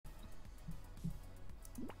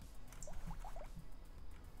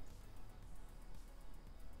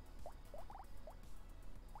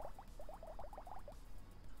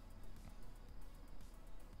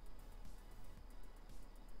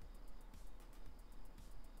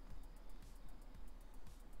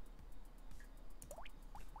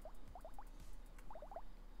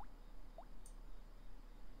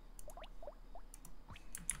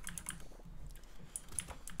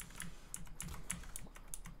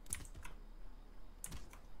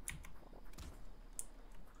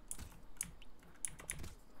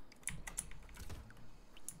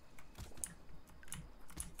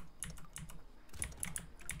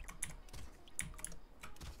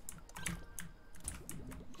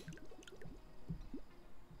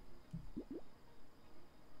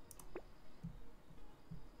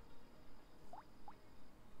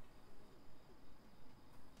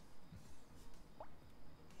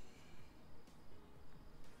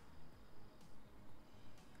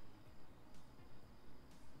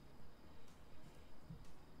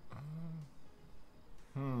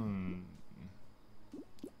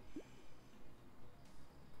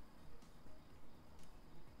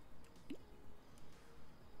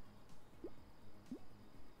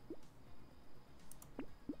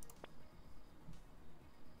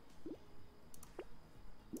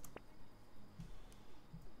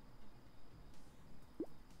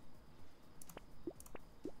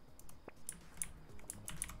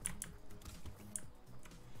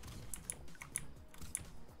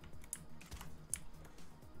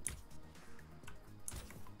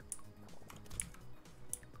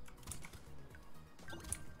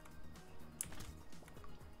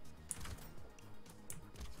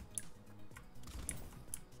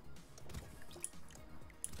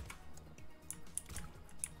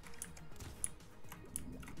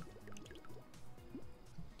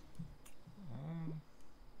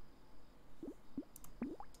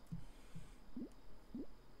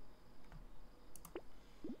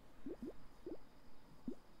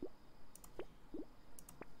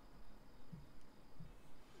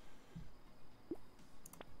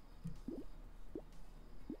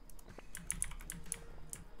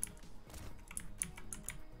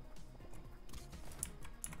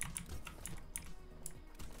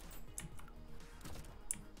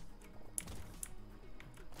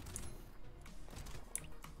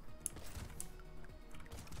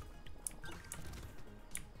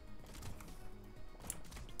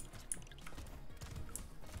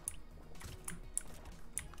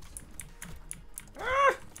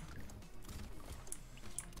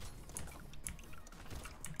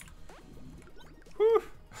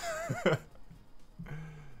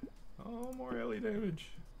Oh, more LE damage.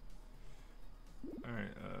 Alright,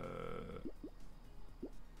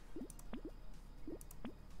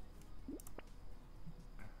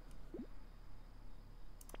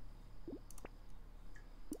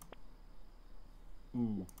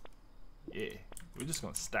 ooh. Yeah. We're just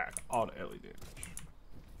gonna stack all the LE damage.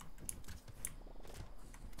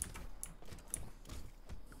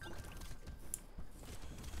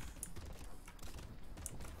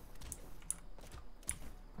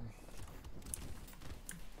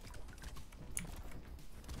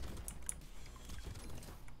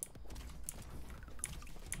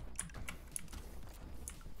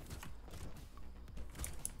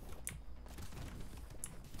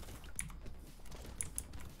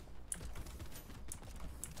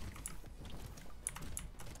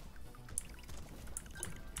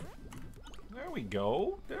 There we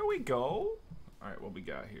go. There we go. Alright, what we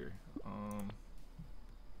got here?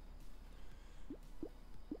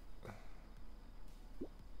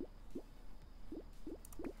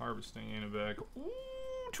 Harvesting in a bag. Ooh,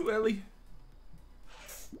 2 Ellie.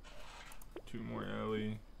 2 more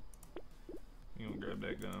Ellie. We gonna grab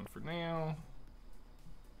that gun for now.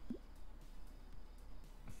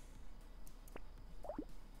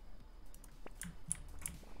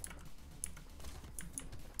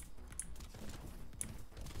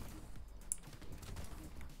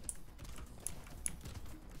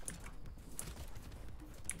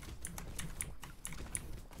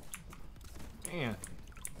 Man,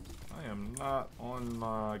 I am not on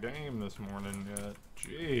my game this morning yet.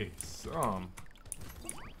 Jeez, There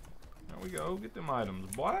we go. Get them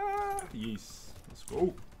items, boy. Yes, let's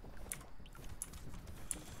go.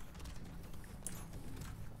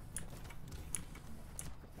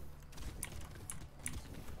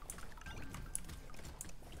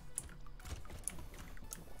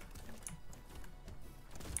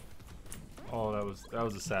 Oh, that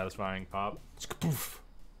was a satisfying pop. Poof.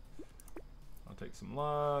 I'll take some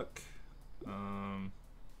luck.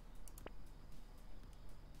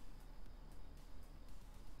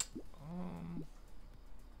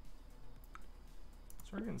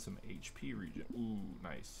 So we're getting some HP regen. Ooh,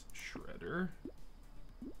 nice. Shredder.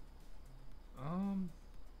 I'm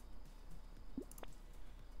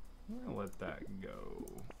gonna let that go.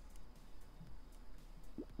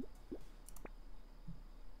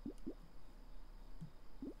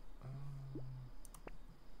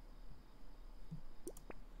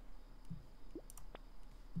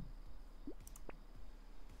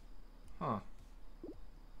 Huh.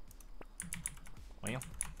 Well,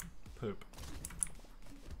 poop.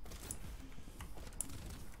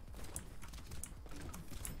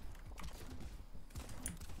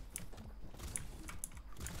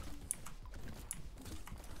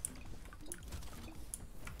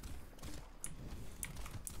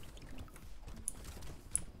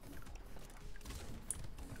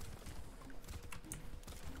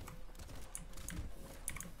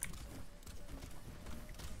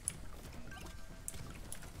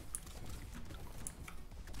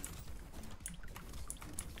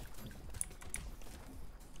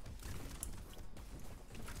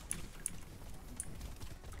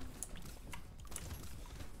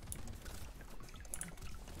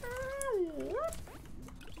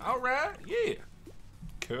 All right, yeah,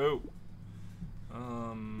 cool.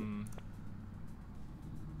 Well,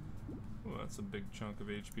 that's a big chunk of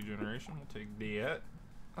HP generation. We'll take that.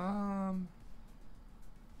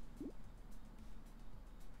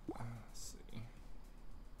 Let's see.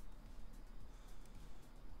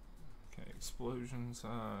 Okay, explosion size.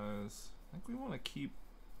 I think we want to keep.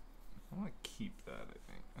 I want to keep that. I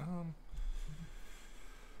think.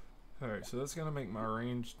 All right, so that's gonna make my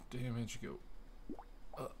range damage go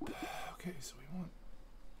up. Okay, so we want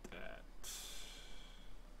that.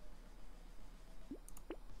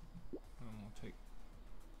 And we'll take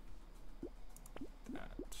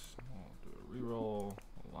that. We'll do a reroll.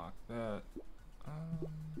 We'll lock that.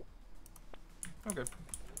 Okay.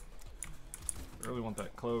 I really want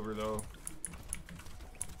that clover though.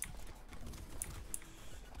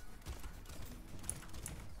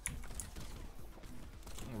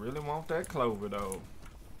 I really want that clover though.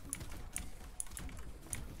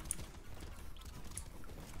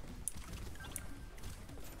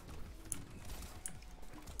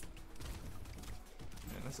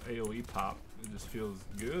 This AoE pop, it just feels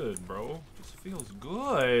good, bro. Just feels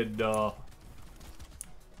good. Boom,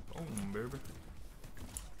 baby.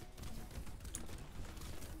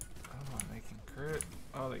 Oh, they can crit.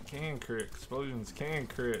 Oh, they can crit. Explosions can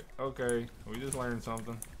crit. Okay, we just learned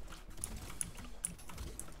something.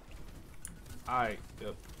 Alright,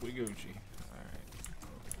 yep, we Gucci. Alright.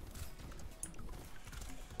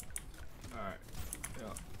 Alright.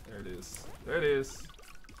 Yeah, there it is. There it is.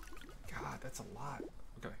 God, that's a lot.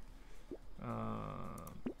 Okay.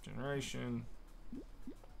 Generation.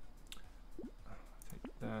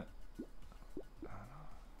 Take that.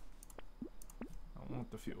 I want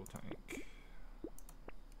the fuel tank.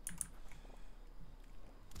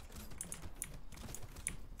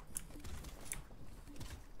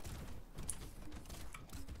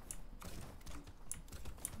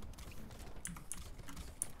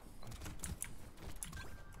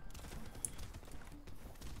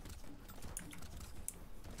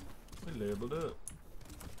 We labeled up.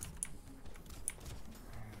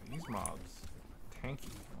 These mobs, tanky.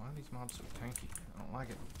 Why are these mobs so tanky? I don't like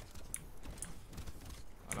it.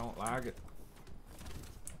 I don't like it.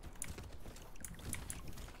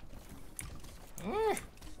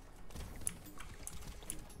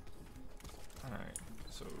 Alright,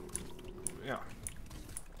 so yeah.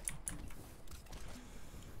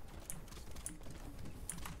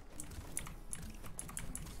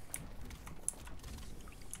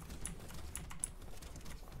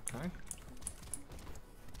 Okay.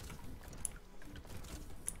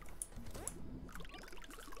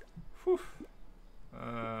 Whew.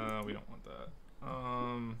 We don't want that.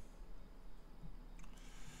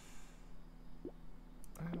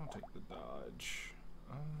 I don't take the dodge.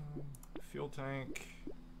 Fuel tank.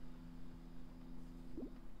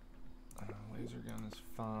 Laser gun is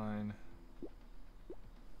fine.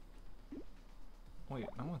 Wait,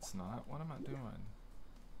 no it's not. What am I doing?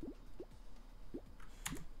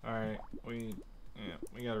 Alright, we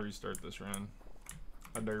gotta restart this run.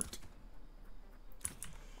 I derped.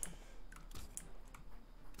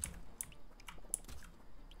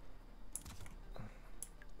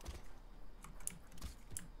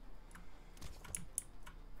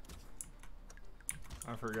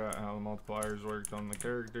 I forgot how the multipliers worked on the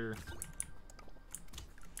character.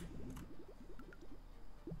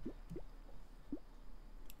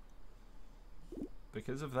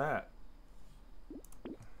 Because of that.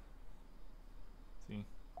 See?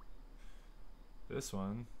 This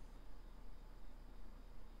one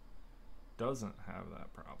doesn't have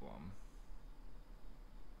that problem.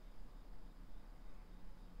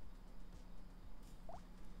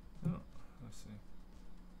 Oh, let's see.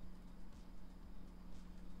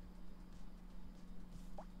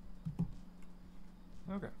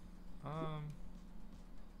 Okay.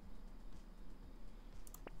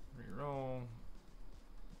 Reroll.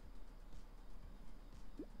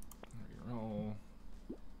 Reroll.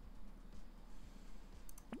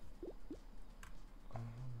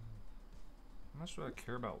 How much do I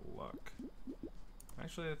care about luck?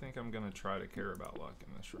 Actually, I think I'm gonna try to care about luck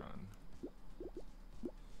in this run.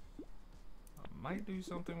 I might do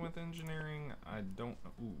something with engineering. I don't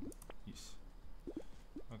know. Ooh, yes.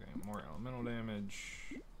 Okay, more elemental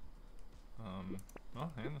damage. Oh,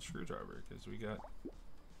 and the screwdriver, because we got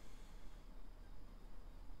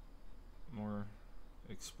more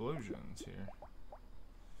explosions here.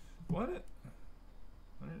 What?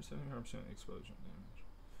 175% explosion damage.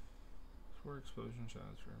 4 explosion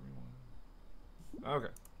shots for everyone.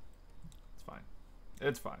 Okay. It's fine.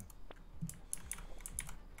 It's fine.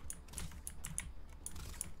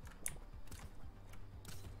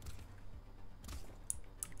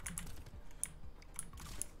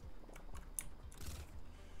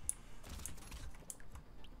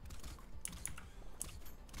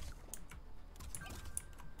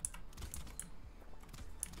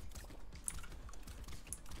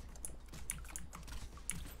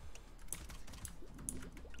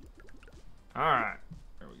 Alright,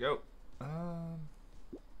 there we go.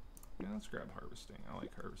 Yeah, let's grab harvesting. I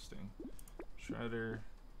like harvesting. Shredder,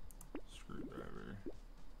 screwdriver,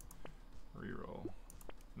 reroll.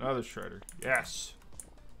 Another shredder. Yes!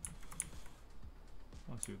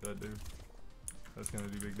 Let's see what that do. That's gonna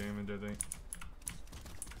do big damage, I think.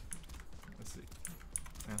 Let's see.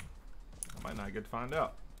 Yeah. I might not get to find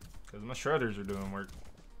out. Because my shredders are doing work.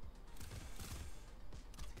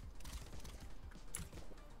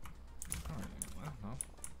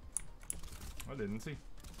 I didn't see.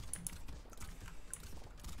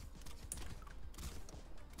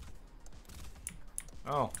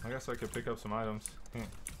 Oh, I guess I could pick up some items.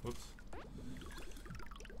 Whoops.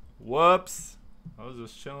 Whoops! I was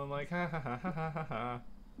just chilling like ha ha ha ha ha ha.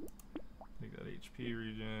 Take that HP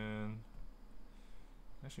regen.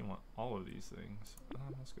 I actually want all of these things.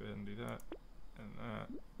 Let's go ahead and do that. And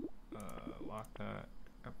that. Lock that.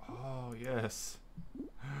 Oh, yes.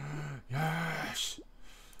 Yes!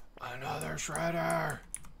 Another shredder!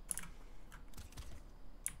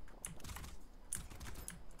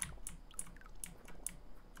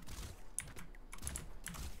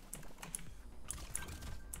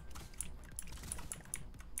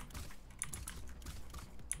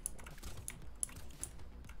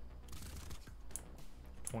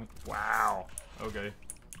 Wow. Okay.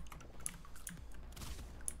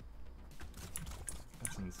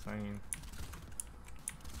 That's insane.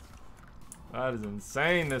 That is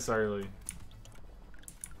insane this early.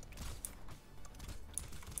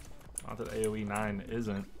 Not that AoE 9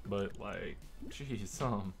 isn't, but like, geez,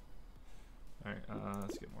 some. Alright,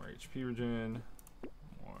 let's get more HP regen.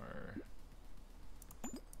 More.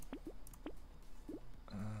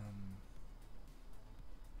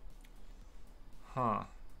 Huh.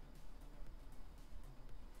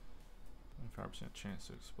 25% chance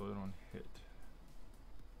to explode on hit.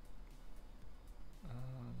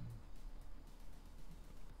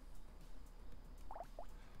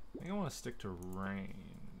 I think I want to stick to ranged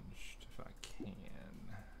if I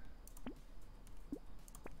can.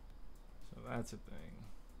 So that's a thing.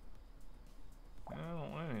 I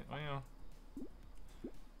don't want any. Well,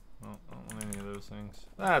 I don't want any of those things.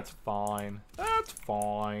 That's fine. That's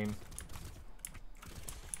fine.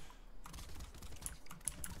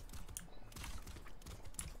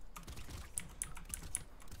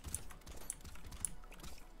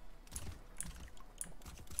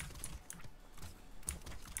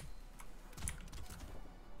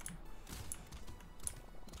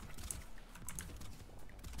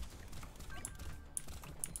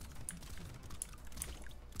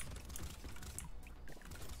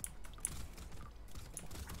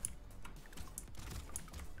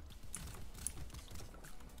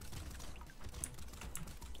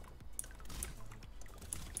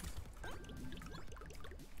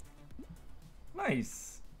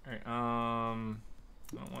 Nice. Alright, I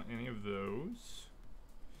don't want any of those.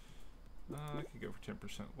 I could go for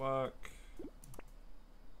 10% luck.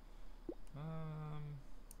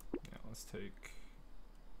 Yeah, let's take.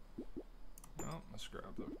 Oh, let's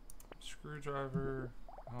grab the screwdriver.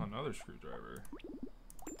 Oh, another screwdriver.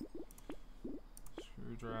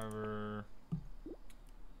 Screwdriver.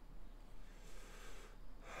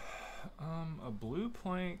 A blue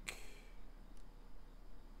plank.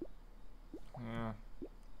 Yeah,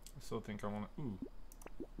 I still think I want to. Ooh,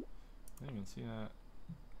 I didn't even see that.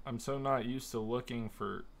 I'm so not used to looking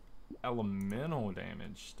for elemental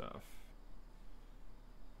damage stuff.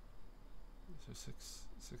 So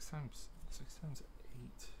six times 8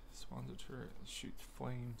 spawns a turret that shoots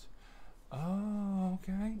flames. Oh,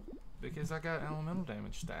 okay. Because I got elemental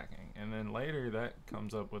damage stacking, and then later that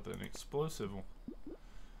comes up with an explosive.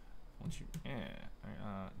 Once you,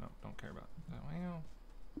 no, don't care about that. Well.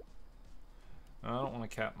 I don't want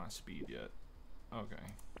to cap my speed yet. Okay,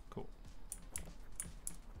 cool.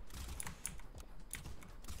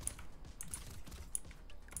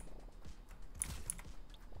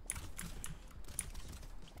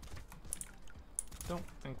 Don't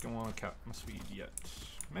think I want to cap my speed yet.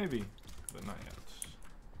 Maybe, but not yet.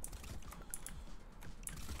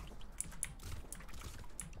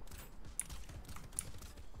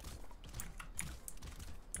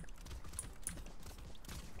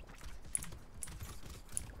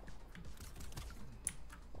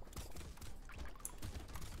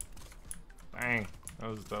 Dang, that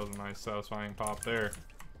was a nice satisfying pop there.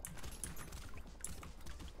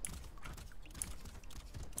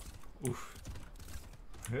 Oof.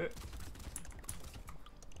 Hit.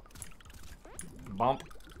 Bump.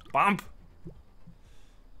 Bump!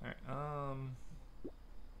 Alright,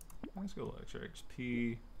 let's go extra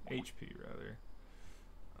XP. HP rather.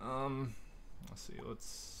 Let's see,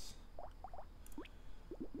 let's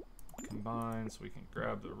combine so we can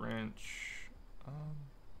grab the wrench.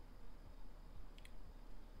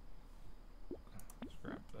 Let's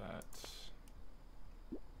grab that.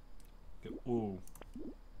 Get, ooh.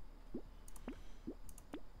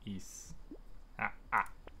 East.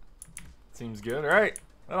 Seems good, alright.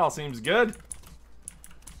 That all seems good.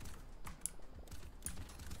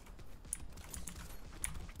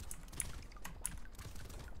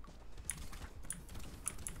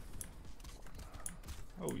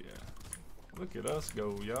 Oh yeah. Look at us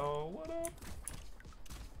go, y'all. What up?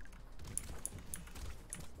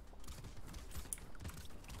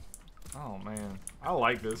 Oh man. I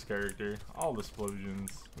like this character. All the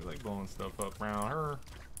explosions. We like blowing stuff up around her.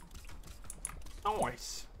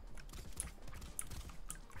 Nice.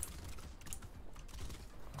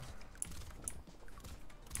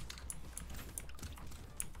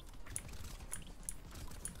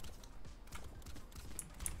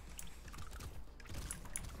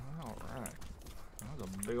 Alright. That was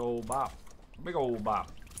a big old bop. Big old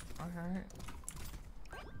bop. Alright.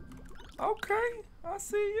 Okay. I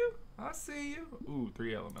see you. I see you. Ooh,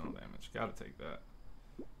 3 elemental damage. Gotta take that.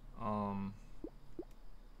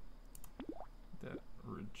 That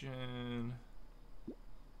regen.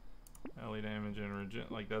 Melee damage and regen.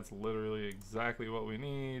 Like, that's literally exactly what we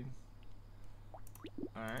need.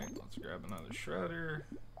 Alright, let's grab another shredder.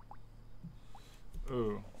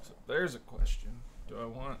 Ooh, so there's a question. Do I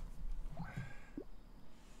want...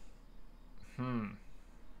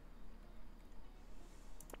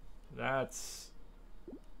 That's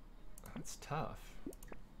tough.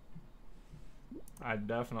 I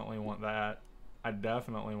definitely want that. I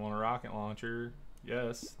definitely want a rocket launcher.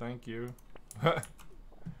 Yes, thank you.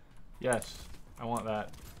 Yes, I want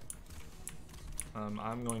that.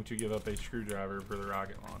 I'm going to give up a screwdriver for the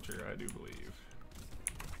rocket launcher, I do believe.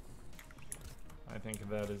 I think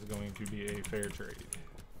that is going to be a fair trade.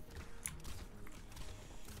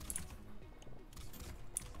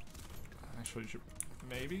 Actually, should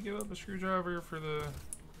maybe give up a screwdriver for the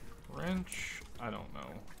wrench. I don't know.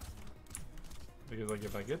 Because, like,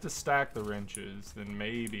 if I get to stack the wrenches, then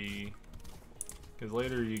maybe... Because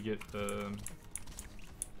later you get the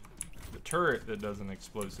turret that does an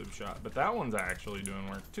explosive shot. But that one's actually doing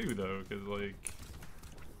work too, though. Because, like,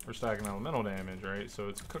 we're stacking elemental damage, right? So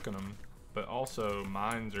it's cooking them. But also,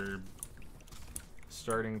 mines are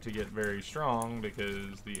starting to get very strong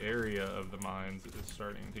because the area of the mines is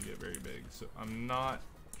starting to get very big. So I'm not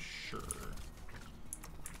sure.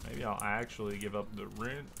 Maybe I'll actually give up the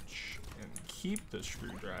wrench and keep the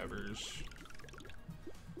screwdrivers.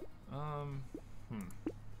 Okay,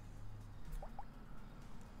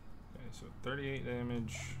 so 38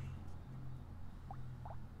 damage.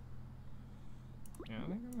 Yeah, I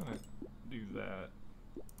think I'm gonna do that.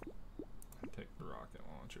 And take the rocket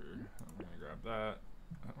launcher. I'm gonna grab that.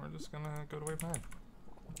 And we're just gonna go to wave 9.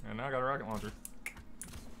 And now I got a rocket launcher.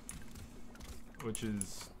 Which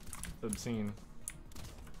is obscene.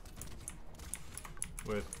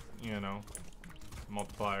 With, you know,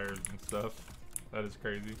 multipliers and stuff. That is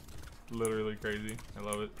crazy. Literally crazy. I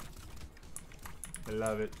love it. I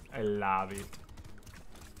love it. I love it.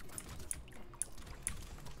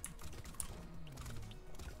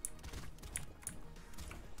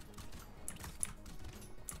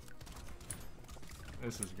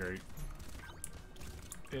 This is great.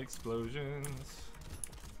 Explosions.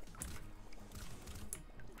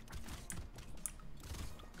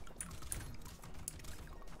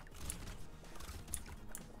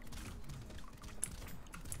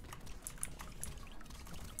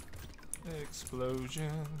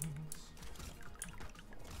 Explosions.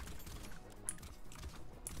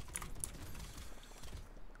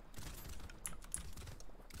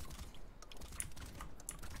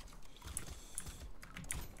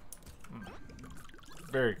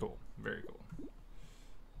 Very cool. Very cool.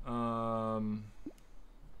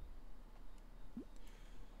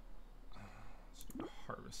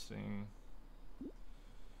 Harvesting.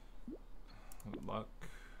 Luck.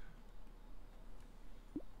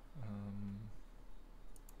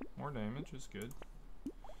 More damage is good.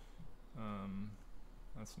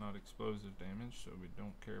 That's not explosive damage, so we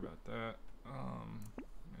don't care about that.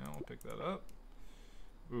 Yeah, I'll pick that up.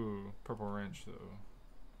 Ooh, purple wrench though.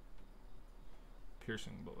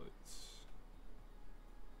 Piercing bullets.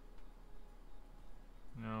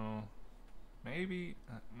 No. Maybe.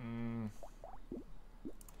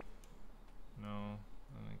 No,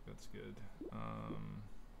 I think that's good.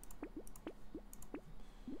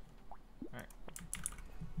 Alright.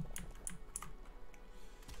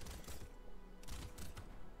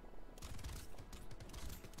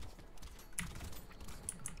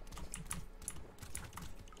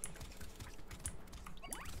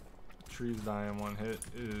 Trees die in one hit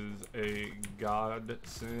is a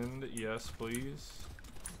godsend. Yes, please.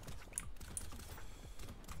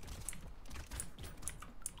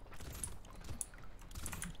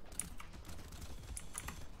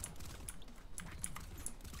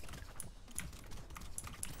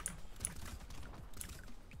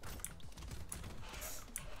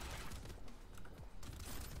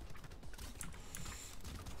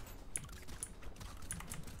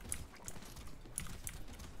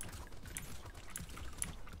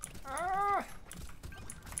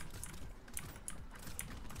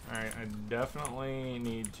 Alright, I definitely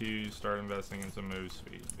need to start investing in some move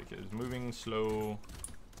speed because moving slow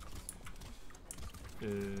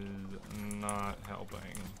is not helping.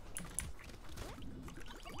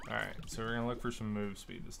 Alright, so we're gonna look for some move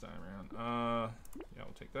speed this time around. Yeah,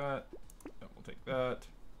 we'll take that. Yeah, we'll take that.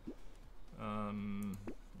 Yeah,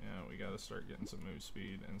 we gotta start getting some move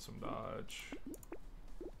speed and some dodge.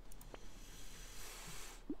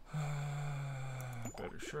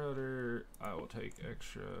 Better shredder. I will take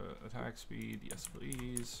extra attack speed. Yes,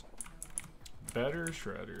 please. Better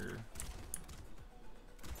shredder.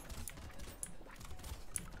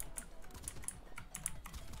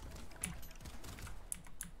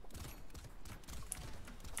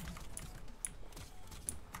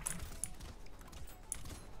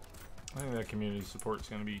 think that community support's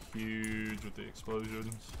gonna be huge with the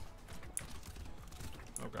explosions.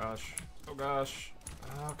 Oh gosh. Oh gosh.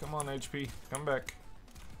 Oh, come on, HP. Come back.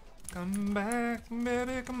 Come back,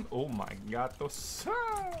 baby. Come. Oh my god.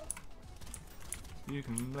 You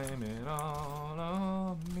can blame it all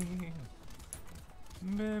on me.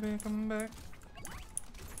 Baby, come back.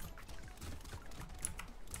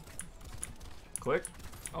 Click.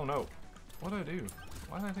 Oh no. What did I do?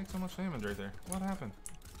 Why did I take so much damage right there? What happened?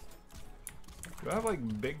 Do I have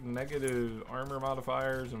like big negative armor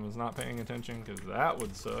modifiers and was not paying attention? Because that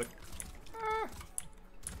would suck.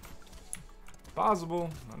 Possible.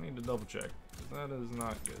 I need to double check. That is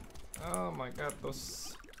not good. Oh my god,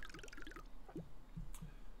 those.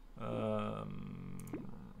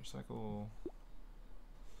 Recycle.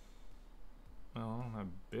 Well, I don't have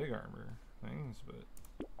big armor things, but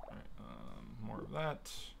alright, more of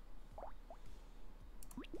that.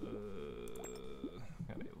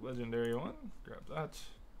 Got a legendary one. Grab that.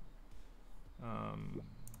 I'll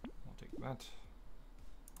take that.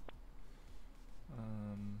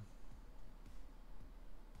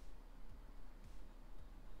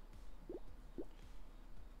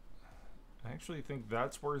 I actually think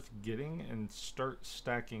that's worth getting and start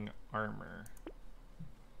stacking armor.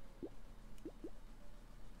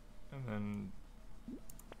 And then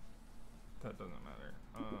that doesn't matter.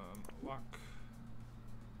 Lock.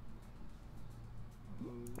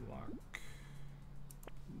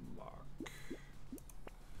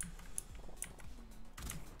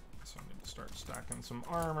 So I need to start stacking some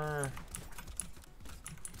armor.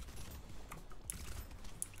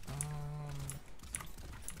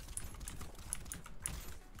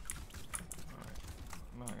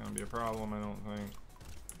 Not gonna be a problem, I don't think.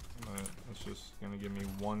 But it's just gonna give me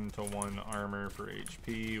 1-to-1 armor for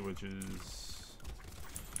HP, which is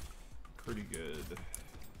pretty good.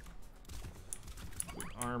 The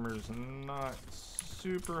armor's not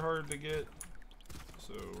super hard to get,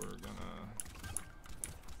 so we're gonna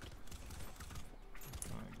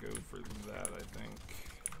go for that, I think.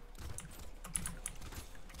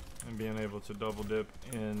 And being able to double dip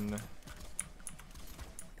in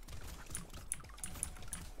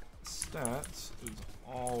stats is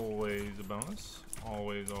always a bonus.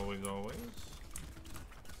 Always, always, always.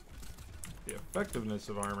 The effectiveness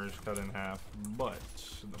of armor is cut in half, but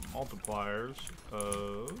the multipliers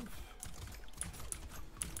of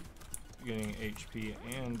getting HP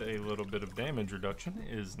and a little bit of damage reduction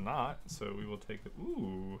is not, so we will take it.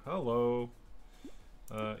 Ooh, hello.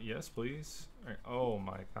 Yes, please. All right. Oh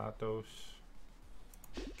my gatos.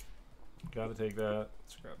 Gotta take that.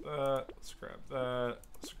 Scrap that. Scrap that.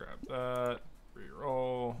 Scrap that.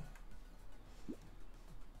 Reroll.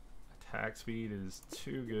 Attack speed is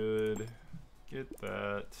too good. Get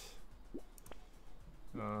that.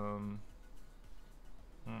 Well.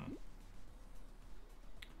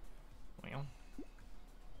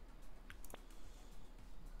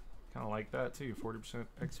 Kind of like that too. 40%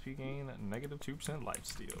 XP gain, negative 2%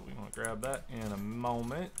 lifesteal. We want to grab that in a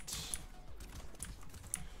moment.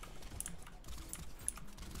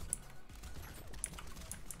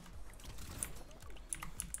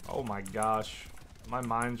 Oh my gosh. My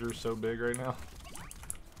mines are so big right now.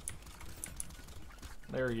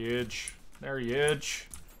 They're huge. They're huge.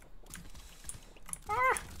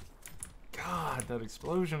 Ah! God, that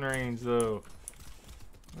explosion range though.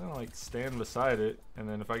 I'm gonna like stand beside it, and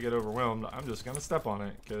then if I get overwhelmed, I'm just gonna step on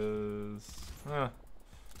it, cause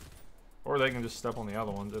or they can just step on the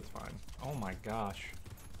other ones, it's fine. Oh my gosh.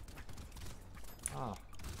 Ah.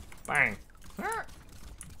 Bang. Ah!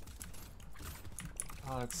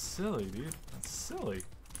 Oh, that's silly, dude. That's silly.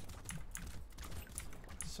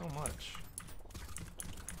 So much.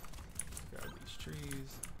 Grab these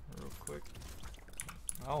trees real quick.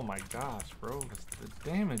 Oh my gosh, bro. The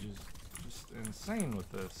damage is just insane with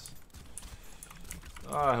this.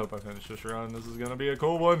 Oh, I hope I finish this run. This is gonna be a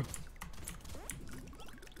cool one.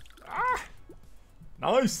 Ah!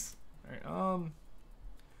 Nice! Alright,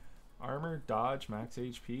 armor, dodge, max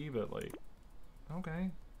HP, but like,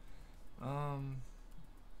 okay.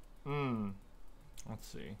 Let's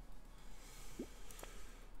see.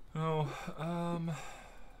 Oh,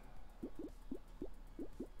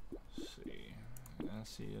 let's see. I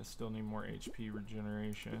see I still need more HP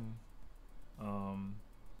regeneration.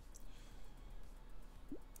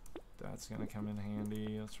 That's gonna come in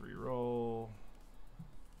handy. Let's reroll.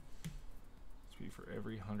 Let's be for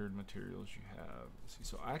every 100 materials you have. Let's see,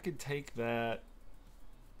 so I could take that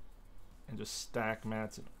and just stack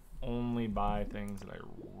mats and only buy things that I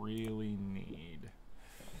really need.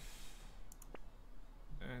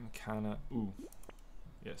 And kinda, ooh,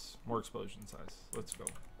 yes, more explosion size. Let's go.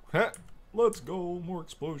 Let's go. More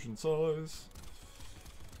explosion size.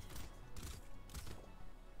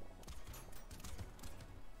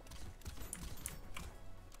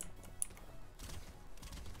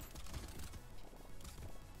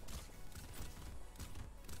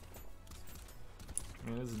 I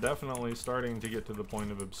mean, it's definitely starting to get to the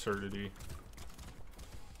point of absurdity,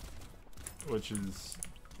 which is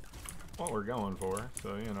what we're going for,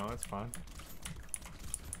 so you know, it's fine.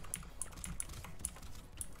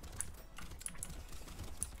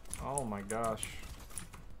 Oh my gosh.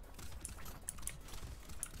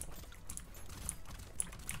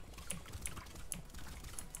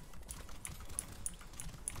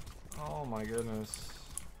 Oh my goodness.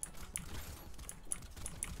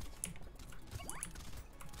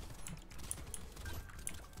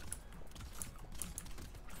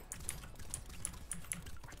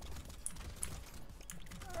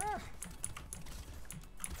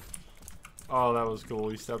 Oh, that was cool.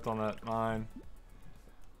 He stepped on that mine.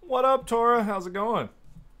 What up, Tora? How's it going?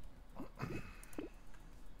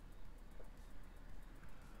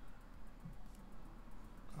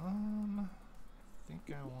 I think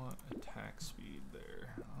I want attack speed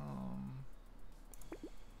there.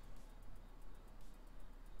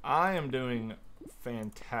 I am doing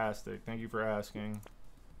fantastic. Thank you for asking.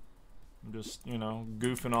 I'm just, you know,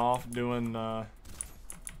 goofing off, doing the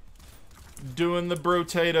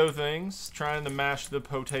Brotato things, trying to mash the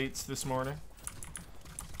potates this morning.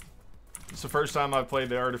 It's the first time I've played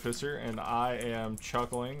the Artificer, and I am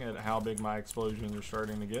chuckling at how big my explosions are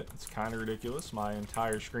starting to get. It's kind of ridiculous. My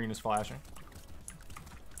entire screen is flashing.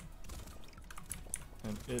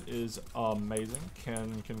 And it is amazing.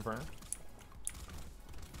 Can confirm.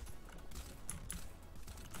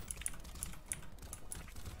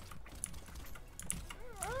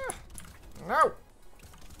 No!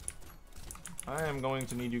 I am going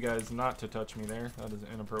to need you guys not to touch me there. That is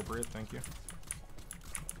inappropriate. Thank you.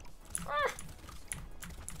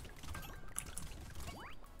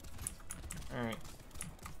 Alright.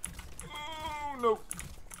 Oh, no.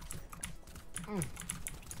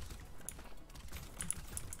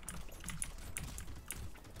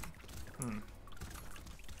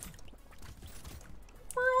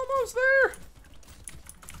 We're almost there.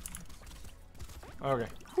 Okay.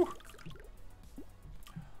 Whew.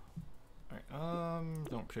 Alright,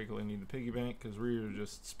 don't particularly need the piggy bank because we're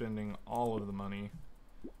just spending all of the money.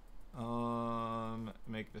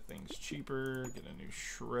 Make the things cheaper, get a new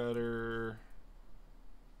shredder.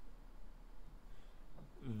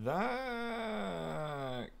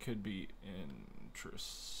 That could be interesting.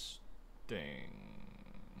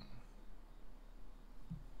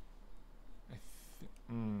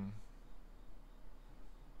 I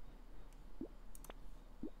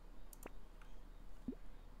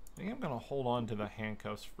think I'm gonna hold on to the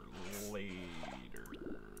handcuffs for later.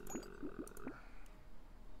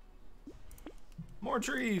 More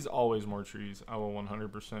trees! Always more trees. I will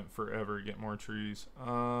 100% forever get more trees.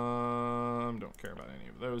 Don't care about any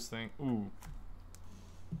of those things. Ooh.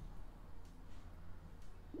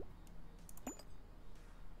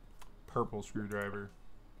 Purple screwdriver.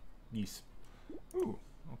 Yes. Ooh.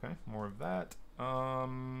 Okay. More of that.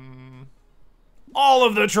 All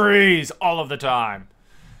of the trees! All of the time!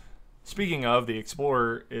 Speaking of, the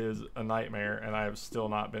Explorer is a nightmare, and I have still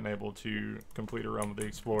not been able to complete a run with the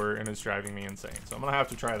Explorer, and it's driving me insane. So I'm going to have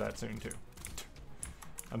to try that soon, too.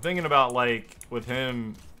 I'm thinking about, like, with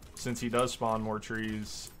him, since he does spawn more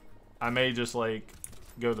trees, I may just, like,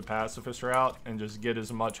 go the pacifist route and just get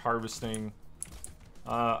as much harvesting.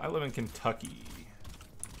 I live in Kentucky.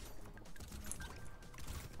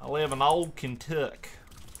 I live in old Kentucky.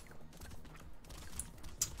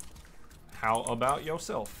 How about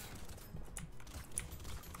yourself?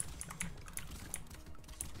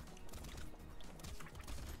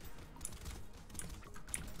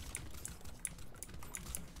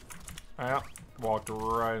 Yeah, walked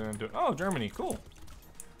right into it. Oh, Germany, cool.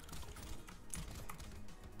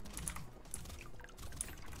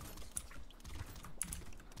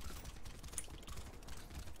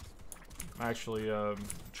 I'm actually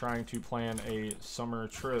trying to plan a summer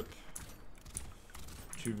trip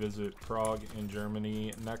to visit Prague in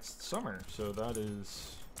Germany next summer. So that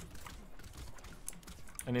is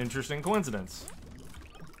an interesting coincidence.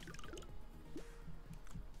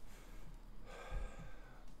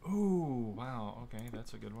 Ooh, wow, okay,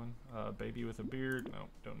 that's a good one. Baby with a beard. No,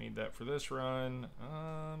 don't need that for this run.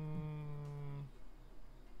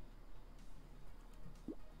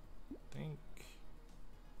 Think.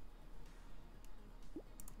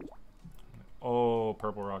 Oh,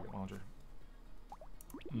 purple rocket launcher.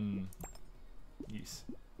 Yes.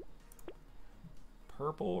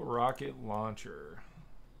 Purple rocket launcher.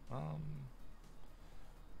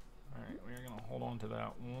 Alright, we're gonna hold on to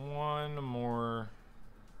that one more.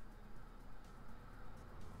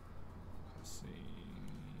 Let's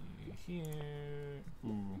see here.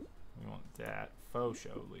 Ooh, we want that faux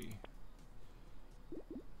surely.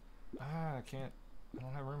 Ah, I can't. I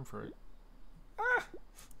don't have room for it. Ah!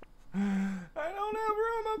 I don't have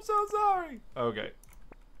room. I'm so sorry. Okay.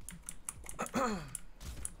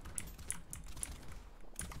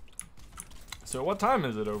 So what time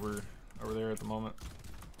is it over there at the moment?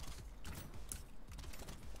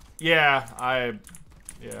 Yeah, I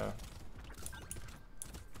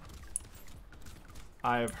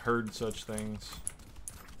have heard such things.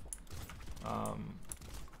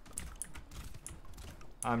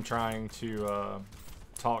 I'm trying to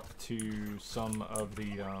talk to some of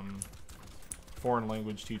the foreign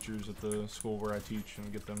language teachers at the school where I teach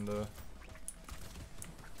and get them to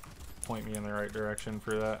point me in the right direction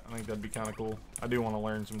for that. I think that'd be kind of cool. I do want to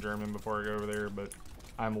learn some German before I go over there, but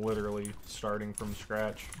I'm literally starting from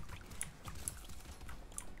scratch.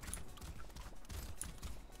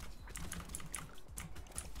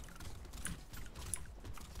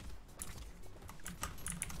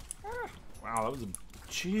 Wow, that was a...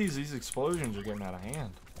 Jeez, these explosions are getting out of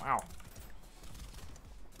hand. Wow.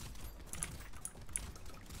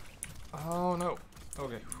 Oh, no.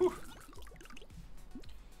 Okay. Whew.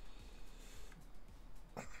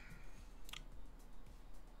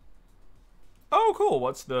 Oh, cool.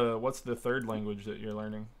 What's the third language that you're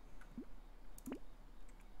learning?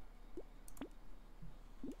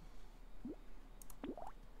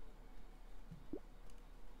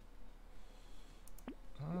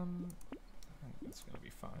 I think it's gonna be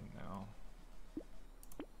fine now.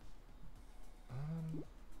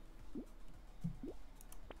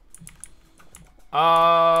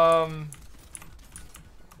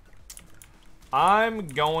 I'm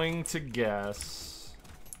going to guess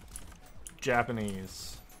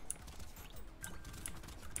Japanese.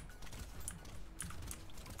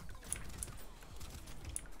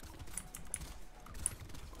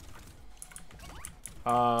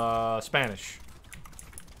 Spanish.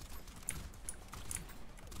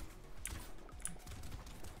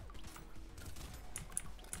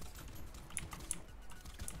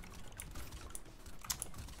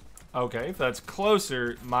 Okay, if that's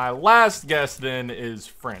closer, my last guess then is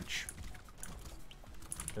French.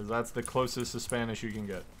 Because that's the closest to Spanish you can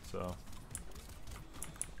get, so.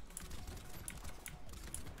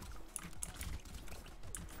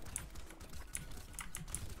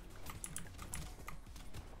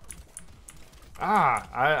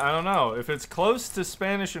 I don't know. If it's close to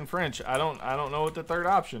Spanish and French, I don't know what the third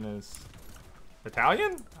option is.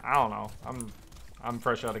 Italian? I don't know. I'm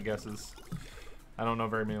fresh out of guesses. I don't know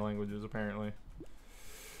very many languages, apparently.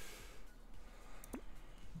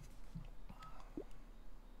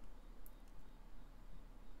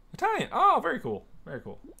 Italian. Oh, very cool. Very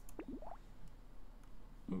cool.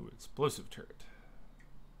 Ooh, explosive turret.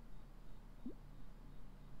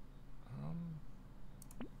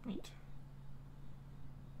 Neat.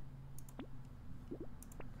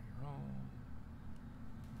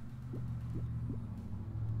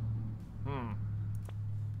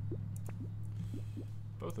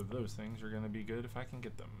 Both of those things are going to be good if I can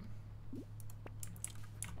get them.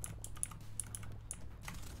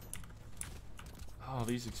 Oh,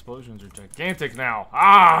 these explosions are gigantic now.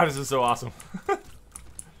 Ah, this is so awesome.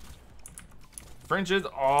 French is...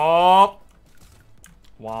 Oh!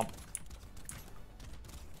 Womp.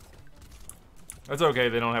 That's okay,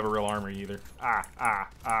 they don't have a real armor either.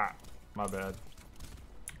 Ah. My bad.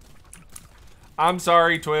 I'm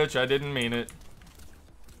sorry, Twitch. I didn't mean it.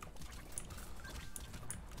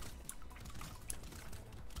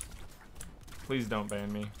 Please don't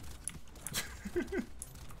ban me.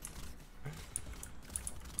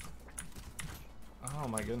 Oh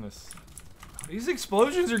my goodness. These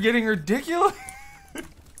explosions are getting ridiculous.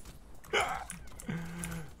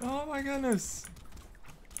 Oh my goodness.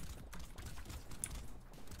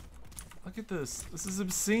 Look at this. This is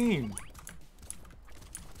obscene.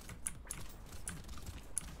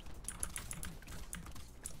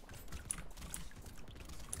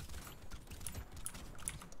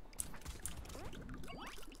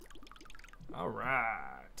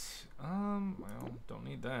 Alright. Well, don't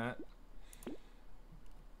need that.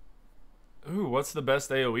 Ooh, what's the best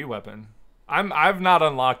AoE weapon? I've not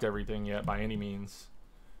unlocked everything yet by any means.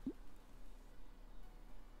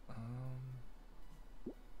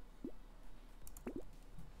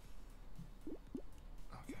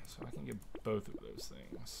 Okay, so I can get both of those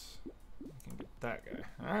things. I can get that guy.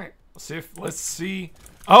 Alright. Let's see.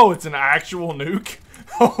 Oh, it's an actual nuke?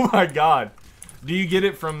 Oh my god. Do you get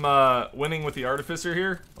it from winning with the artificer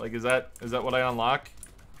here? Like, is that what I unlock?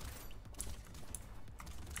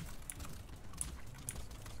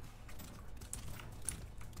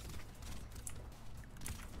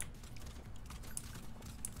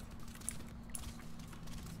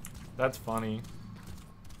 That's funny.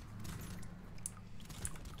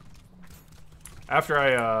 After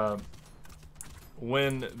I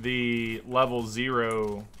win the level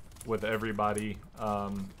 0 with everybody,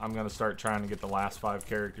 I'm gonna start trying to get the last 5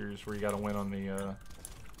 characters where you gotta win on the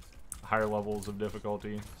higher levels of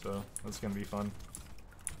difficulty. So that's gonna be fun.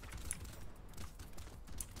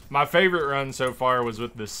 My favorite run so far was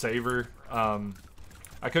with the saver.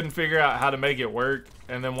 I couldn't figure out how to make it work,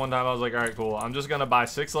 and then one time I was like, alright, cool, I'm just gonna buy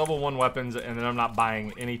 6 level 1 weapons, and then I'm not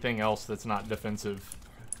buying anything else that's not defensive.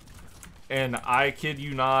 And I kid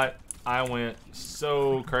you not, I went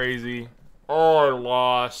so crazy. Oh, I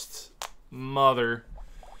lost. Mother.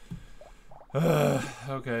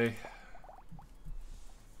 Okay.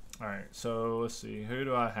 Alright, so let's see. Who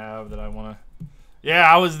do I have that I want to... Yeah,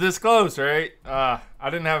 I was this close, right? I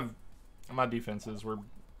didn't have... My defenses were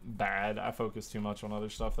bad. I focused too much on other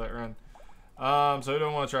stuff that run. So who do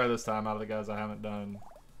I want to try this time out of the guys I haven't done...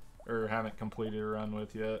 Or haven't completed a run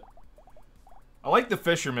with yet? I like the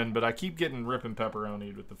fisherman, but I keep getting rip and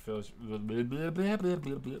pepperonied with the fish.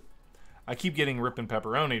 I keep getting rip and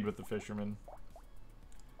pepperonied with the fisherman.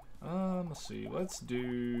 Let's see. Let's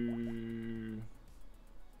do...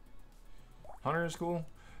 Hunter is cool.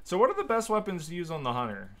 So what are the best weapons to use on the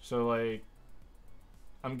hunter? So, like...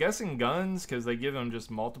 I'm guessing guns, because they give them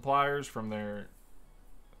just multipliers from their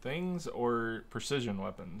things, or precision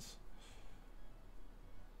weapons.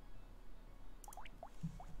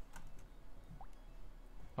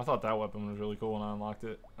 I thought that weapon was really cool when I unlocked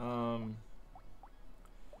it.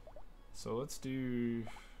 So let's do... You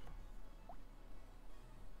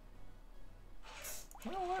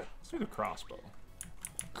know what? Let's do the crossbow.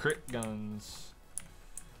 Crit guns.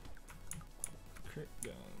 Crit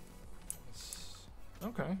guns.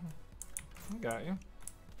 Okay. I got you.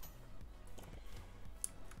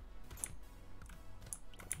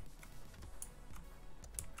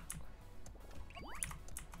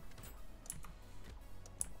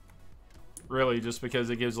 Really, just because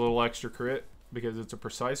it gives a little extra crit? Because it's a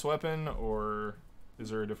precise weapon? Or is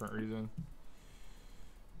there a different reason?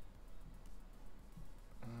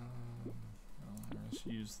 Let's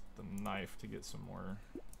use the knife to get some more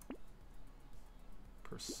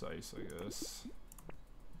precise, I guess.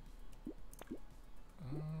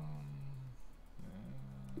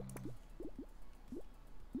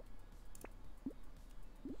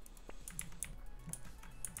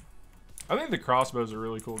 I think the crossbow's a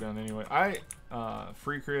really cool gun anyway.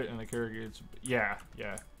 Free crit and the carrier, yeah.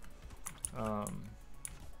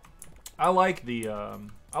 I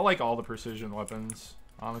like all the precision weapons,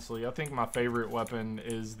 honestly. I think my favorite weapon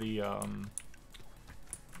is the, oh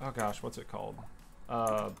gosh, what's it called?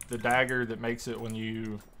 The dagger that makes it when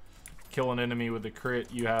you kill an enemy with a crit,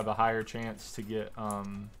 you have a higher chance to get,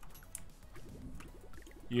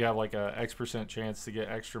 you have like a X% chance to get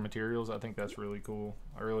extra materials. I think that's really cool.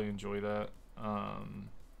 I really enjoy that.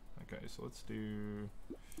 Okay, so let's do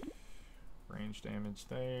range damage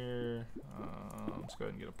there. Let's go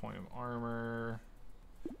ahead and get a point of armor.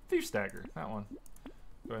 Thief's dagger, that one.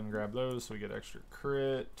 Go ahead and grab those so we get extra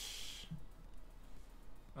crit.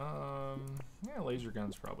 Yeah, laser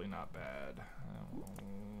gun's probably not bad.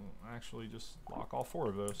 I'll actually just lock all 4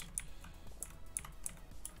 of those.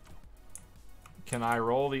 Can I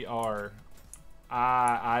roll the R?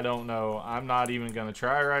 I don't know. I'm not even going to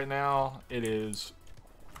try right now. It is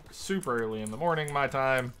super early in the morning my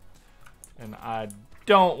time. And I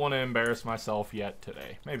don't want to embarrass myself yet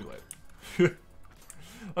today. Maybe later.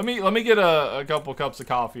 let me get a couple cups of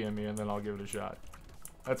coffee in me and then I'll give it a shot.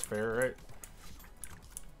 That's fair, right?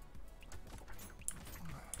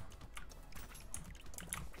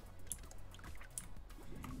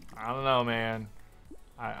 I don't know, man.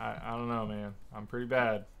 I don't know, man. I'm pretty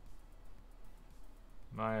bad.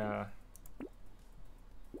 My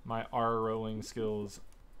my R rolling skills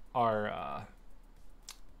are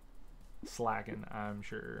slacking, I'm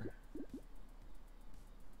sure.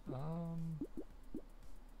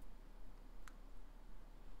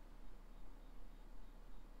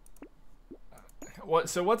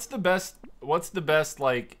 What's the best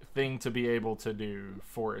like thing to be able to do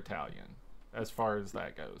for Italian as far as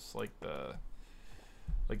that goes? Like the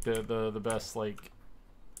best, like,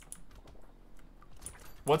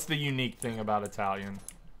 what's the unique thing about Italian?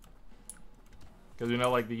 Because we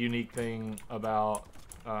know, like, the unique thing about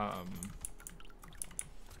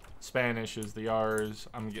Spanish is the R's.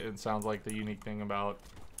 It sounds like the unique thing about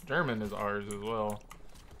German is R's as well.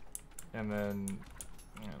 And then,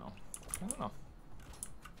 you know, I don't know.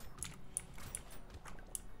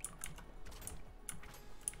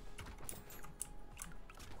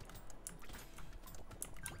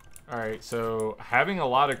 Alright, so having a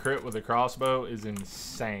lot of crit with a crossbow is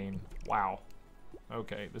insane. Wow.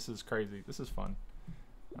 Okay, this is crazy. This is fun.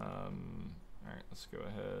 Alright, let's go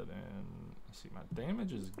ahead and see. My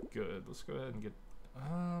damage is good. Let's go ahead and get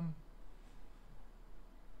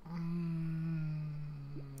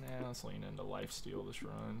yeah, let's lean into lifesteal this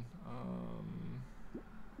run.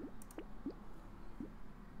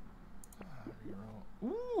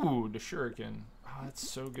 Ooh, the shuriken. Oh, that's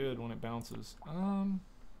so good when it bounces.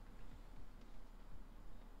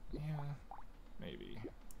 Yeah, maybe.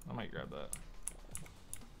 I might grab that.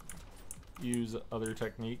 Use other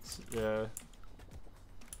techniques. Yeah.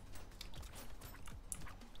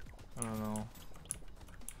 I don't know.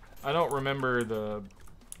 I don't remember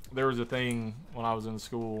there was a thing when I was in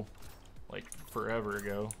school, like forever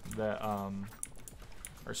ago, that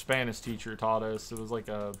our Spanish teacher taught us. It was like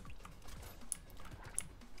a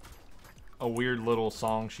weird little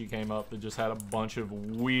song she came up that just had a bunch of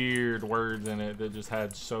weird words in it that just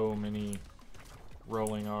had so many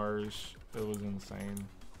rolling R's. It was insane.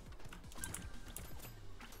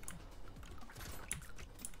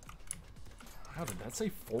 How did that say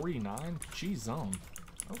 49? Jeez,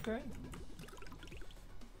 okay.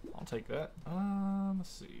 I'll take that. Let's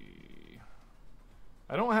see.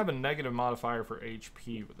 I don't have a negative modifier for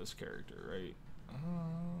HP with this character, right?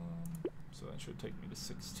 So that should take me to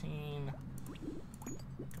 16.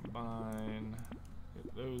 Combine.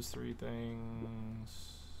 Get those three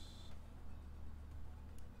things.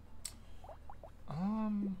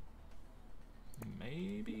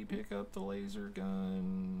 Maybe pick up the laser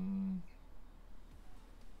gun.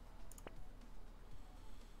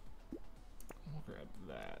 We'll grab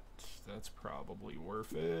that. That's probably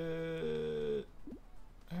worth it.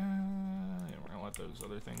 Yeah, we're gonna let those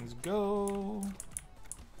other things go.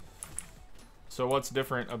 So what's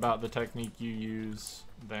different about the technique you use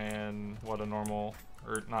than what a normal,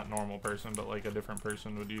 or not normal person, but like a different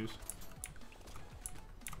person would use?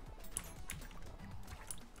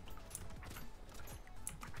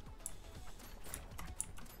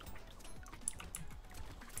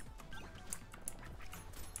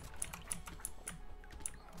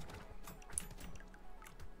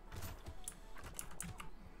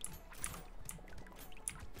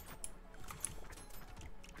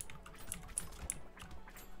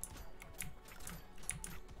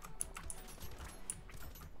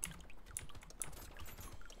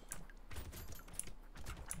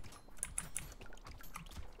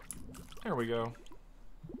 There we go.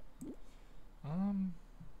 I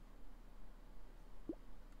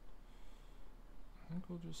think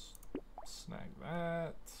we'll just snag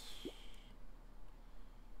that.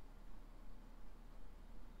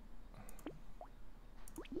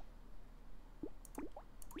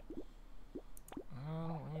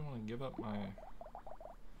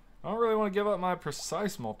 I don't really want to give up my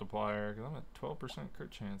precise multiplier because I'm at 12%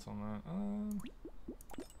 crit chance on that.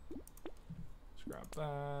 Let's grab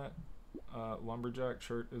that. Lumberjack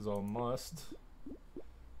shirt is a must.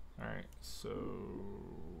 Alright, so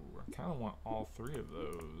I kind of want all three of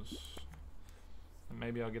those. And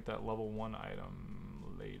maybe I'll get that level 1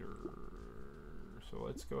 item later. So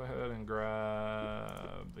let's go ahead and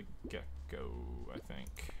grab the gecko, I think.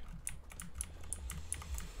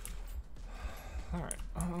 Alright,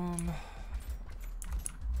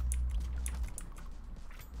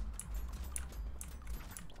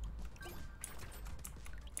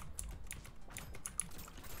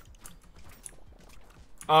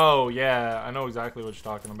 oh, yeah, I know exactly what you're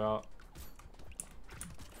talking about.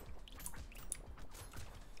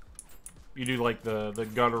 You do like the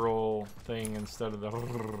guttural thing instead of the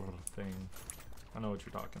thing. I know what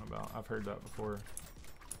you're talking about. I've heard that before.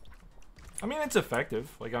 I mean, it's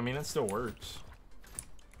effective. Like, I mean, it still works.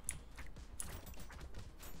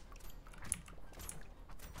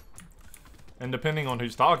 And depending on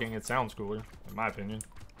who's talking, it sounds cooler, in my opinion.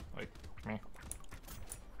 Like, meh.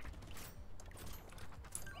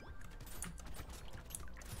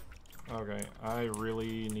 Okay, I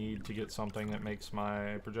really need to get something that makes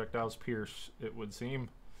my projectiles pierce, it would seem.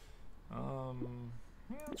 Yeah,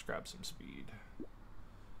 let's grab some speed.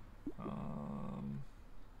 Well.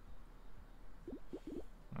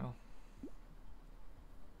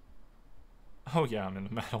 Oh yeah, I'm in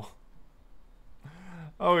the metal.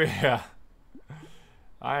 Oh yeah.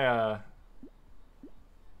 I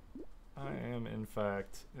am in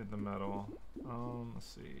fact in the metal. Let's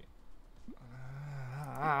see.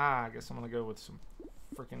 I guess I'm gonna go with some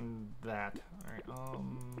freaking that. Alright,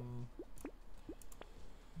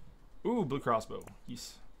 ooh, blue crossbow.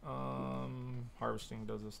 Yes. Harvesting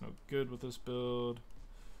does us no good with this build.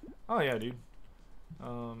 Oh yeah, dude.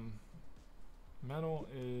 Metal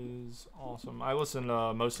is awesome. I listen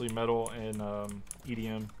to mostly metal and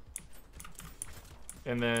EDM.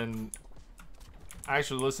 And then I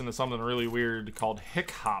actually listen to something really weird called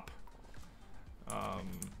hick hop.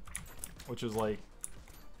 Which is like,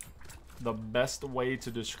 the best way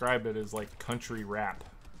to describe it is like country rap.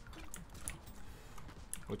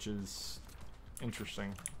 Which is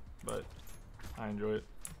interesting, but I enjoy it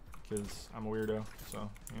because I'm a weirdo, so,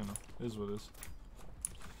 you know, it is what it is.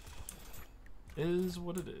 Is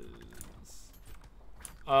what it is.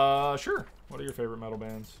 Sure. What are your favorite metal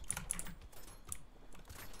bands?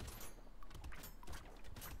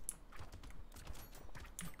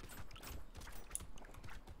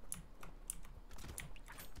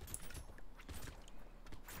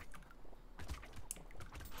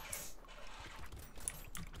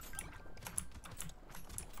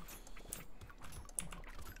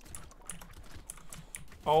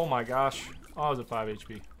 Oh my gosh. Oh, I was at 5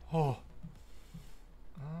 HP. Oh.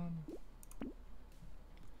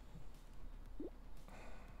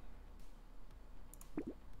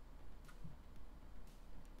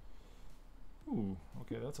 Ooh,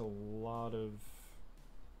 okay, that's a lot of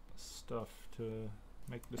stuff to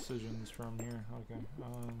make decisions from here. Okay. Yeah.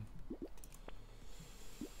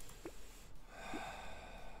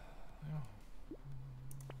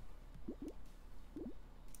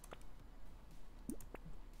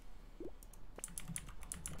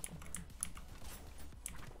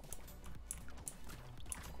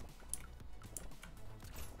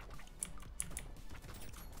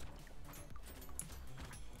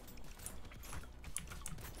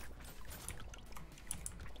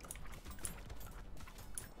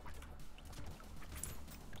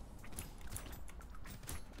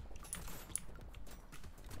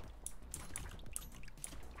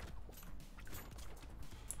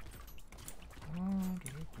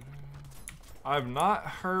 I've not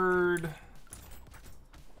heard.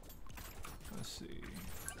 Let's see.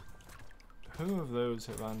 Who of those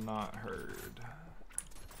have I not heard?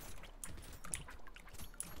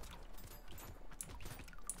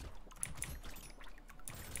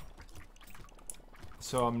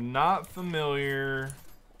 So I'm not familiar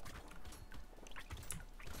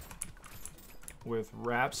with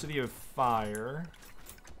Rhapsody of Fire.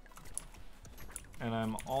 And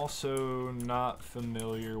I'm also not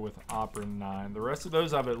familiar with Opera 9. The rest of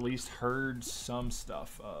those I've at least heard some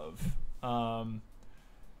stuff of.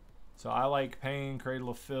 So I like Pain, Cradle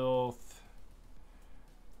of Filth.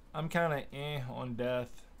 I'm kind of on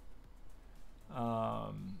Death.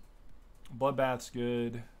 Bloodbath's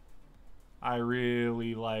good. I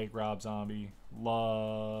really like Rob Zombie.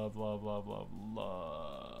 Love Rob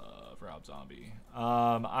Zombie.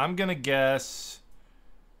 I'm gonna guess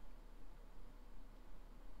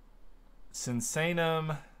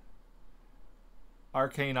Sinsanum,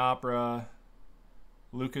 Arcane Opera,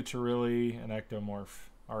 Luca Turilli, and Ectomorph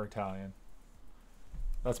are Italian.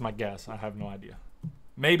 That's my guess. I have no idea.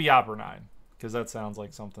 Maybe Opera 9, because that sounds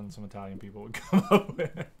like something some Italian people would come up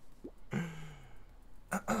with.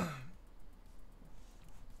 I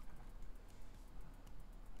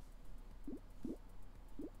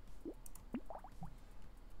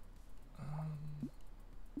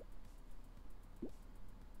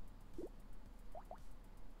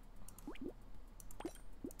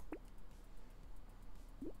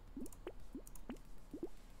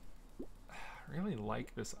really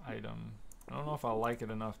like this item. I don't know if I like it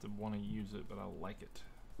enough to want to use it, but I like it.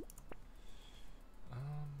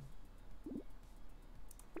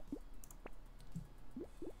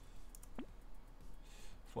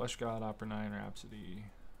 Flesh God, Opera 9, Rhapsody.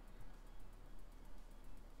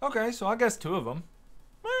 Okay, so I guess 2 of them.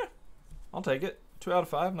 I'll take it. 2 out of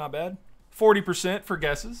 5, not bad. 40% for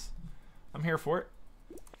guesses. I'm here for it.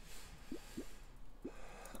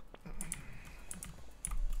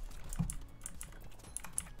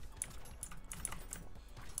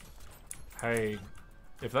 Hey,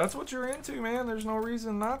 if that's what you're into, man, there's no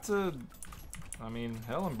reason not to. I mean,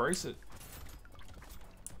 hell, embrace it.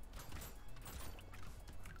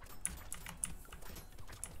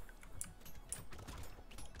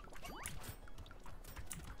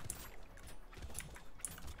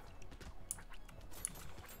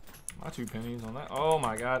 My 2 pennies on that. Oh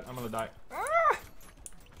my god, I'm gonna die. Ah!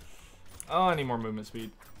 Oh, I need more movement speed.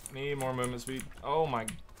 Need more movement speed. Oh my.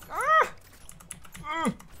 Ah!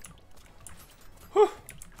 Whew.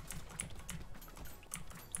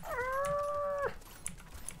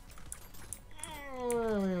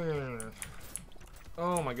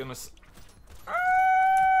 Oh my goodness.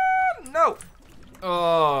 No!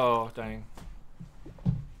 Oh, dang.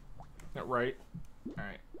 That right.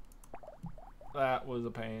 Alright. That was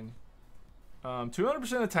a pain.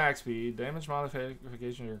 200% attack speed, damage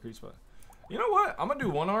modification increased by. You know what? I'm gonna do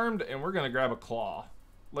one-armed, and we're gonna grab a claw.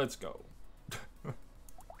 Let's go.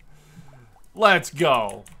 Let's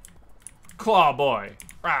go, claw boy.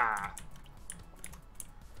 Rah.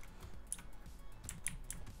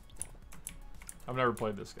 I've never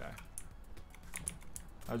played this guy.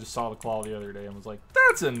 I just saw the claw the other day and was like,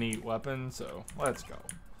 that's a neat weapon, so let's go.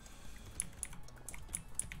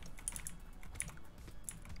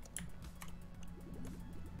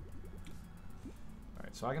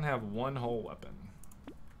 Alright, so I can have one whole weapon.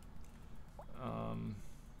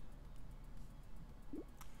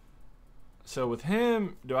 So with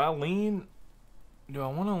him, do I want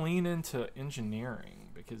to lean into engineering?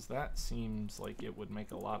 Because that seems like it would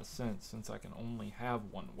make a lot of sense since I can only have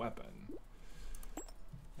one weapon.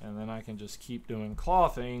 And then I can just keep doing claw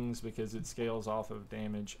things because it scales off of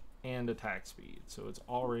damage and attack speed. So it's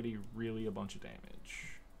already really a bunch of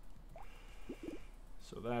damage.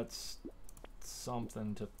 So that's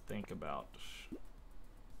something to think about.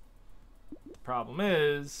 The problem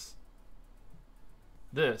is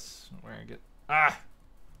this, where I get ugh.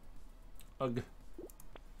 Well,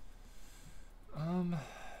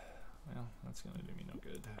 that's gonna do me no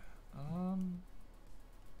good.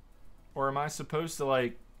 Or am I supposed to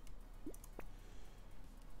like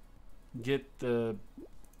get the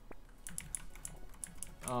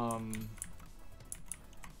am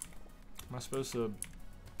I supposed to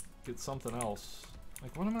get something else?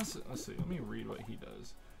 Like, what am I? Let's see. Let me read what he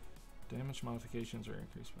does. Damage modifications are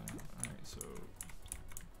increased by. All right, so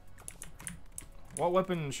what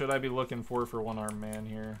weapon should I be looking for one-armed man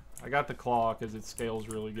here? I got the claw because it scales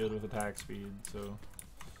really good with attack speed. So.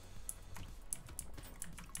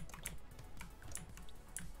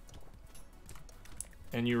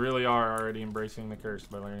 And you really are already embracing the curse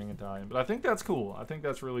by learning Italian. But I think that's cool. I think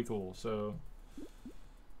that's really cool. So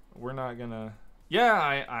we're not gonna. Yeah,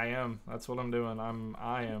 I am. That's what I'm doing.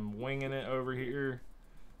 I am winging it over here.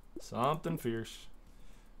 Something fierce.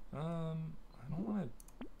 I don't want to.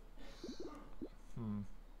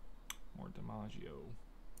 More DiMaggio.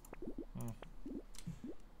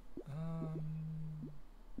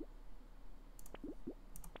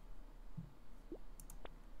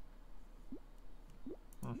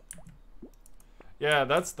 Yeah,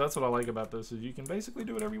 that's what I like about this, is you can basically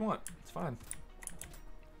do whatever you want. It's fine.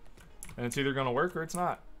 And it's either gonna work or it's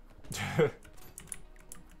not.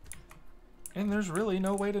 And there's really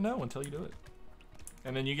no way to know until you do it.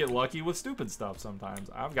 And then you get lucky with stupid stuff sometimes.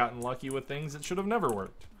 I've gotten lucky with things that should have never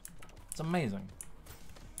worked. It's amazing.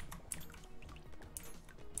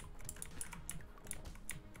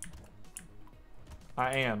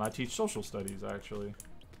 I teach social studies, actually.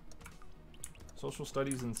 Social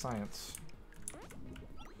studies and science.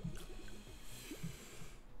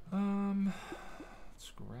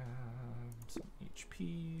 Let's grab some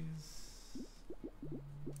HPs.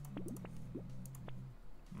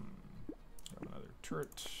 Grab another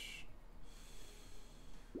turret.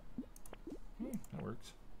 That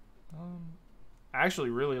works. I actually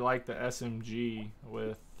really like the SMG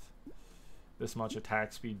with this much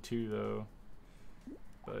attack speed too, though.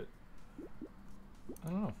 But I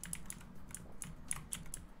don't know.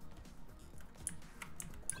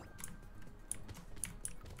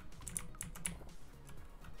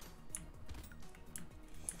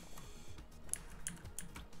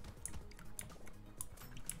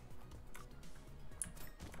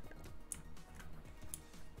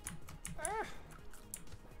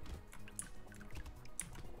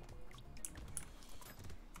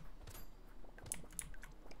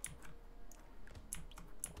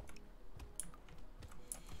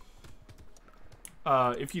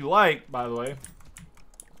 If you like, by the way,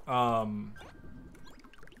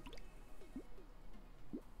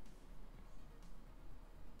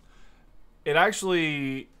 it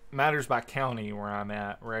actually matters by county where I'm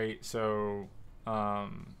at, right? So,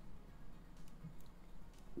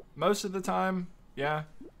 most of the time, yeah,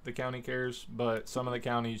 the county cares, but some of the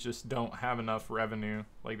counties just don't have enough revenue.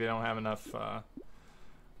 Like, they don't have enough,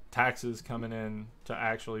 taxes coming in to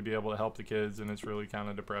actually be able to help the kids, and it's really kind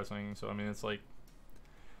of depressing. So, I mean, it's like,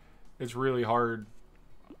 it's really hard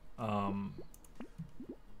to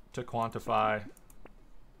quantify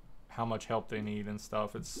how much help they need and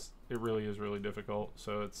stuff. It really is really difficult.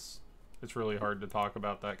 So it's really hard to talk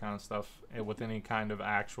about that kind of stuff with any kind of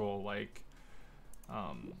actual like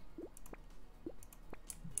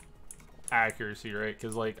accuracy, right?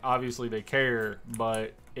 Because like obviously they care,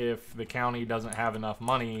 but if the county doesn't have enough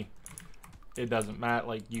money, it doesn't matter.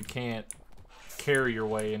 Like you can't carry your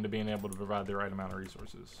way into being able to provide the right amount of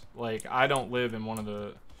resources. Like I don't live in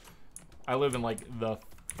I live in like the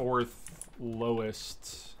fourth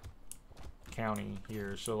lowest county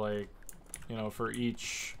here. So like, you know, for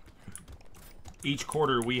each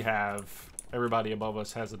quarter we have, everybody above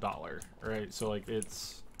us has $1, right? So like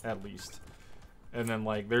it's at least. And then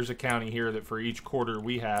like there's a county here that for each quarter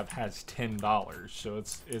we have has $10. So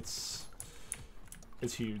it's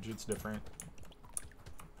huge. It's different.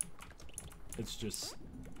 It's just,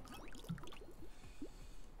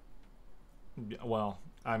 well,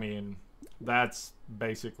 I mean, that's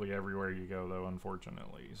basically everywhere you go though,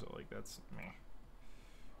 unfortunately. So like that's meh.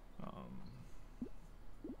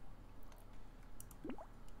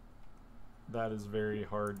 That is very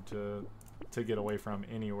hard to get away from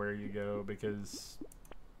anywhere you go, because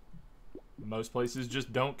most places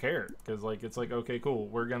just don't care. Because like it's like, okay, cool,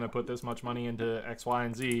 we're gonna put this much money into X, Y,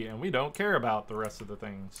 and Z, and we don't care about the rest of the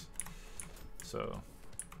things. So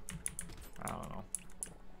I don't know.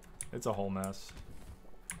 It's a whole mess.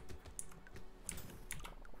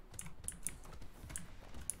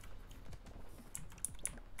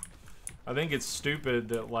 I think it's stupid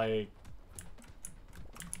that, like,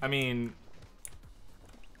 I mean,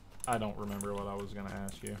 I don't remember what I was gonna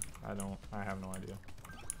ask you. I have no idea.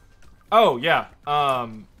 Oh yeah, I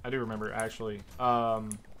do remember actually.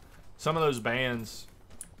 Some of those bands,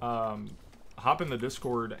 hop in the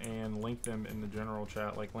Discord and link them in the general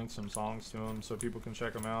chat. Like link some songs to them so people can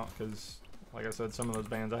check them out. Because, like I said, some of those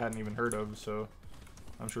bands I hadn't even heard of, so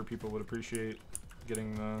I'm sure people would appreciate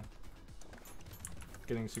getting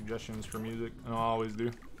suggestions for music, and I always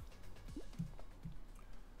do.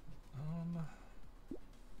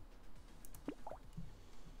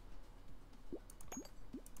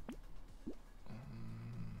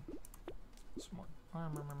 Smart.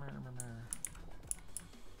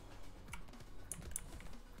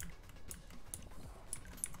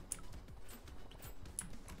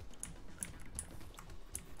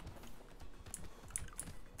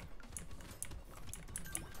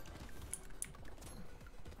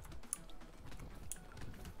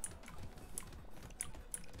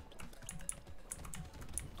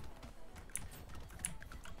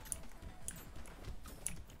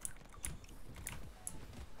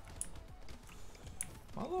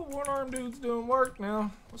 My little one-armed dude's doing work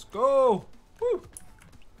now. Let's go. Woo.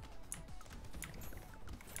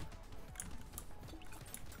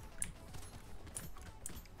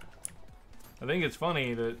 I think it's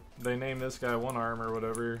funny that they name this guy One Arm or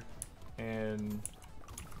whatever, and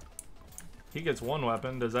he gets one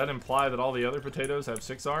weapon. Does that imply that all the other potatoes have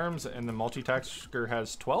 6 arms and the multitasker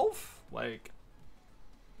has 12? Like,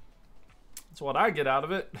 that's what I get out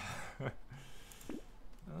of it. Let's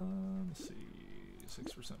see.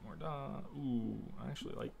 6% more dot. Ooh, I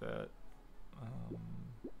actually like that.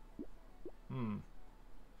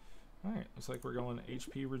 Alright, looks like we're going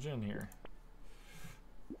HP regen here.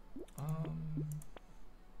 Don't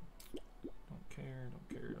care.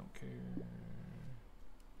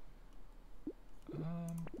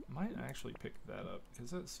 Might actually pick that up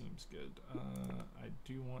because that seems good. I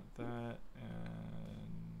do want that, and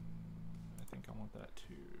I think I want that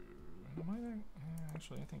too.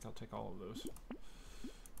 Actually, I think I'll take all of those.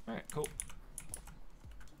 Alright, cool.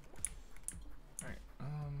 Alright,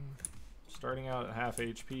 starting out at half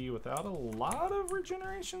HP without a lot of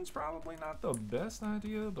regeneration's probably not the best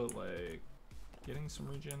idea, but like getting some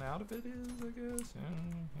regen out of it is, I guess. Yeah.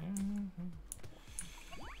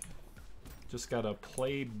 Just gotta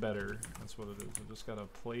play better. That's what it is. I just gotta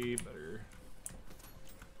play better.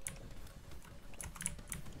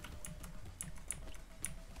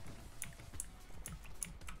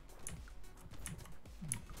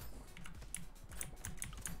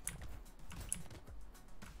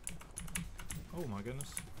 Oh my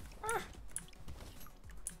goodness. Ah!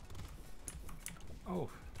 Oh.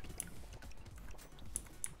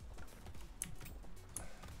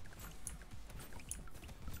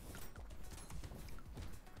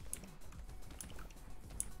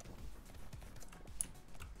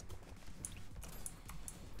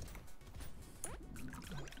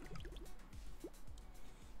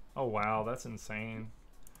 Oh wow, that's insane.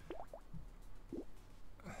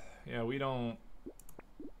 Yeah, we're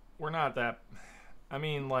not that, I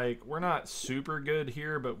mean, like, we're not super good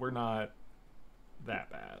here, but we're not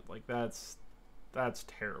that bad. Like, that's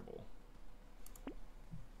terrible.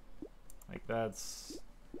 Like,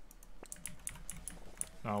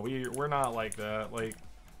 no, we're not like that. Like,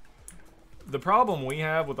 the problem we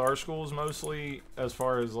have with our schools mostly, as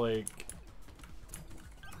far as like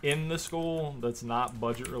in the school that's not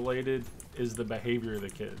budget related, is the behavior of the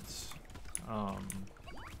kids.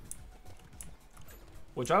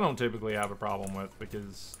 Which I don't typically have a problem with,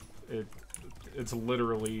 because it's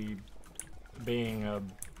literally being a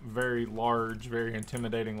very large, very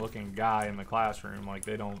intimidating looking guy in the classroom. Like,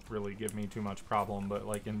 they don't really give me too much problem, but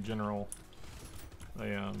like in general,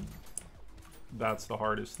 they that's the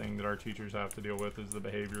hardest thing that our teachers have to deal with, is the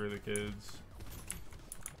behavior of the kids.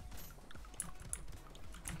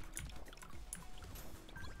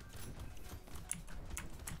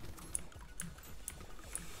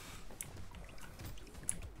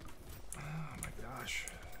 Oh my gosh.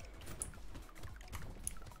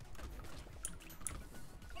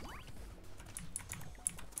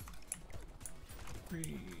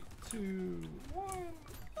 Three, two, one.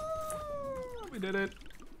 Oh, we did it.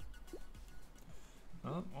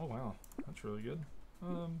 Oh wow, that's really good.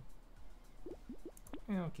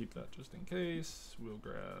 Yeah, I'll keep that just in case. We'll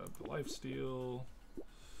grab the lifesteal.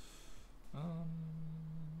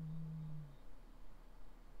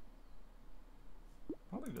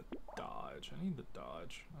 Probably the dodge. I need the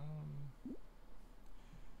dodge. I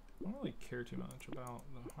don't really care too much about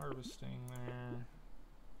the harvesting there.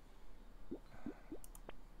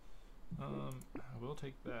 I will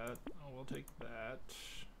take that. I will take that.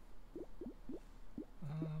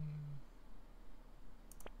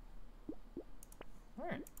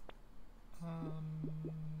 Alright.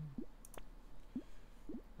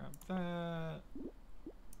 Grab that.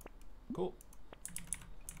 Cool.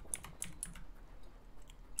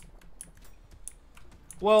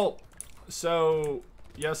 Well, so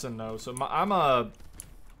yes and no. So I've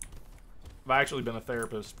actually been a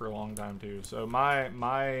therapist for a long time too. So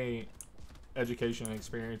my education and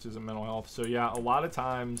experience is in mental health. So yeah, a lot of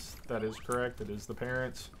times that is correct. It is the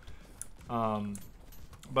parents.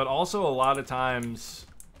 But also a lot of times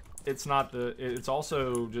it's not it's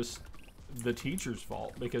also just the teacher's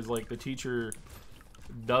fault, because like the teacher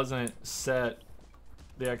doesn't set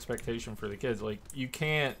the expectation for the kids. Like, you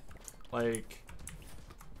can't, like,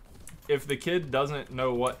 if the kid doesn't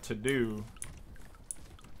know what to do,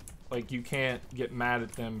 like, you can't get mad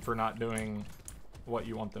at them for not doing what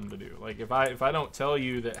you want them to do. Like, if I don't tell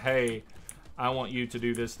you that, hey, I want you to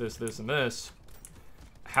do this, this, this, and this,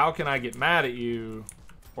 how can I get mad at you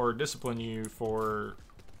or discipline you for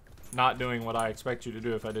not doing what I expect you to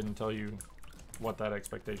do if I didn't tell you what that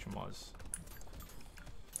expectation was?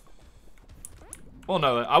 Well,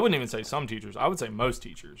 no, I wouldn't even say some teachers. I would say most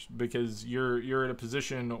teachers, because you're in a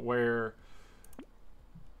position where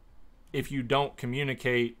if you don't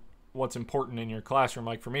communicate what's important in your classroom,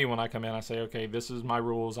 like for me, when I come in, I say, okay, this is my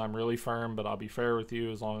rules. I'm really firm, but I'll be fair with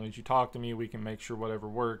you. As long as you talk to me, we can make sure whatever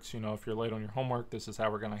works. You know, if you're late on your homework, this is how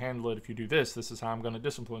we're going to handle it. If you do this, this is how I'm going to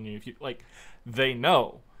discipline you. If you, like, they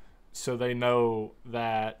know. So they know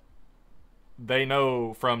that, they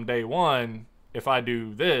know from day one, if I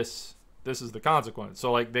do this, this is the consequence.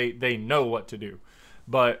 So like they know what to do.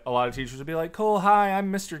 But a lot of teachers would be like, cool, hi,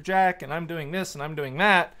 I'm Mr. Jack, and I'm doing this and I'm doing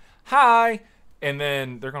that. Hi. And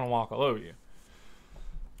then they're going to walk all over you.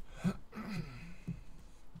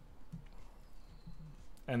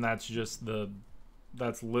 And that's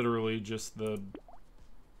literally just the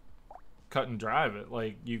cut and dry of it.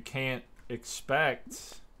 Like, you can't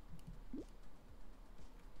expect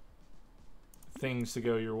things to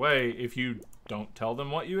go your way if you don't tell them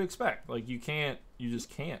what you expect. Like, you just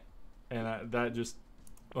can't. And that just,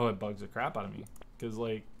 it bugs the crap out of me. Because,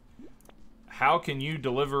 like, how can you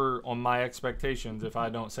deliver on my expectations if I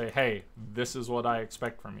don't say, hey, this is what I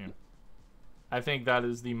expect from you? I think that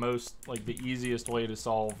is the most, like, the easiest way to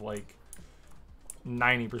solve, like,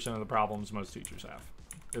 90% of the problems most teachers have.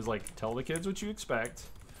 Is, like, tell the kids what you expect.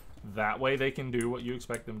 That way they can do what you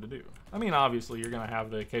expect them to do. I mean, obviously, you're going to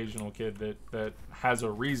have the occasional kid that has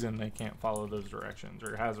a reason they can't follow those directions,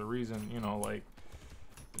 or has a reason, you know, like,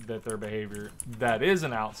 that their behavior, that is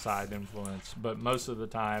an outside influence, but most of the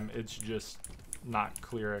time it's just not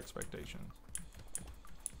clear expectations.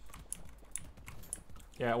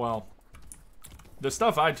 Yeah, well, the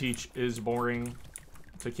stuff I teach is boring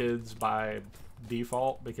to kids by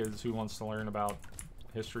default, because who wants to learn about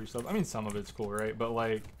history stuff? I mean, some of it's cool, right? But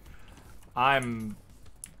like, I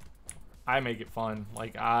make it fun.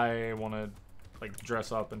 Like, I want to like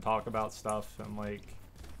dress up and talk about stuff, and like,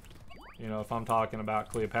 you know, if I'm talking about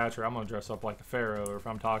Cleopatra, I'm going to dress up like a pharaoh. Or if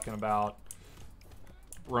I'm talking about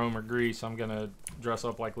Rome or Greece, I'm going to dress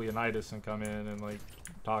up like Leonidas and come in and, like,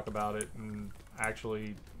 talk about it and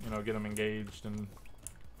actually, you know, get them engaged and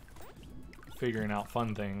figuring out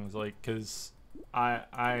fun things. Like, because how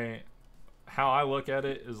I look at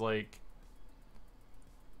it is, like,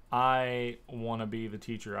 I want to be the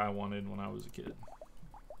teacher I wanted when I was a kid.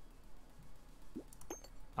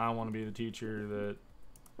 I want to be the teacher that,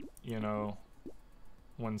 you know,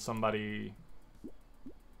 when somebody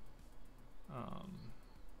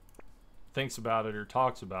thinks about it or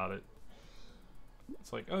talks about it,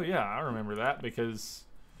 It's like, oh yeah, I remember that because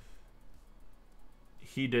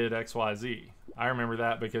he did XYZ. I remember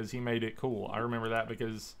that because he made it cool. I remember that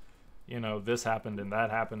because, you know, this happened and that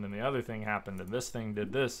happened and the other thing happened and this thing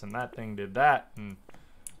did this and that thing did that. And,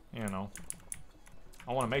 you know,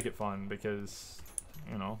 I want to make it fun because,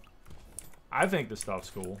 you know, I think this stuff's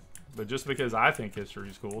cool. But just because I think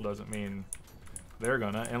history's cool doesn't mean they're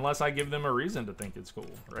gonna, unless I give them a reason to think it's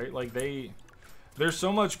cool, right? Like there's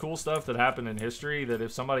so much cool stuff that happened in history that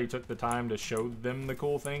if somebody took the time to show them the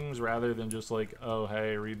cool things rather than just like, oh,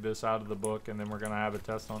 hey, read this out of the book and then we're going to have a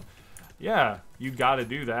test on. Yeah, you got to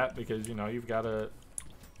do that because, you know, you've got to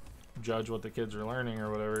judge what the kids are learning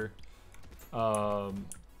or whatever.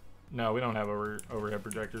 No, we don't have overhead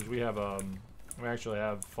projectors. We have, we actually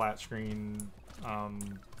have flat screen,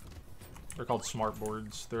 they're called smart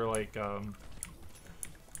boards. They're like,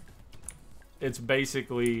 it's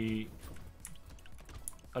basically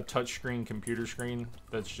a touchscreen computer screen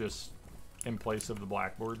that's just in place of the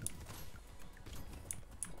blackboard.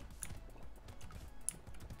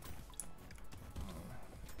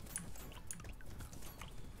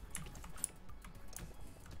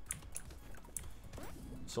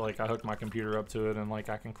 So like I hook my computer up to it and like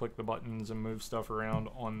I can click the buttons and move stuff around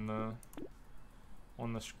on the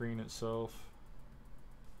screen itself.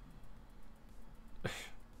 I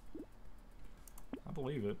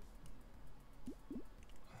believe it.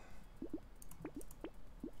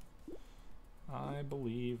 I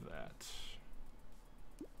believe that.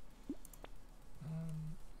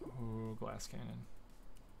 Oh, glass cannon.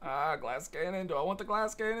 Ah, glass cannon. Do I want the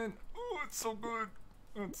glass cannon? Oh, it's so good.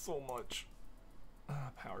 It's so much.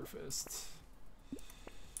 Ah, power fist.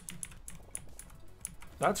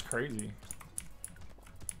 That's crazy.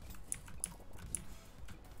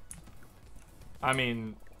 I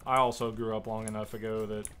mean, I also grew up long enough ago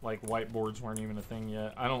that like whiteboards weren't even a thing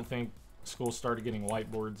yet. I don't think school started getting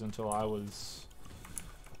whiteboards until I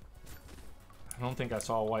don't think I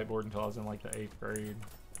saw a whiteboard until I was in like the 8th grade.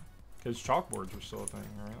 Because chalkboards were still a thing,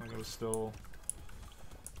 right? Like it was still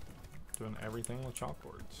doing everything with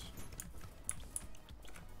chalkboards.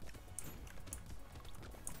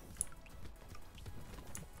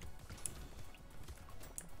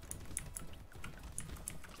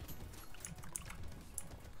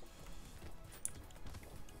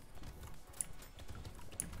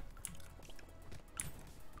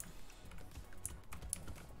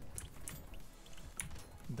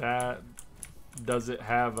 That, does it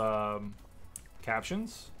have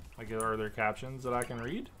captions? Like, are there captions that I can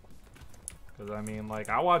read? Because I mean, like,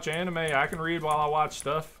 I watch anime, I can read while I watch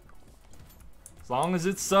stuff. As long as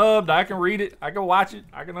it's subbed, I can read it, I can watch it,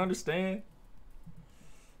 I can understand.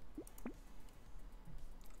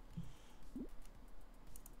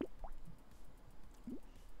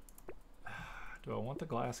 Do I want the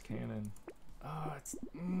glass cannon? Oh, it's...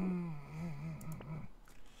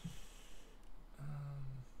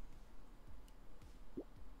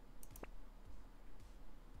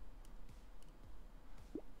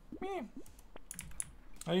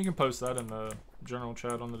 Oh, you can post that in the general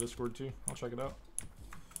chat on the Discord too. I'll check it out.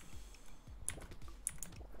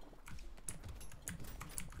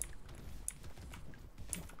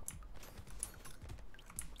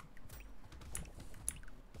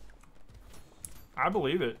 I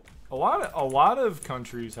believe it. A lot of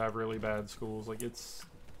countries have really bad schools. Like it's,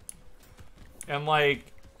 and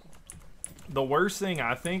like the worst thing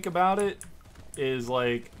I think about it is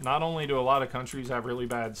like not only do a lot of countries have really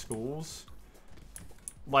bad schools,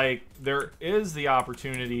 like there is the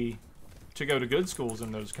opportunity to go to good schools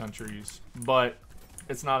in those countries, but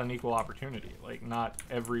it's not an equal opportunity. Like not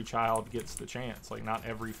every child gets the chance. Like not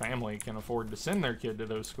every family can afford to send their kid to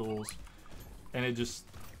those schools, and it just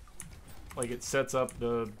like it sets up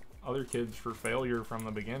the other kids for failure from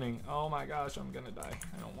the beginning. Oh my gosh, I'm gonna die.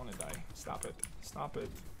 I don't want to die. Stop it. Stop it.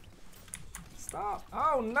 Stop.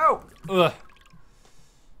 Oh no. Ugh.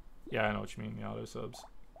 Yeah, I know what you mean, the auto subs.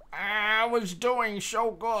 I was doing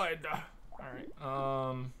so good. Alright,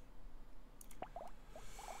 I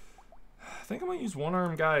think I'm gonna use one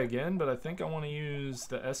arm guy again, but I think I want to use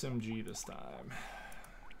the SMG this time.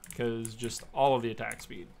 Because just all of the attack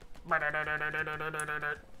speed. I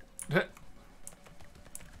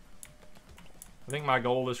think my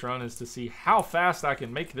goal this run is to see how fast I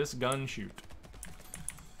can make this gun shoot.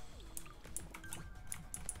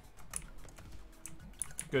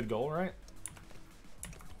 Good goal, right?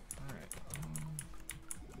 Alright.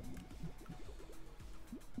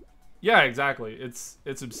 Yeah, exactly. It's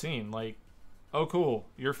obscene. Like, oh cool,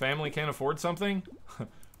 your family can't afford something?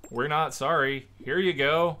 We're not sorry. Here you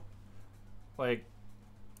go. Like,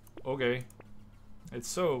 okay. It's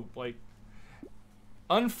so, like,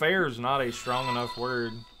 Unfair is not a strong enough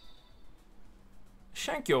word.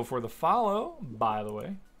 Thank you for the follow, by the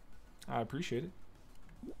way. I appreciate it.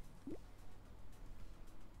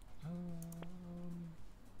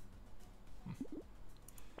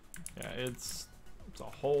 Yeah, it's a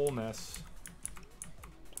whole mess.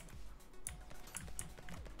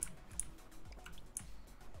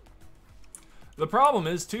 The problem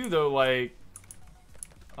is too, though, like,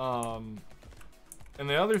 and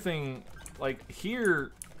the other thing, like,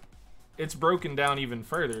 here, it's broken down even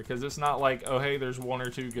further, because it's not like, oh, hey, there's 1 or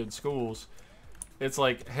 2 good schools. It's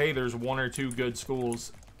like, hey, there's 1 or 2 good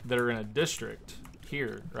schools that are in a district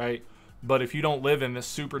here, right? But if you don't live in this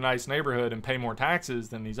super nice neighborhood and pay more taxes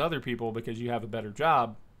than these other people because you have a better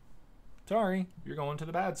job, sorry, you're going to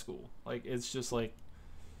the bad school. Like, it's just like,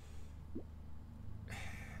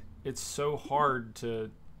 it's so hard to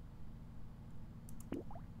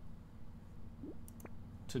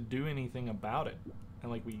do anything about it.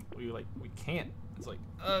 And like we can't. It's like,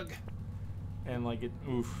 ugh. And like it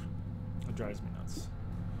drives me nuts.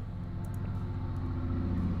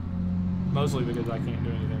 Mostly because I can't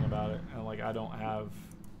do anything about it, and like I don't have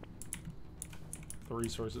the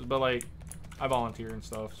resources. But like I volunteer and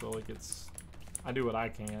stuff, so like I do what I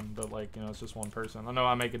can, but like, you know, it's just one person. I know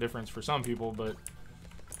I make a difference for some people, but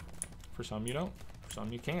for some you don't. For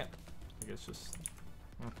some you can't. Like it's just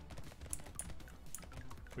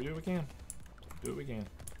we do what we can. Do what we can.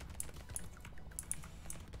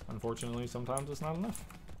 Unfortunately, sometimes it's not enough.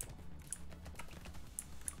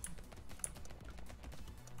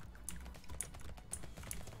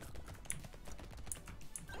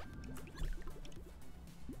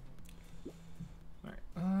 Alright,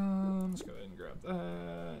 let's go ahead and grab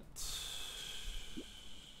that.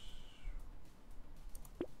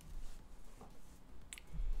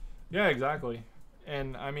 Yeah, exactly.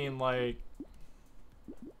 And I mean, like,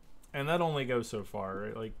 and that only goes so far,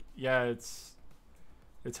 right? Like, yeah, it's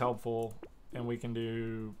helpful and we can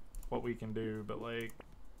do what we can do, but like,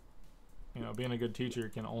 you know, being a good teacher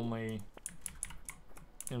can only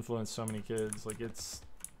influence so many kids. Like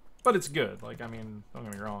but it's good. Like, I mean, don't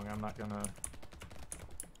get me wrong, I'm not gonna,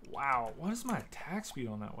 wow, what is my attack speed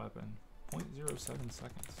on that weapon? 0.07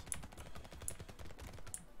 seconds.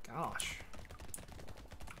 Gosh.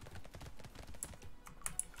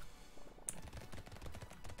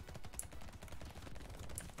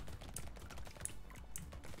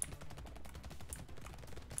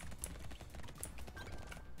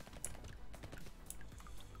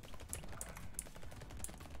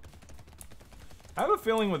 I have a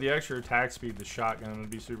feeling with the extra attack speed, the shotgun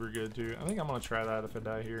would be super good too. I think I'm going to try that if I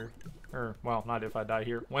die here. Or, well, not if I die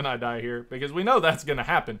here, when I die here. Because we know that's going to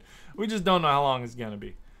happen. We just don't know how long it's going to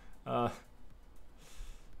be. Alright,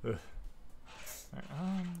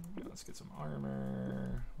 let's get some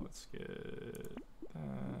armor. Let's get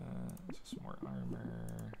some more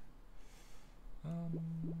armor.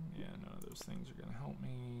 Yeah, none of those things are going to help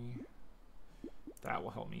me. That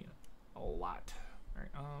will help me a lot.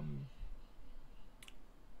 Alright,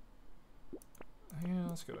 yeah,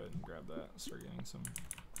 let's go ahead and grab that. Start getting some.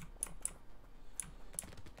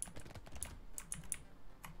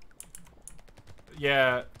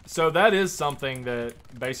 Yeah, so that is something that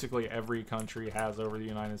basically every country has over the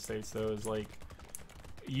United States, though, is like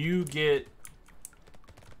you get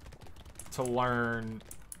to learn.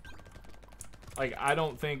 Like, I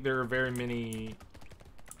don't think there are very many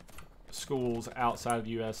schools outside of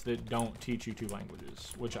the U.S. that don't teach you 2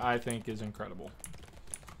 languages, which I think is incredible.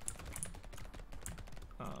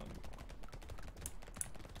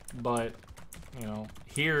 But, you know,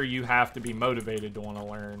 here you have to be motivated to want to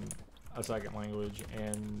learn a second language,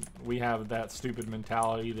 and we have that stupid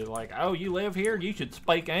mentality that, like, oh, you live here, you should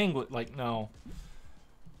speak English. Like, no,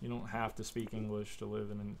 you don't have to speak English to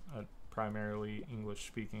live in a primarily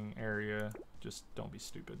English-speaking area. Just don't be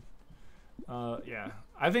stupid. Yeah,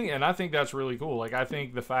 I think that's really cool. Like, I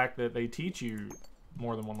think the fact that they teach you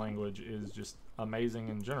more than one language is just amazing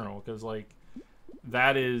in general, because, like,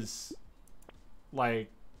 that is,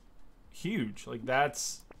 like, huge. Like,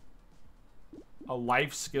 that's a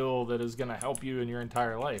life skill that is going to help you in your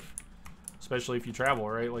entire life, especially if you travel,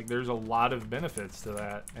 right? Like, there's a lot of benefits to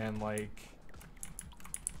that, and like,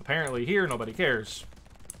 apparently here nobody cares,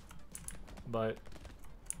 but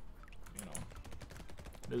you know,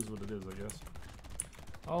 it is what it is, I guess.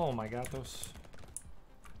 Oh my gatos.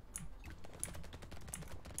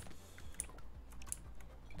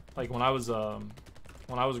 Like, when I was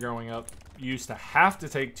growing up, you used to have to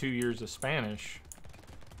take 2 years of Spanish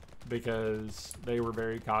because they were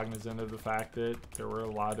very cognizant of the fact that there were a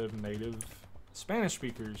lot of native Spanish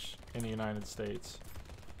speakers in the United States.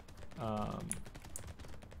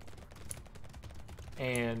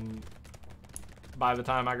 and by the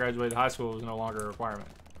time I graduated high school, it was no longer a requirement,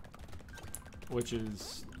 which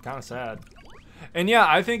is kind of sad. And yeah,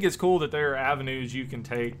 I think it's cool that there are avenues you can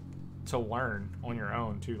take to learn on your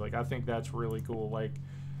own too. Like, I think that's really cool, like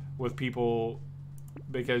with people,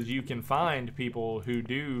 because you can find people who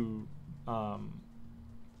do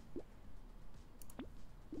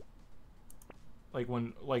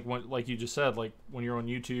like you just said, like when you're on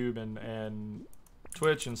YouTube and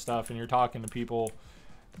Twitch and stuff, and you're talking to people,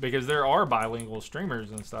 because there are bilingual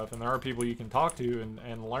streamers and stuff, and there are people you can talk to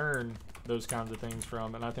and learn those kinds of things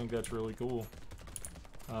from, and I think that's really cool.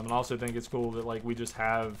 And I also think it's cool that like we just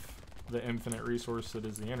have the infinite resource that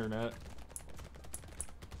is the internet.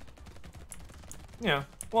 Yeah,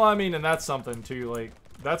 well, I mean, and that's something too, like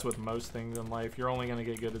that's with most things in life. You're only gonna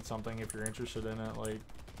get good at something if you're interested in it. Like,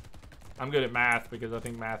 I'm good at math because I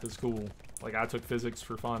think math is cool. Like, I took physics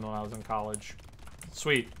for fun when I was in college.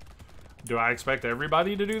 Sweet. Do I expect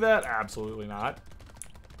everybody to do that? Absolutely not.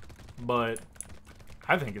 But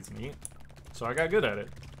I think it's neat, so I got good at it.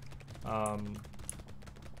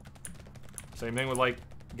 Same thing with like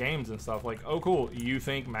games and stuff. Like, oh cool, you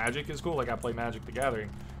think Magic is cool? Like, I play Magic the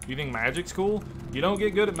Gathering. You think Magic's cool? You don't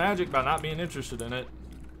get good at Magic by not being interested in it.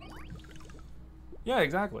 Yeah,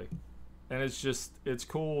 exactly. And it's just, it's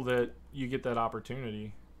cool that you get that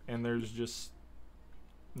opportunity, and there's just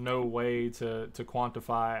no way to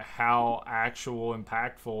quantify how actual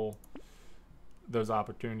impactful those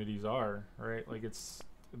opportunities are, right? Like,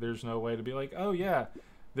 there's no way to be like, oh yeah,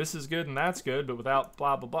 this is good and that's good, but without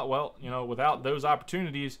blah blah blah, well, you know, without those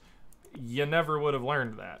opportunities, you never would have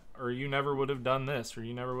learned that, or you never would have done this, or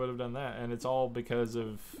you never would have done that. And it's all because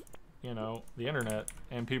of, you know, the internet.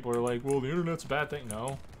 And people are like, well, the internet's a bad thing.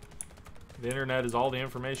 No, the internet is all the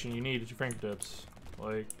information you need at your fingertips.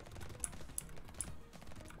 Like,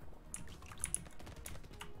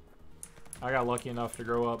 I got lucky enough to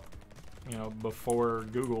grow up, you know, before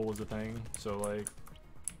Google was a thing, so like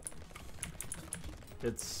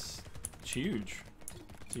it's huge.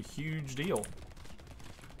 It's a huge deal.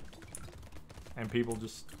 And people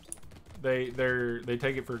just they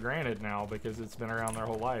take it for granted now because it's been around their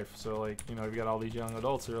whole life. So like, you know, you've got all these young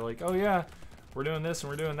adults that are like, oh yeah, we're doing this and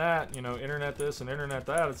we're doing that, you know, internet this and internet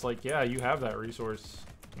that. It's like, yeah, you have that resource.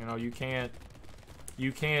 You know, you can't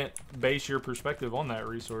base your perspective on that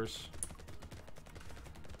resource.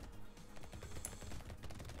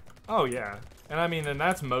 Oh yeah. And I mean, and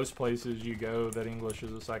that's most places you go that English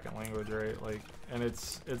is a second language, right? Like, and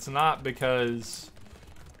it's not because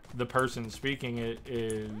the person speaking it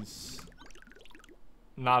is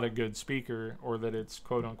not a good speaker or that it's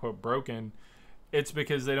quote unquote broken. It's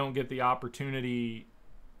because they don't get the opportunity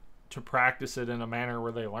to practice it in a manner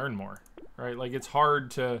where they learn more, right? Like, it's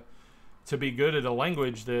hard to be good at a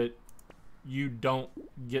language that you don't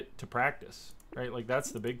get to practice, right? Like,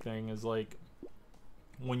 that's the big thing, is like,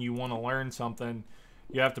 when you want to learn something,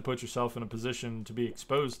 you have to put yourself in a position to be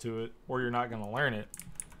exposed to it, or you're not going to learn it.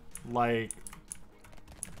 Like,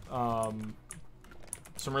 some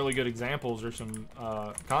really good examples are some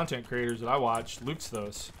content creators that I watch.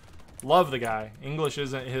 Luxthos, love the guy. English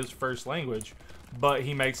isn't his first language, but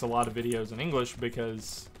he makes a lot of videos in English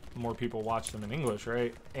because more people watch them in English,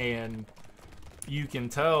 right? And you can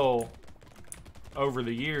tell over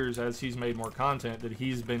the years, as he's made more content, that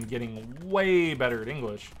he's been getting way better at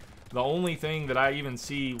English. The only thing that I even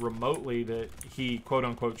see remotely that he quote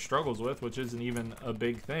unquote struggles with, which isn't even a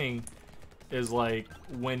big thing, is like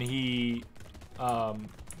when he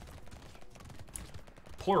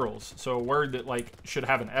plurals. So a word that like should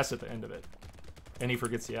have an S at the end of it, and he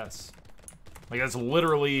forgets the S. Like, that's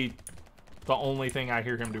literally the only thing I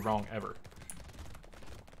hear him do wrong ever.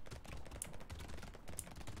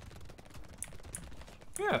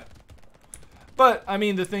 Yeah. But, I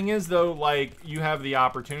mean, the thing is, though, like, you have the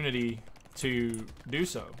opportunity to do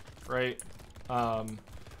so, right? And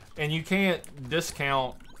you can't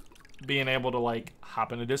discount being able to, like,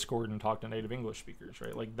 hop into Discord and talk to native English speakers,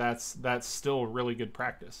 right? Like, that's still really good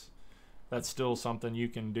practice. That's still something you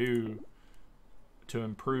can do to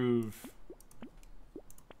improve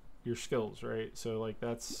your skills, right? So, like,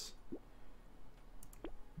 that's...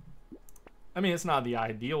 I mean, it's not the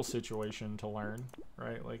ideal situation to learn,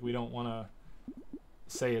 right? Like, we don't want to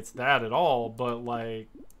say it's that at all, but, like,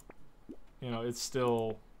 you know, it's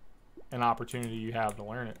still an opportunity you have to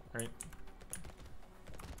learn it, right?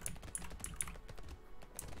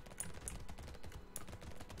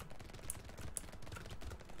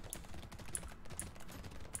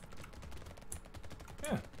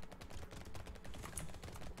 Yeah.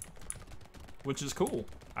 Which is cool.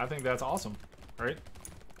 I think that's awesome, right?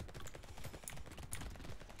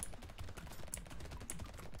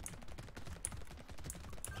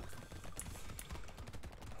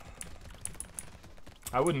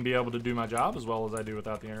 I wouldn't be able to do my job as well as I do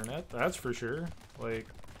without the internet. That's for sure. Like,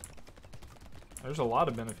 there's a lot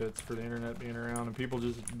of benefits for the internet being around, and people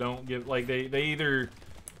just don't give, like,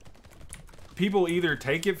 people either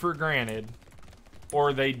take it for granted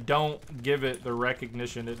or they don't give it the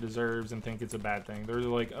recognition it deserves and think it's a bad thing. They're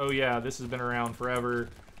like, oh yeah, this has been around forever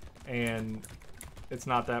and it's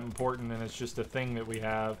not that important and it's just a thing that we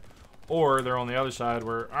have. Or they're on the other side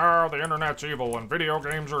where, oh, the internet's evil and video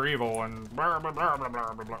games are evil and blah, blah, blah, blah,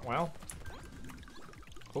 blah, blah, blah. Well,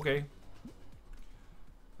 okay.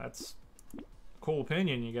 That's a cool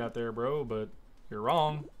opinion you got there, bro, but you're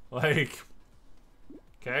wrong. Like,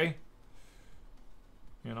 okay.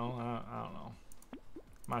 You know, I don't know.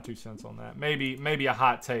 My 2 cents on that. Maybe a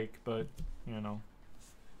hot take, but, you know,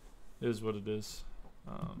 it is what it is.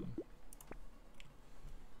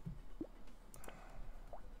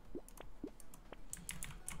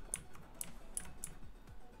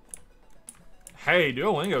 Hey,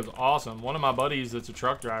 Duolingo's awesome. One of my buddies that's a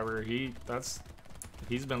truck driver, he's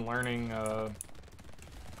been learning, I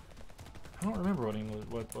don't remember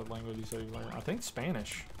what language he said he learned. I think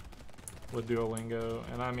Spanish with Duolingo.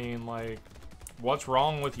 And I mean, like, what's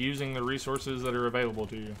wrong with using the resources that are available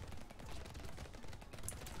to you?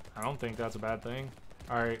 I don't think that's a bad thing.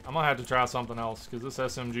 Alright, I'm gonna have to try something else because this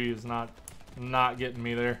SMG is not getting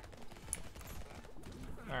me there.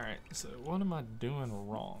 Alright, so what am I doing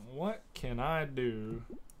wrong? What can I do?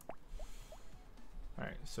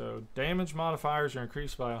 Alright, so damage modifiers are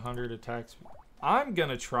increased by 100 attack speed. I'm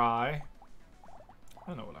gonna try.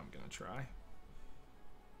 I know what I'm gonna try.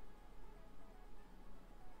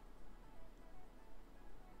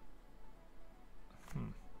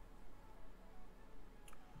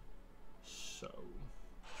 So.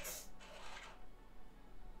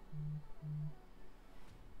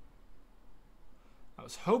 I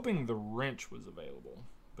was hoping the wrench was available,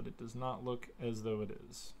 but it does not look as though it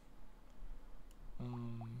is.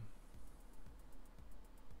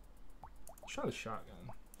 Let's try the shotgun.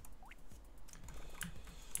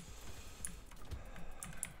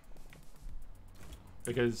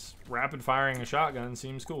 Because rapid firing a shotgun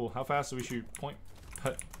seems cool. How fast do we shoot?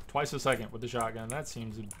 Twice a second with the shotgun. That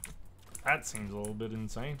seems a little bit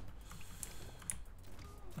insane.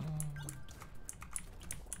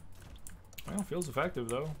 Well, it feels effective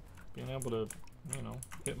though. Being able to, you know,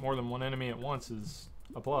 hit more than one enemy at once is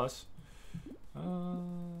a plus.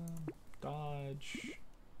 Dodge.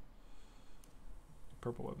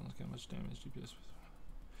 Purple weapons. Look how much damage DPS.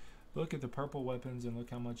 Look at the purple weapons and look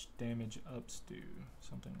how much damage ups do.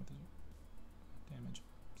 Something with the damage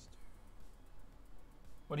ups do.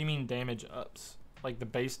 What do you mean damage ups? Like the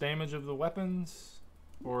base damage of the weapons?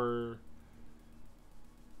 Or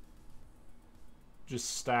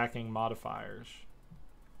just stacking modifiers?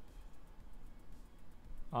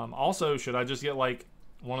 Also, should I just get like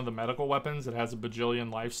one of the medical weapons that has a bajillion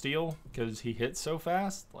lifesteal because he hits so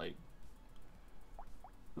fast? Like,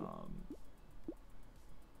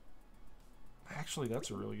 actually, that's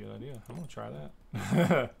a really good idea. I'm gonna try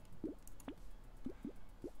that.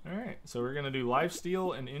 All right, so we're gonna do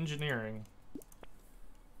lifesteal and engineering.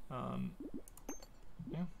 Yeah,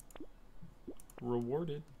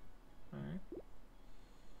 rewarded. All right.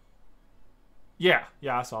 Yeah,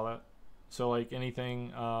 I saw that. So like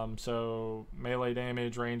anything, so melee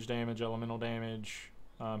damage, range damage, elemental damage,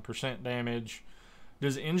 percent damage.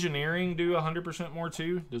 Does engineering do 100% more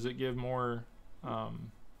too? Does it give more?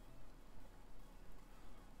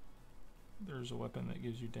 There's a weapon that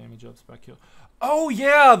gives you damage ups by kill. Oh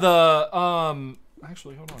yeah, the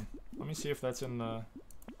actually hold on. Let me see if that's in the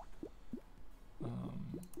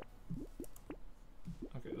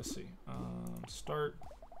okay, let's see. Start.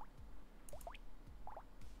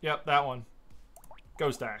 Yep, that one.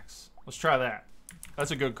 Ghost Axe. Let's try that. That's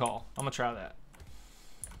a good call. I'm gonna try that.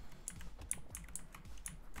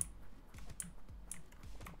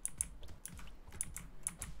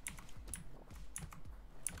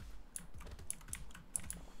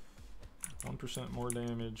 % more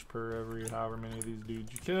damage per every however many of these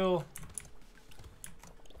dudes you kill.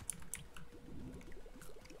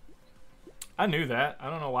 I knew that.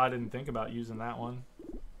 I don't know why I didn't think about using that one.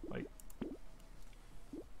 Like,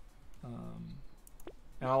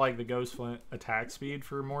 and I like the Ghost Flint attack speed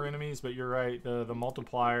for more enemies, but you're right. The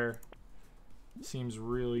multiplier seems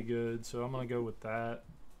really good, so I'm gonna go with that.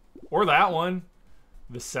 Or that one,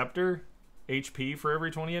 the Scepter, HP for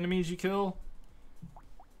every 20 enemies you kill.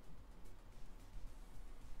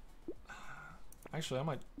 Actually, I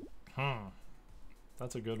might.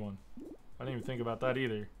 That's a good one. I didn't even think about that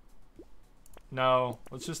either. No,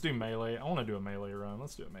 let's just do melee. I want to do a melee run.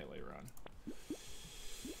 Let's do a melee run.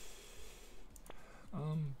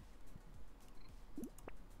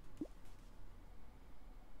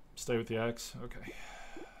 Stay with the X. Okay.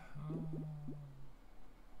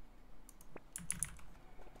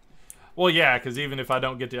 Well, yeah, because even if I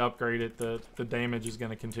don't get to upgrade it, the damage is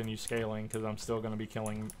going to continue scaling because I'm still going to be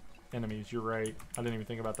killing enemies. You're right. I didn't even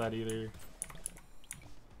think about that either.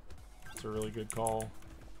 It's a really good call.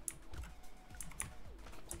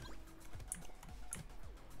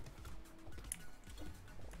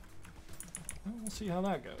 Well, we'll see how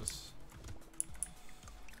that goes.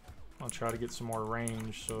 I'll try to get some more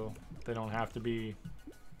range so they don't have to be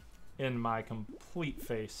in my complete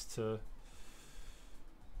face to...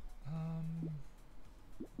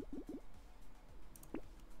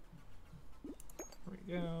 There we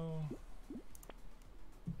go.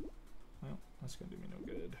 Well, that's gonna do me no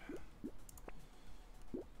good.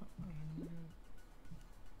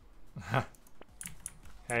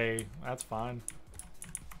 Hey, that's fine.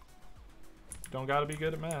 Don't gotta be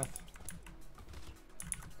good at math.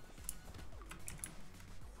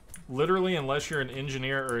 Literally, unless you're an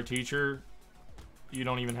engineer or a teacher, you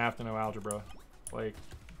don't even have to know algebra. Like,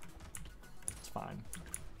 it's fine.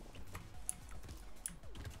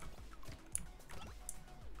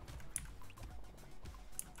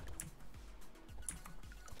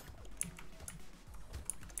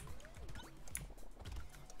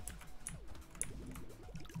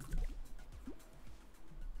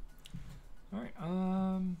 Alright,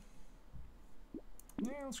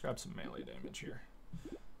 yeah, let's grab some melee damage here.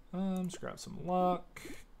 Let's grab some luck.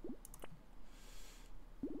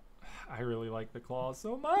 I really like the claws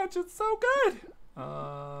so much, it's so good! And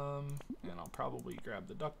I'll probably grab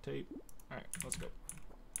the duct tape. Alright, let's go.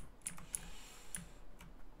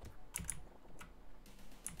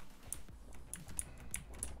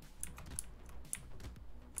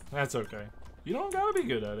 That's okay. You don't gotta be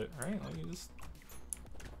good at it, right? Like, you just...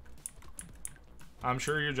 I'm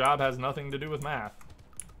sure your job has nothing to do with math.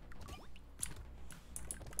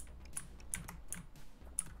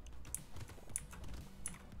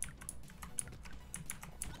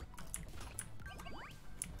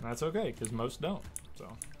 And that's okay, because most don't. So,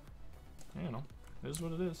 you know, it is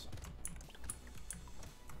what it is.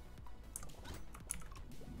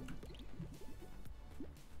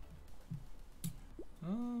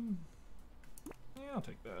 Yeah, I'll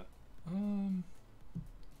take that.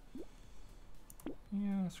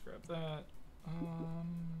 Yeah, let's grab that.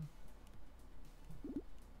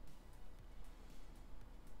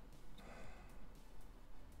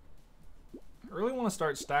 I really want to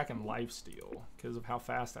start stacking lifesteal because of how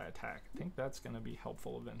fast I attack. I think that's going to be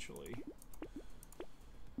helpful eventually.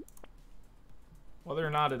 Whether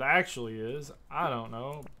or not it actually is, I don't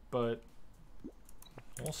know, but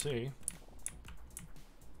we'll see.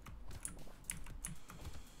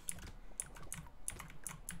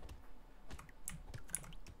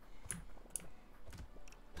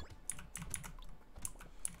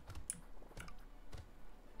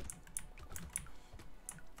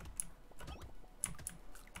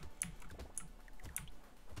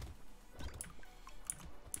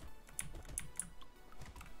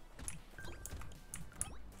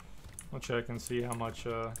 I'll check and see how much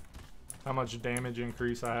damage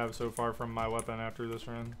increase I have so far from my weapon after this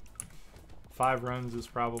run. 5 runs is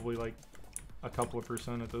probably like a couple of %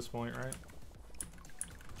 at this point, right?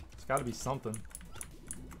 It's got to be something.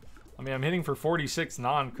 I mean, I'm hitting for 46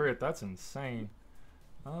 non-crit. That's insane.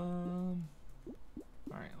 All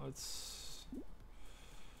right, let's.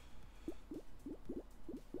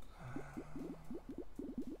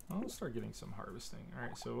 I'll start getting some harvesting. All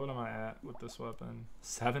right, so what am I at with this weapon?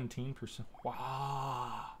 17%.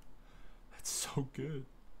 Wow, that's so good.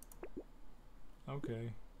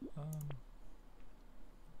 Okay. I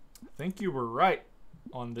think you were right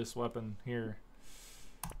on this weapon here.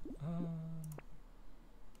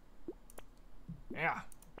 Yeah.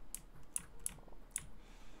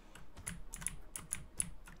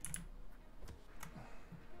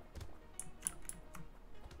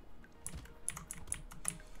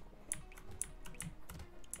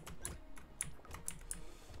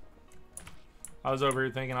 I was over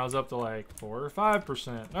here thinking I was up to like 4 or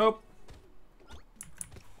 5%. Nope.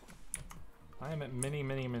 I am at many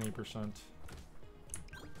 %.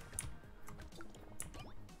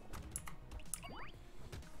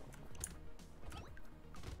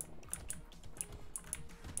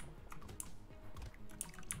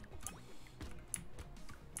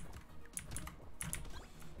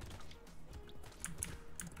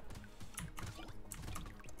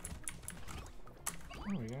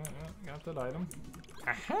 Oh, we got that item.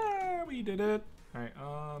 Aha! We did it. All right.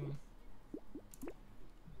 I'll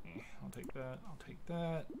take that. I'll take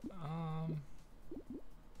that.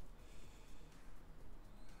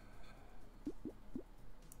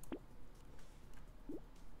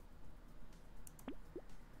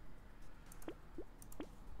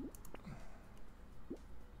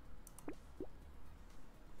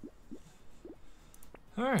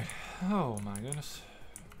 Oh my goodness.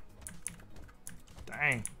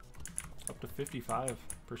 Dang. Up to 55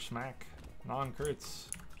 per smack. Non-crits.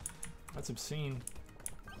 That's obscene.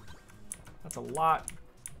 That's a lot.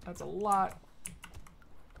 That's a lot.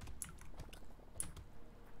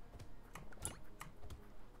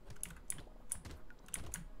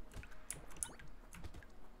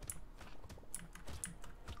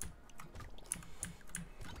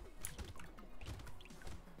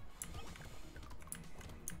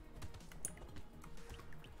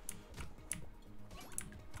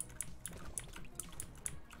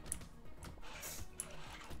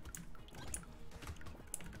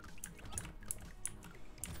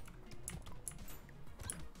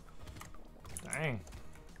 Dang.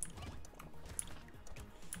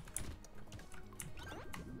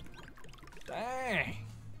 Dang.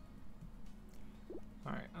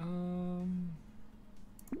 Alright,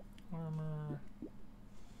 armor,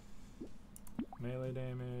 melee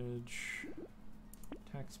damage,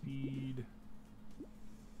 attack speed,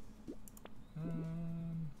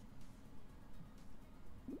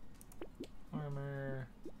 armor,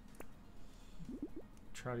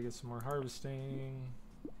 try to get some more harvesting.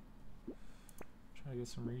 Try to get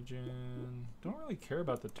some regen. Don't really care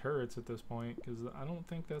about the turrets at this point because I don't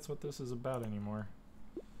think that's what this is about anymore.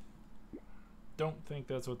 Don't think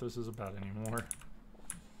that's what this is about anymore.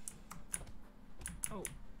 Oh,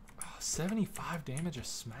 75 damage a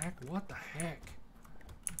smack? What the heck?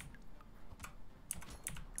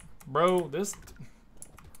 Bro, this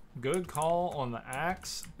good call on the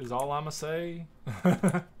axe is all I'ma say.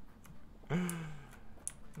 I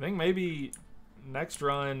think maybe next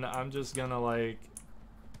run I'm just gonna like,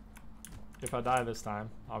 if I die this time,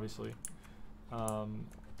 obviously, I'm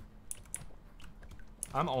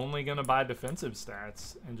only gonna buy defensive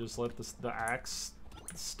stats and just let the axe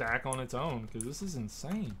stack on its own because this is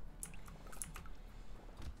insane.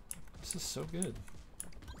 This is so good.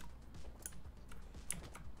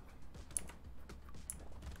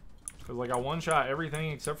 Because like I one-shot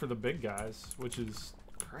everything except for the big guys, which is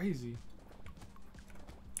crazy.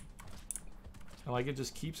 And like it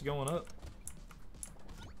just keeps going up.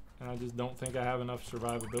 And I just don't think I have enough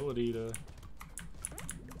survivability to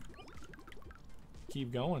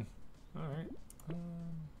keep going. Alright.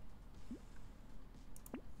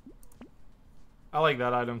 I like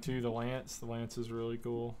that item too, the lance. The lance is really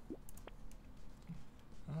cool.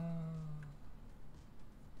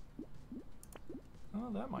 Oh,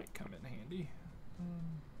 that might come in handy.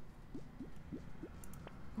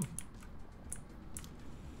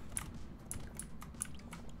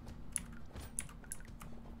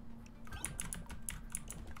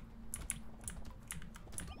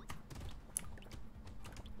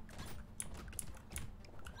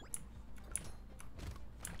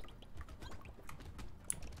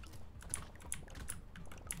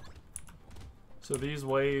 So these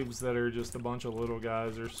waves that are just a bunch of little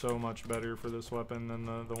guys are so much better for this weapon than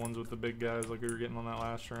the ones with the big guys like we were getting on that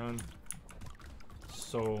last run.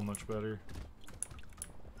 So much better.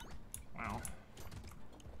 Wow.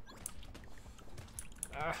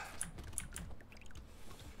 Ah.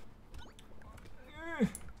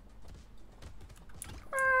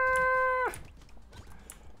 Ah.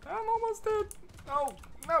 I'm almost dead. No,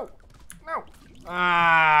 no, no.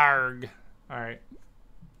 Arg. Alright.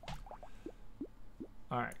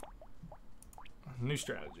 Alright. New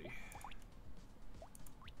strategy.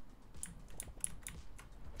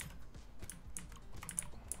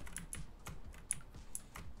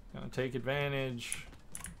 Gonna take advantage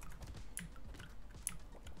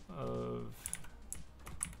of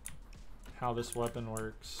how this weapon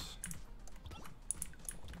works.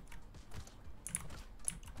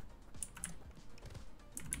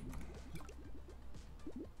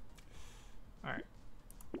 Alright.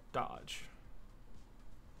 Dodge.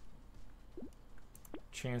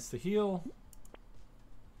 Chance to heal.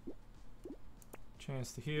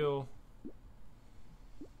 Chance to heal.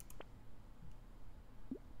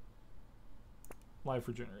 Life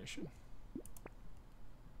regeneration.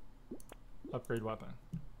 Upgrade weapon.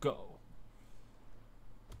 Go.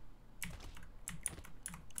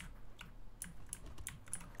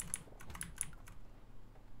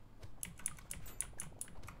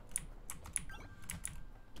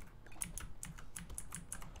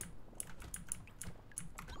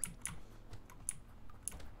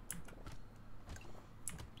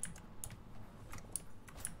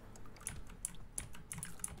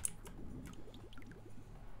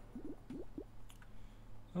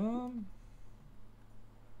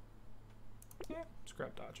 Yeah,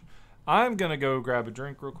 scrap dodge. I'm gonna go grab a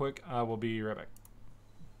drink real quick. I will be right back.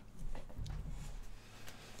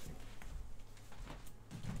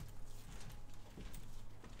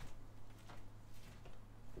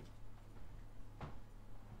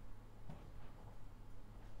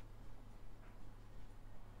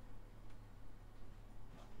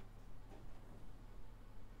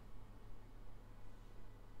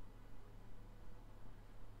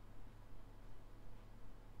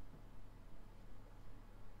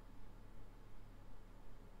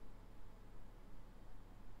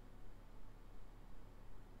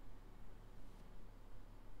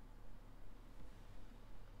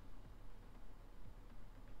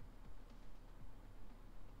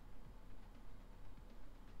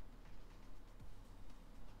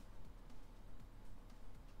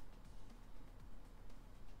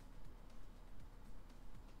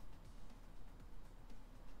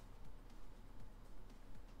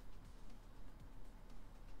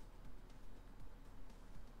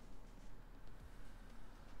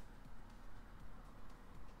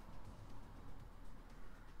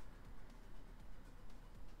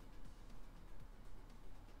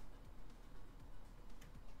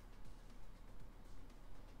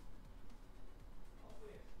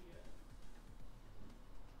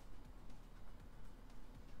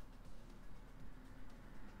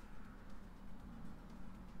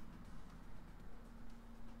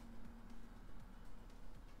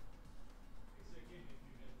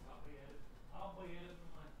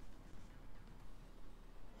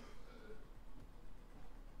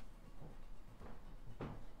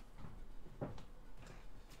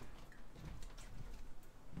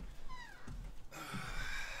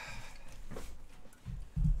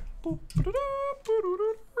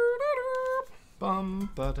 Bum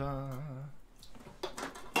ba da.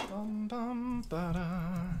 Bum bum ba da.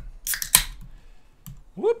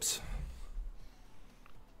 Whoops.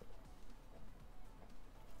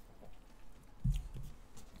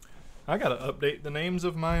 I gotta update the names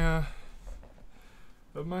of my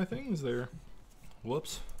things there.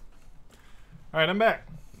 Whoops. All right, I'm back.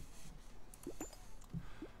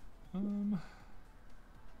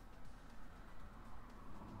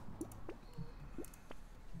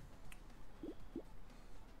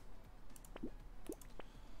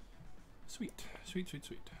 Sweet, sweet, sweet,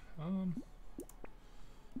 sweet.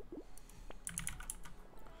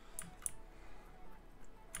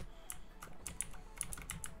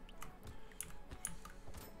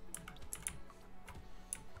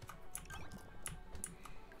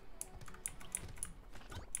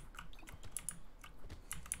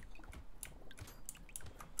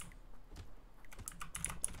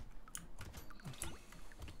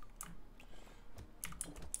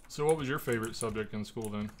 So what was your favorite subject in school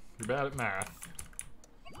then? You're bad at math,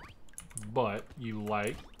 but you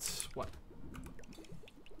liked what?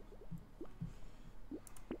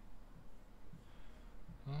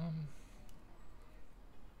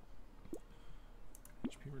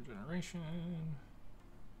 HP regeneration.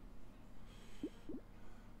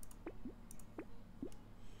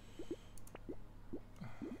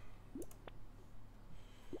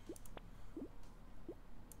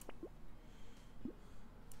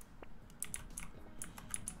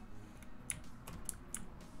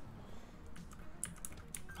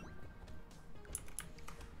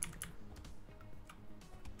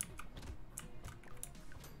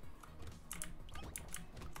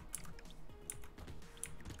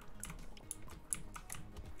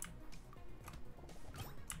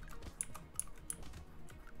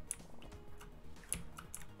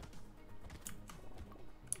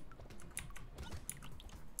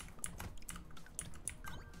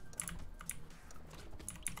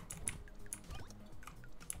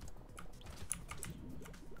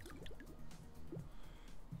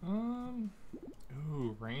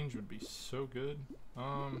 Ooh, range would be so good.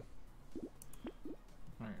 Alright,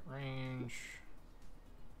 range.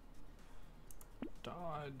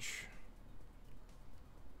 Dodge.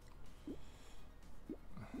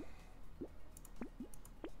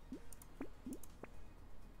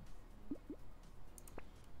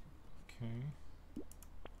 Okay.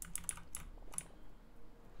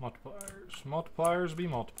 Multipliers. Multipliers be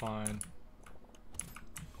multiplying.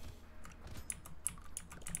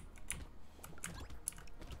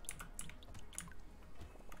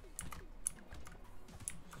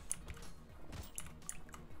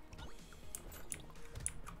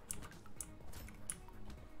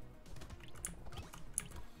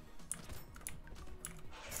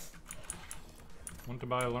 Want to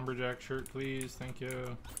buy a lumberjack shirt, please? Thank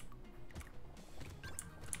you.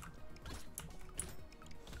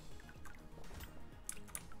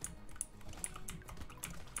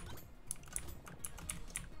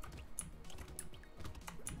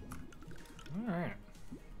 Alright.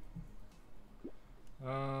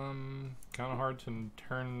 Kind of hard to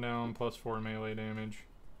turn down +4 melee damage.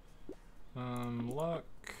 Luck.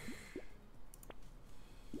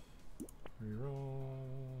 Reroll.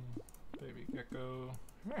 Baby gecko.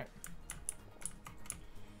 Alright.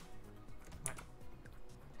 I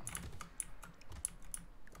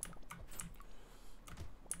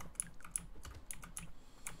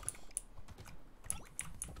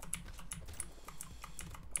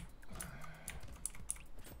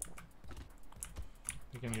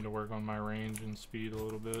think I need to work on my range and speed a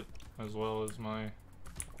little bit, as well as my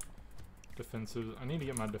defensive. I need to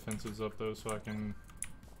get my defenses up though, so I can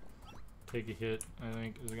take a hit. I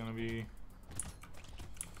think is gonna be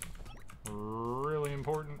really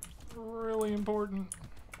important. Really important.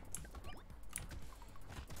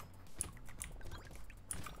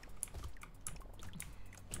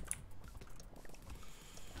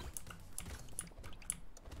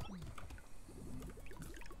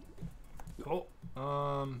 Cool.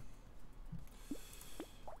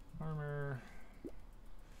 Armor.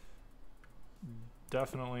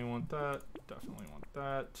 Definitely want that. Definitely want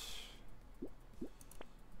that.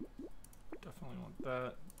 Definitely want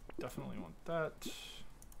that. Definitely want that.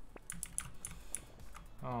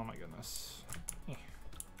 Oh my goodness. Eh.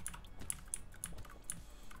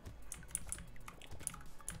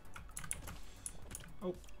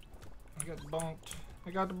 Oh, I got bonked.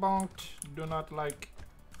 I got bonked. Do not like.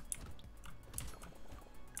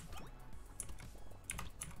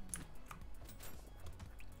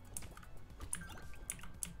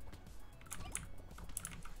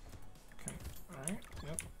 Okay, alright,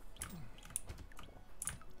 yep.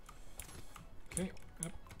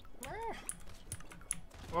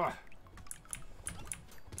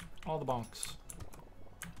 bonks.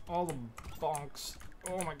 All the bonks.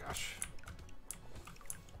 Oh my gosh.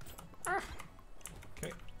 Ah.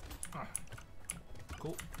 Okay. Ah.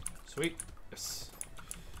 Cool. Sweet. Yes.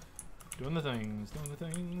 Doing the things. Doing the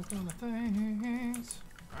things. Doing the things.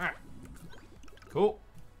 Alright. Cool.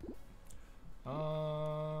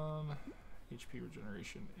 HP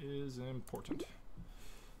regeneration is important.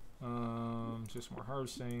 Just more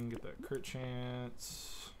harvesting. Get that crit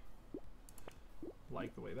chance.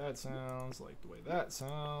 Like the way that sounds. Like the way that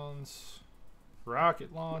sounds.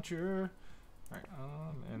 Rocket launcher. Alright,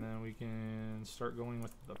 and then we can start going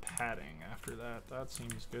with the padding after that. That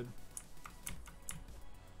seems good.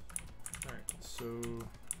 Alright, so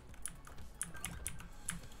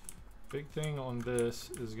big thing on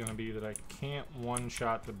this is going to be that I can't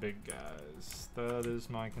one-shot the big guys. That is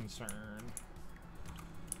my concern.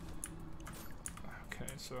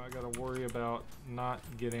 Okay, so I got to worry about not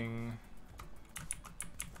getting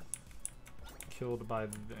killed by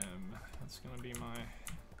them. That's going to be my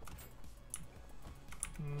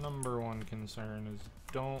number one concern, is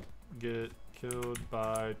don't get killed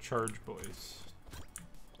by charge boys.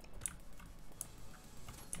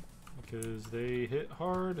 Because they hit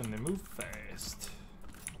hard and they move fast.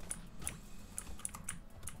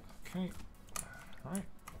 Okay. Alright.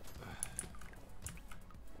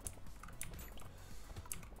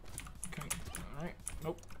 Okay. Alright.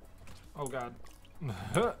 Nope. Oh god.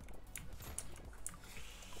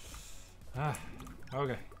 Ah.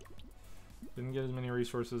 Okay. Didn't get as many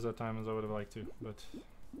resources that time as I would have liked to, but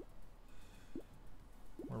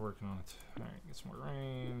we're working on it. Alright, get some more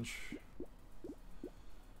range.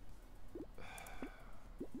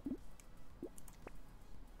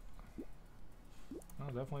 I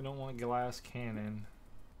definitely don't want glass cannon.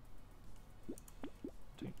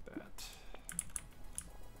 Take that.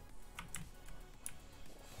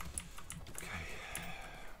 Okay.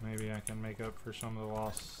 Maybe I can make up for some of the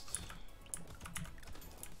lost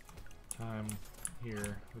time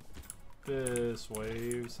here with this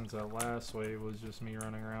wave, since that last wave was just me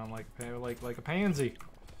running around like a pansy.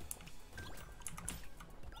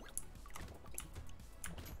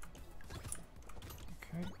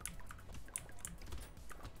 Okay.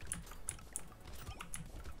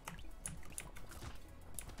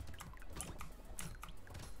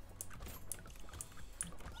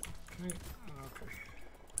 Okay. Okay.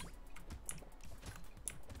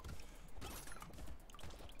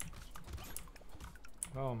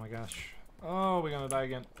 Oh my gosh. Oh, we're gonna die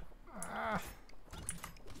again. Ah.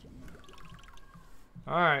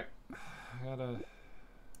 Alright. I gotta...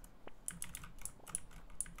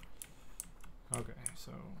 Okay,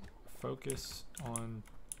 so focus on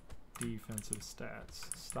defensive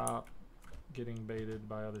stats. Stop getting baited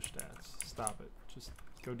by other stats. Stop it. Just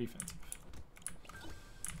go defensive.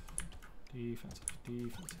 Defensive,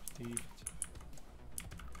 defensive, defensive.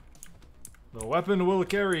 The weapon will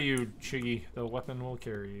carry you, Chiggy. The weapon will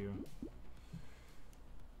carry you.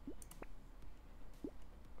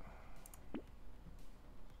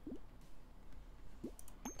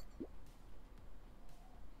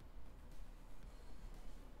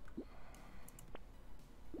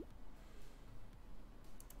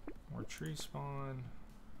 More tree spawn.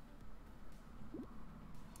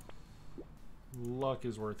 Luck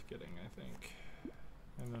is worth getting, I think.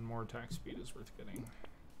 And then more attack speed is worth getting.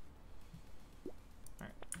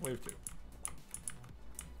 Alright, wave 2.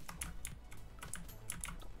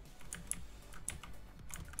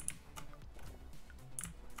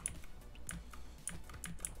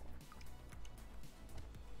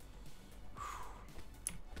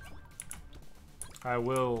 I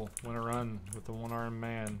will win a run with the one-armed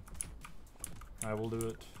man. I will do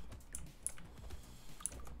it.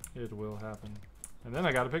 It will happen. And then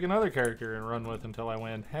I gotta pick another character and run with until I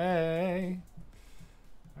win. Hey!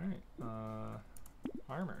 Alright,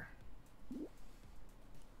 armor.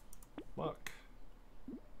 Luck.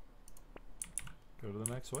 Go to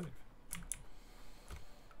the next wave.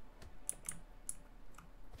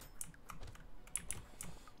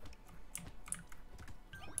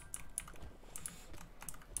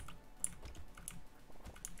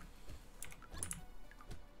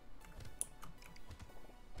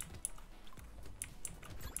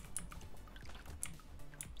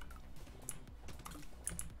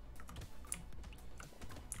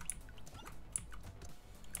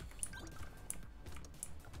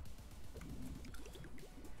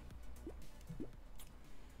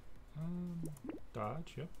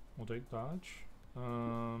 Dodge, yep, we'll take dodge.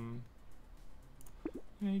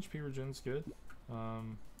 HP regen's good.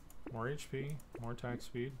 More HP, more attack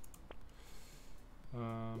speed.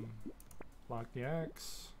 Lock the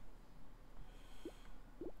axe.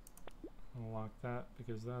 I'll lock that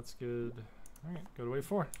because that's good. Alright, go to wave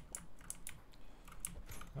 4.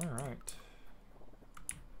 Alright.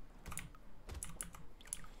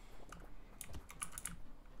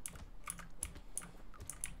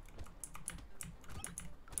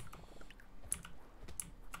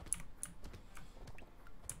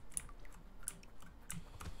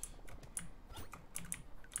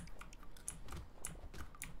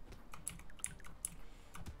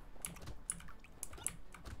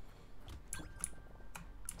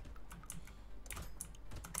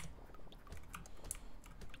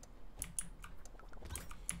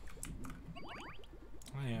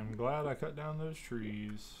 I am glad I cut down those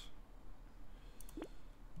trees.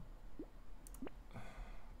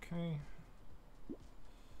 Okay.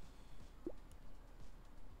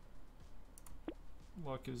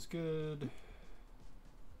 Luck is good.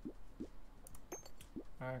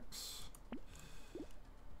 Axe.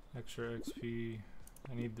 Extra XP.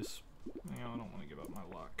 I need this. You know, I don't want to give up my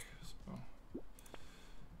luck. So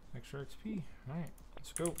extra XP. Alright,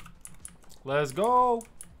 let's go. Let's go!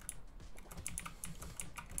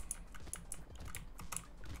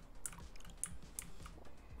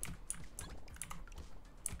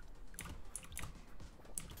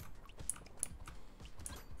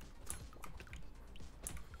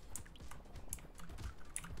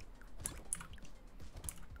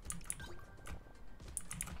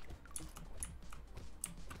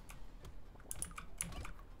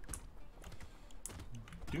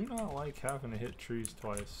 Do not like having to hit trees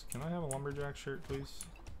twice. Can I have a lumberjack shirt, please?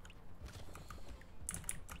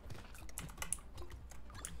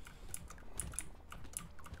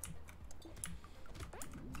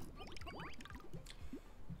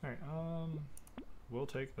 Alright, we'll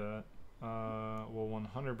take that. We'll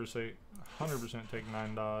 100% take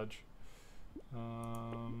 9 dodge. That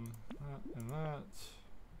and that.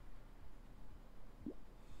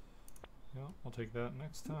 Yeah, I'll take that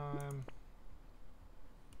next time.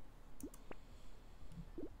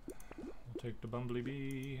 Take the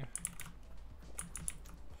bumblebee.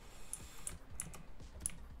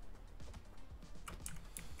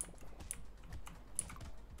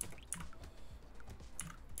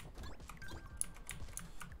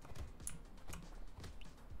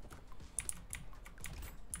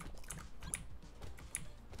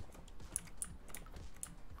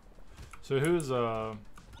 So who's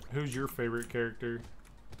your favorite character?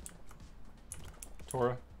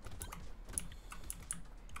 Tora?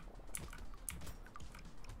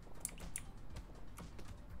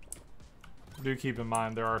 Do keep in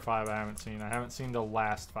mind there are 5 I haven't seen. I haven't seen the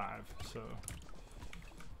last 5, so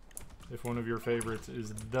if one of your favorites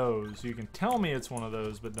is those, you can tell me it's one of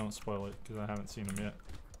those, but don't spoil it because I haven't seen them yet.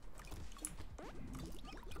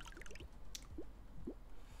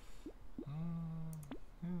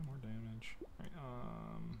 Yeah, more damage. Right,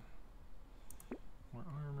 more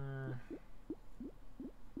armor.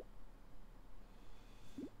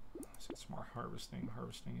 Let's get some more harvesting.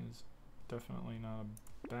 Harvesting is definitely not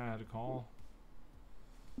a bad call.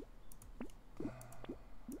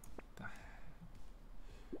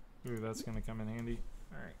 Ooh, that's gonna come in handy.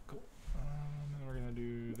 Alright, cool. Then we're gonna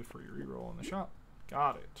do the free reroll in the shop.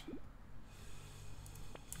 Got it.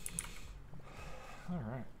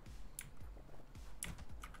 Alright.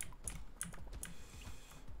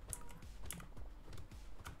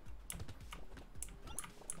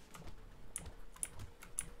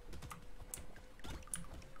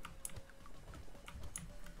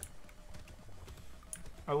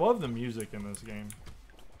 I love the music in this game.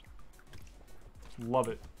 Love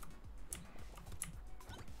it.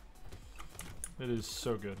 It is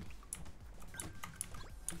so good.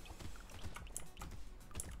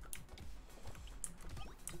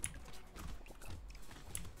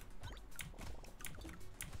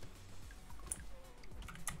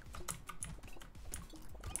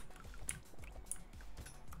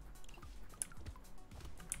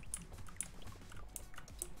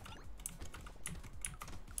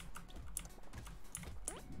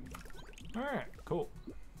 Alright, cool.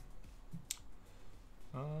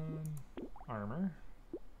 Armor.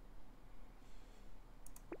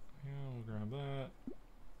 Yeah, we'll grab that.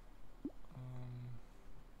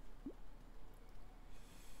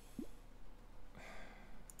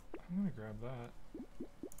 I'm gonna grab that.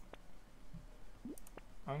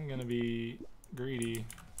 I'm gonna be greedy.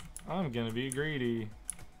 I'm gonna be greedy.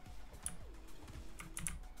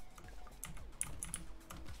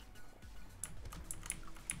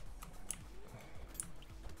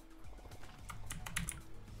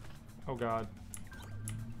 Oh god.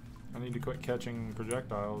 I need to quit catching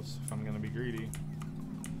projectiles if I'm gonna be greedy.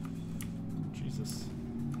 Jesus.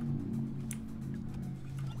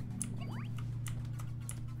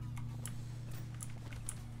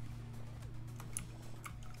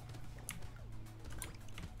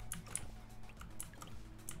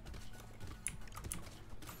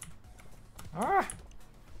 Ah!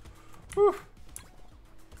 Whew!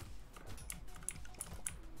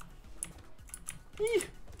 Eee!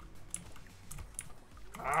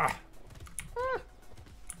 Ah!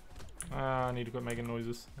 Ah, I need to quit making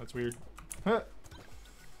noises. That's weird. Huh.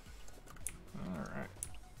 Alright.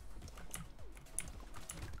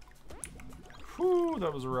 Whew,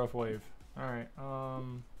 that was a rough wave. Alright,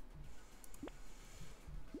 alright.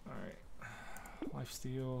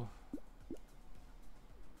 Lifesteal.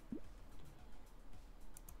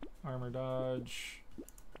 Armor dodge.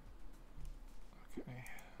 Okay.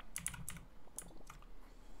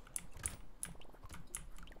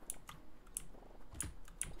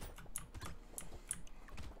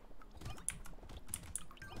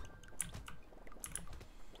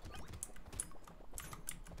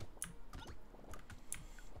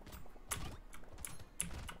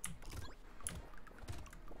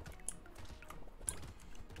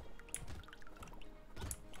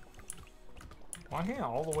 Why can't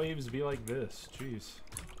all the waves be like this? Jeez.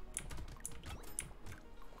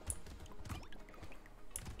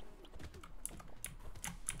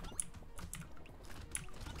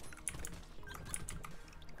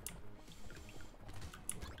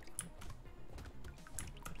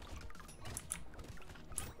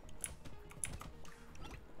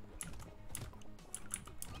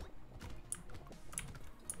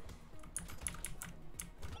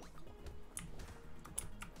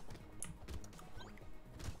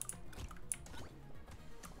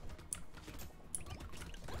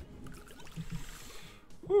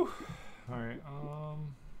 Whew. Alright,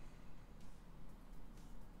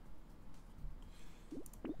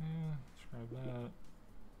 yeah, let's grab that.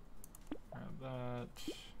 Grab that.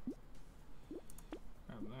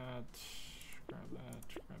 Grab that. Grab that.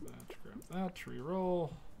 Grab that. Grab that.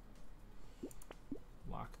 Reroll.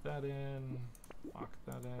 Lock that in. Lock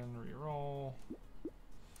that in. Reroll.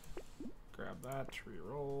 Grab that.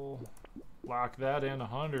 Reroll. Lock that in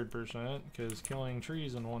 100% because killing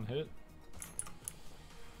trees in one hit.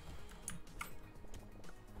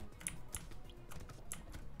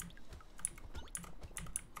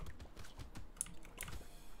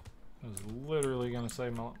 I was literally gonna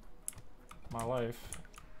save my life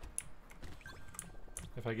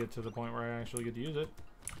if I get to the point where I actually get to use it.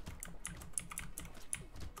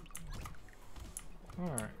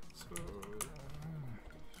 Alright, so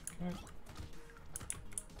okay.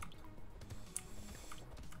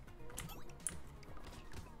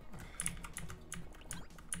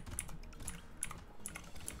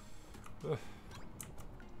 Ugh.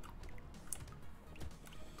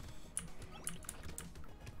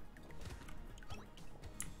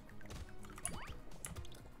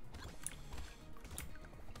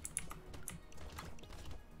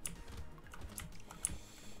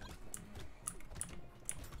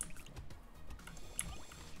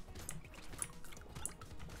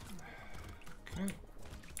 Okay.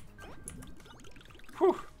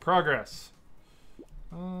 Whew, progress.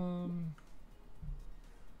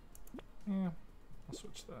 Yeah, I'll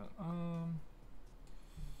switch that.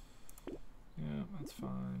 Yeah, that's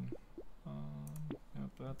fine. Yep,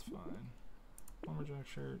 that's fine. Lumberjack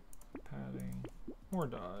shirt, padding, more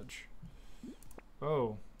dodge.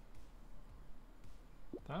 Oh.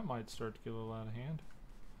 That might start to get a little out of hand.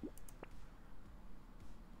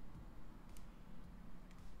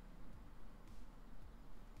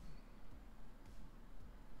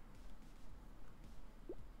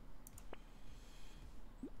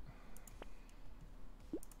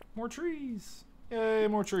 More trees! Yay,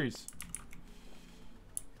 more trees.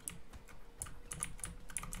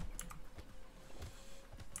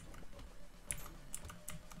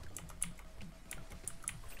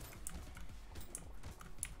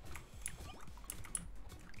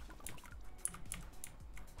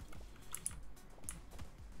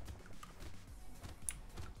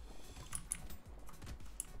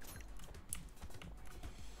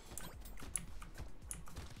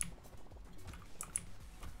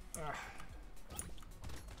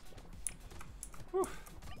 Whew.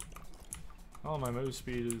 Oh, my move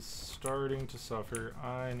speed is starting to suffer.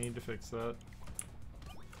 I need to fix that.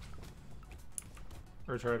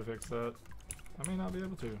 Or try to fix that. I may not be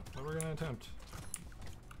able to, but we're gonna attempt.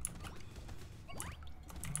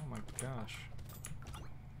 Oh my gosh.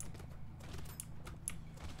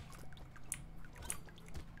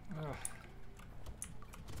 Ugh.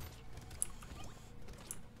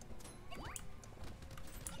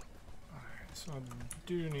 Alright, so I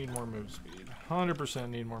do need more move speed. 100%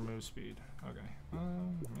 need more move speed. Okay.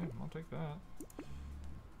 Yeah, I'll take that.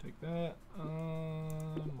 Take that.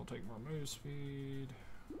 We'll take more move speed.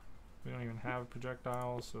 We don't even have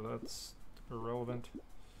projectiles, so that's irrelevant.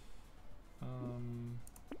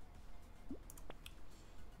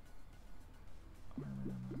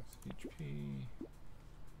 HP.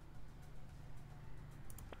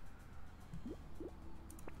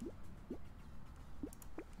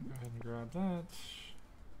 Go ahead and grab that.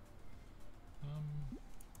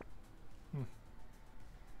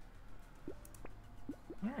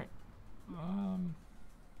 Alright.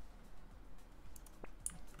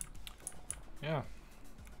 Yeah.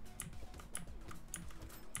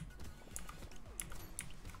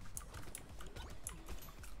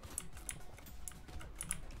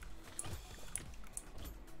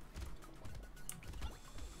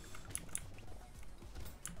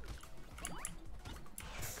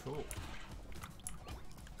 Cool.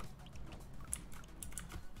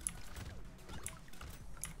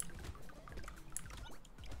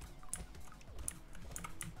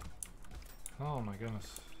 Oh my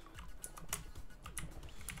goodness.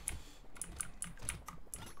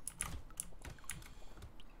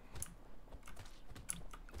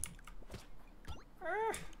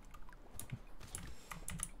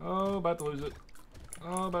 Oh, about to lose it.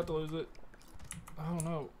 Oh, about to lose it. Oh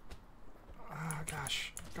no. Ah,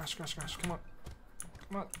 gosh. Gosh, gosh, gosh. Come on.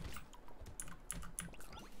 Come on.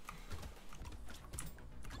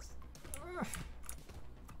 Ah.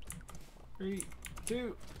 3,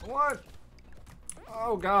 2, 1.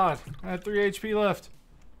 Oh god. I had 3 HP left.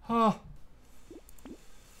 Oh.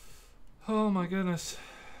 Oh my goodness.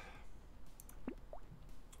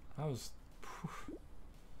 That was...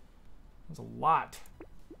 That was a lot.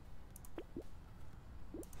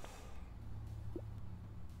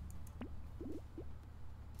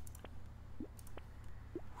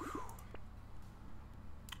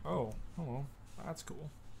 Oh, well, that's cool.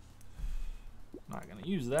 Not gonna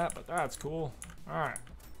use that, but that's cool. Alright.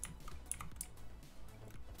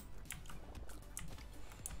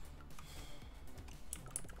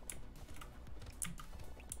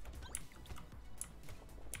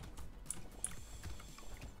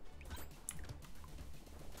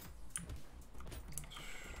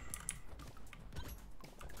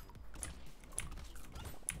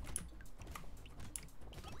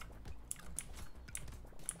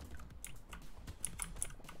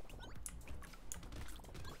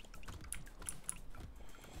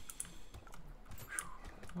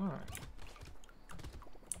 Alright.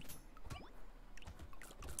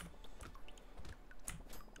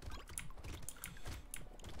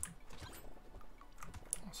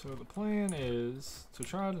 So the plan is to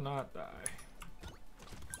try to not die.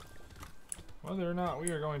 Whether or not we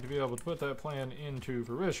are going to be able to put that plan into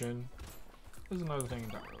fruition is another thing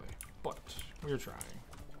entirely. But we're trying.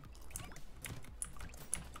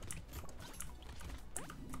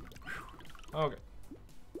 Okay.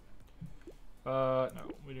 No,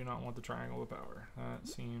 we do not want the triangle of power. That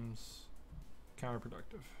seems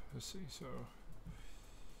counterproductive. Let's see, so...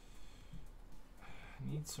 I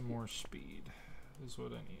need some more speed, is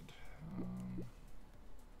what I need.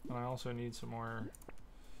 And I also need some more...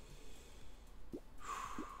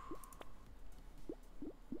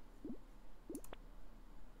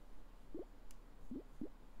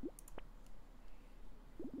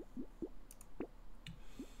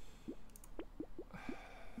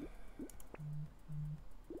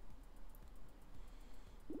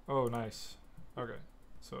 Oh, nice. Okay,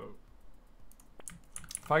 so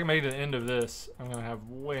if I can make it to the end of this, I'm gonna have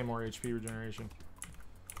way more HP regeneration.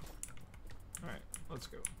 Alright, let's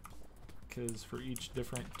go. Because for each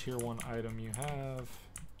different tier 1 item you have,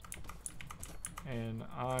 and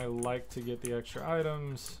I like to get the extra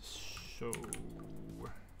items, so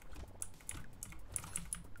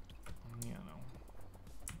yeah, no.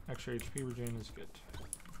 Extra HP regen is good.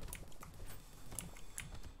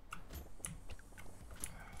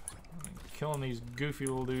 Killing these goofy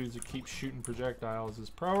little dudes that keep shooting projectiles is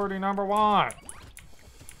priority number 1.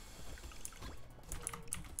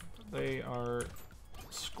 They are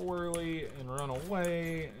squirrely and run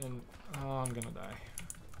away, and oh, I'm gonna die.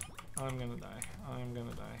 I'm gonna die. I'm gonna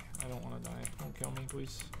die. I don't want to die. Don't kill me,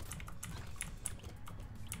 please.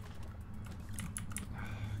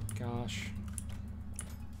 Gosh.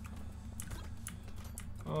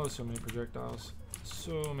 Oh, so many projectiles.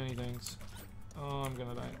 So many things. Oh, I'm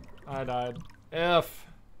gonna die. I died. F.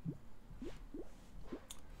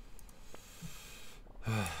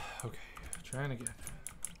 Okay, trying again.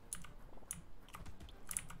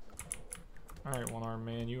 Alright, one arm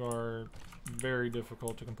man, you are very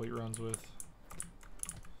difficult to complete runs with.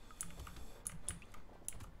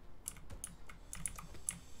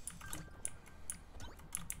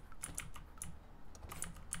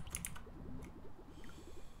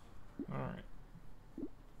 Alright.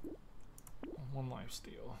 One life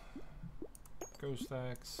steal. Ghost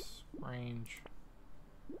axe, range,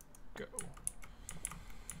 go.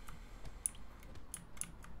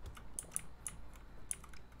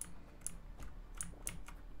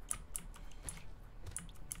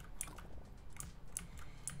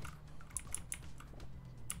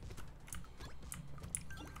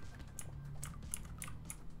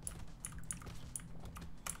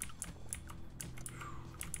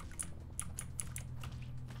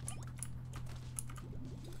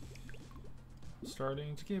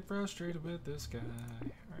 starting to get frustrated with this guy.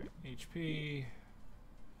 Alright, HP.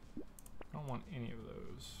 I don't want any of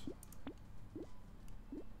those.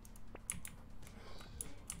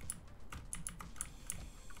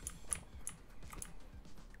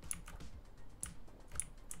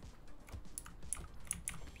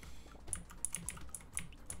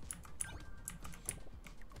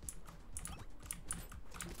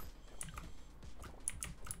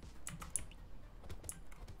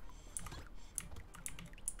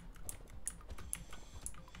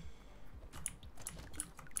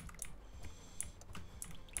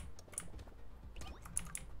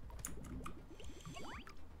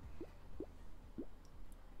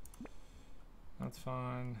 That's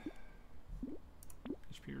fine.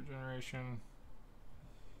 HP regeneration.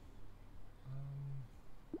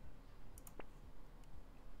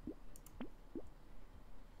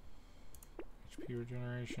 HP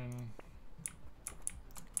regeneration.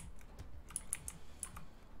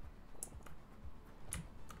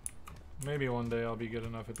 Maybe one day I'll be good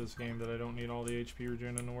enough at this game that I don't need all the HP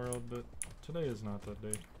regen in the world, but today is not that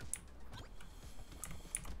day.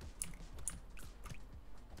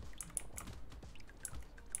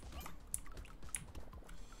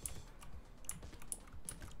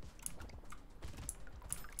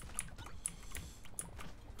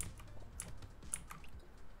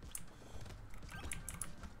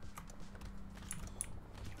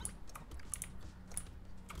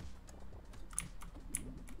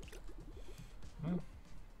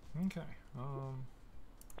 Okay.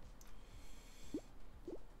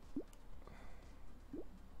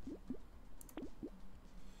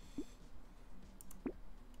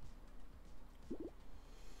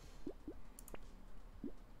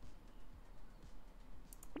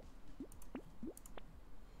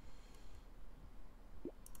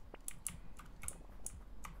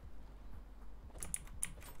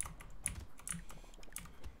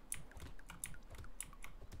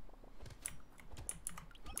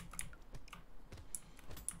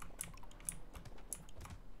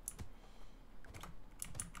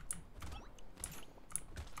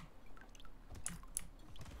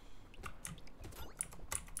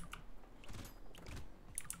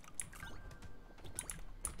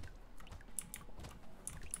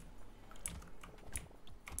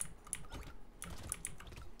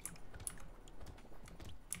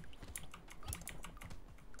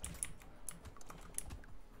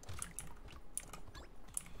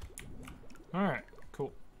 Alright,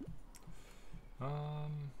 cool.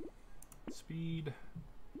 Speed.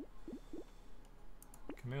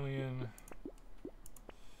 Chameleon.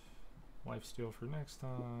 Lifesteal for next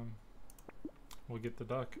time. We'll get the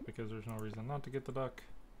duck because there's no reason not to get the duck.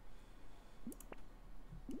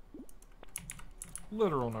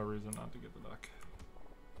 Literal no reason not to get the duck.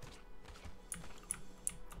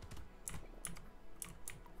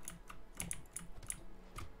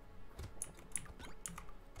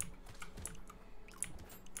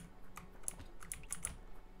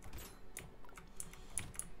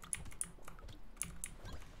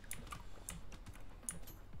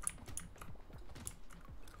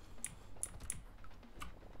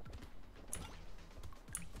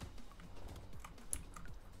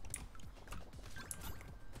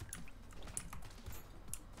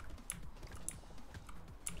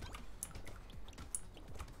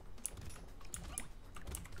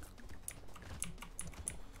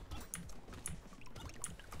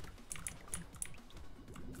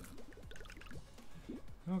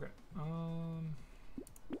 Okay, armor.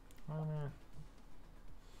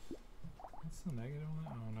 What's the negative on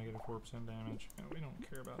that? Oh, negative 4% damage. Yeah, we don't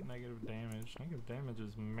care about negative damage. Negative damage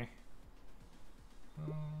is meh.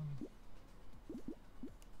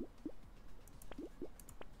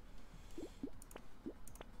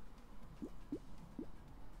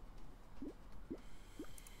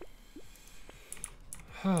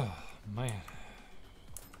 Oh, man.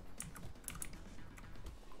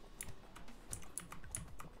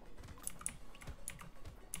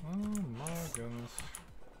 Oh my goodness.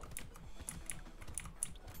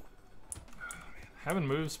 Having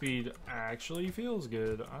move speed actually feels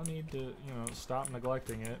good. I need to, you know, stop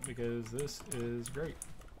neglecting it because this is great.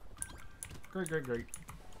 Great, great, great.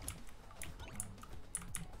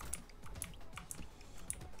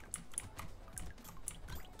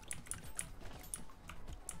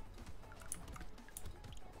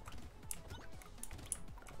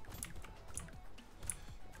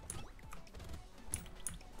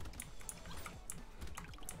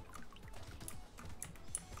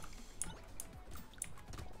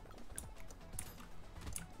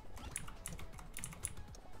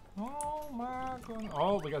 Oh my god.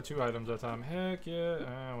 Oh, we got 2 items that time. Heck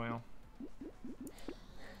yeah. Well.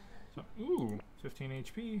 So, ooh, 15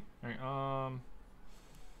 HP. Alright,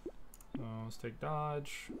 let's take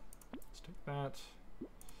dodge. Let's take that.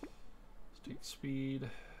 Let's take speed.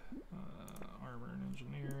 Armor and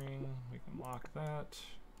engineering. We can lock that.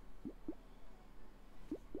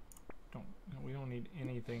 We don't need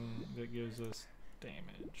anything that gives us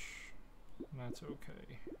damage. That's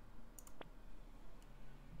okay.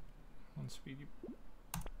 One speedy.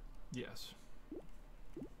 Yes.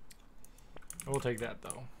 We'll take that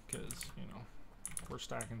though, because, you know, we're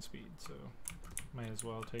stacking speed, so may as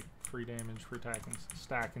well take free damage for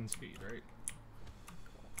stacking speed, right?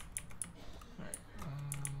 Alright.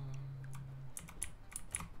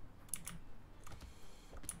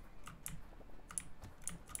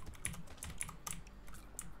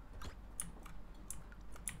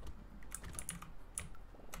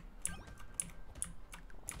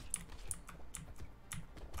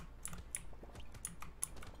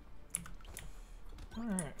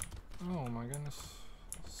 Alright. Oh my goodness.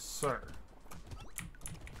 Sir.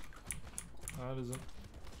 That isn't...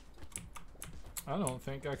 I don't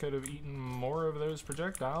think I could have eaten more of those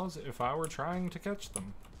projectiles if I were trying to catch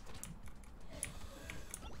them.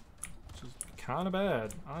 Which is kind of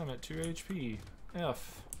bad. I'm at 2 HP.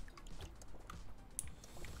 F.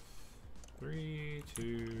 3,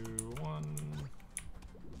 2, 1.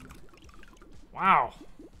 Wow.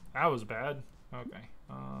 That was bad. Okay.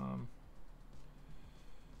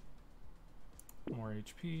 More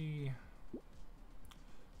HP.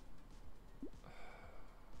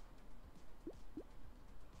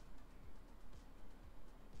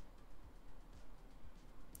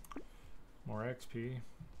 More XP.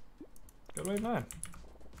 Good wave 9.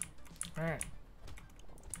 Alright.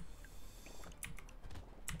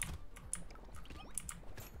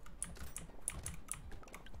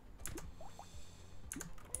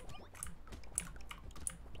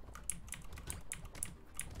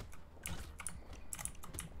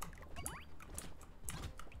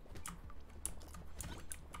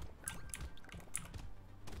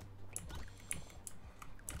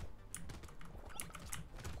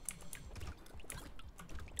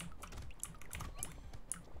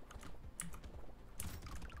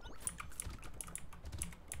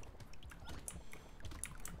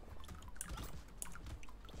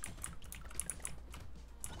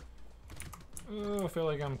 Oh, I feel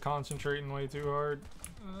like I'm concentrating way too hard.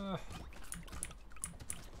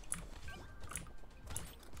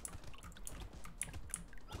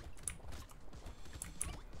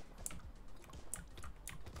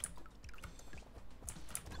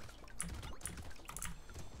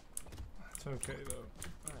 It's okay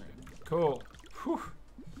though. Alright, cool. Whew.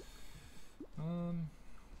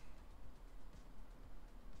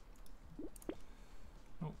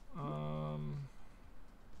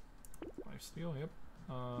 Steel, yep.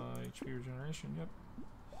 HP regeneration, yep.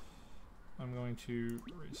 I'm going to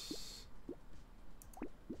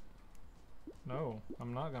No,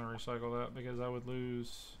 I'm not going to recycle that because I would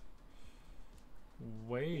lose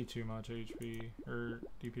way too much HP, or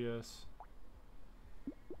DPS.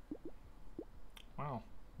 Wow,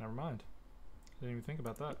 never mind. Didn't even think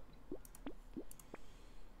about that.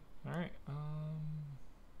 Alright,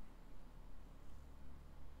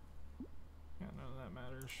 yeah, none of that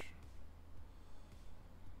matters.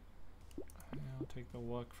 I'll take the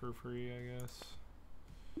luck for free, I guess.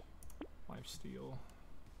 Lifesteal.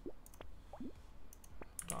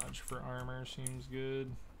 Dodge for armor seems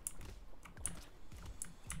good.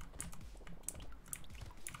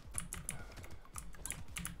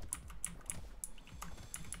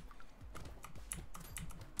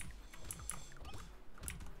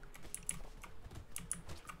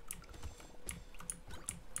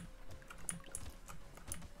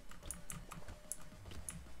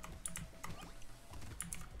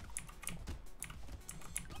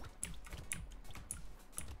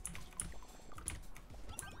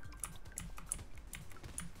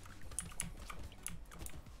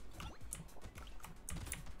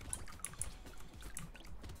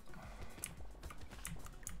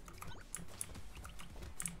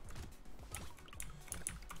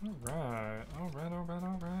 Alright,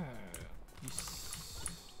 alright. Yes.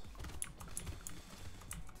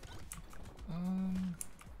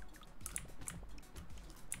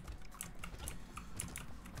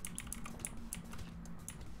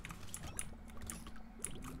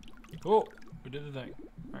 Cool, we did the thing.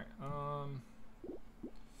 Alright,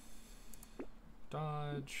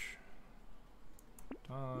 dodge.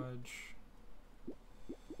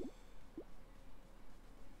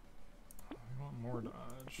 More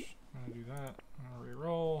dodge. I'm gonna do that. I'm gonna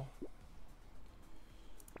reroll.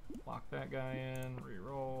 Lock that guy in.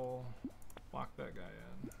 Reroll. Lock that guy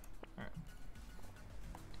in. Alright.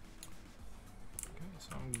 so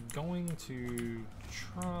I'm going to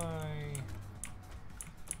try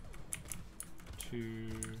to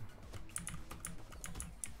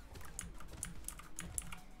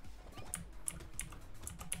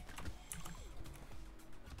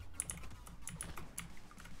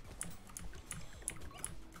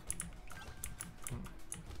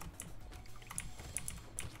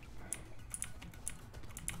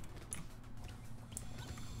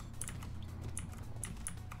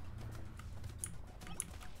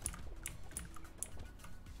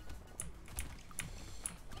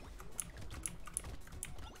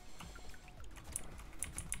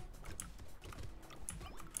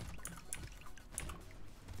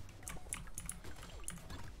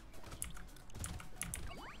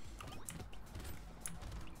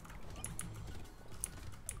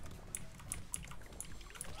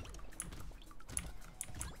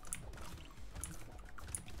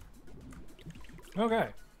okay,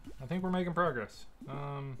 I think we're making progress. Yeah,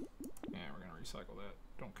 we're gonna recycle that.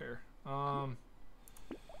 Don't care. Alright,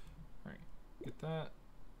 get that.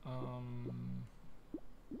 I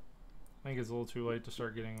think it's a little too late to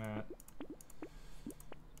start getting that.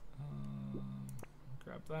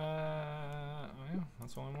 Grab that. Oh yeah,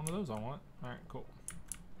 that's only one of those I want. Alright, cool.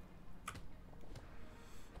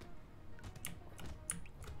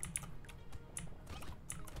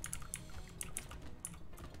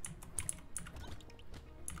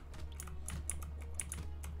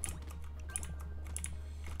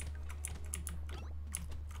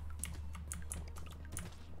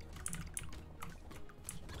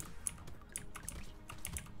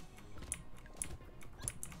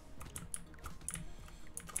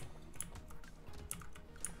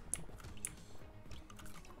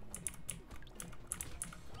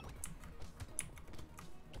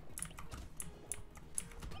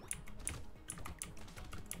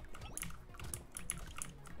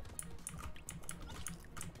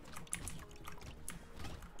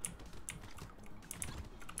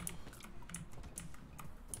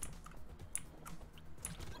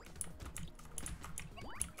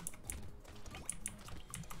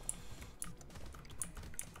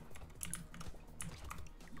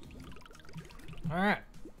 Alright.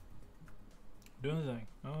 Doing the thing.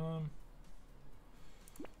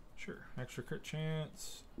 Sure. Extra crit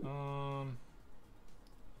chance.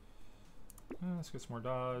 Let's get some more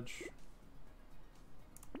dodge.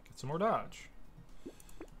 Get some more dodge.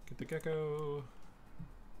 Get the gecko.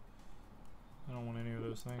 I don't want any of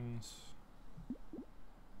those things.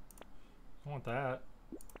 I want that.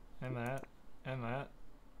 And that. And that.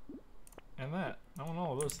 And that. I want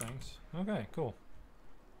all of those things. Okay, cool.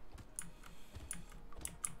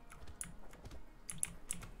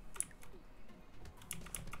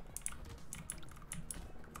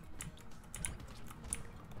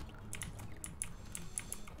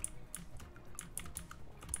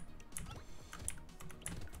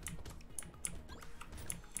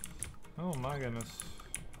 Oh my goodness.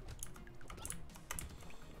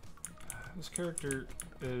 This character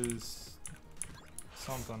is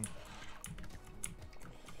something.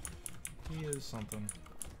 He is something.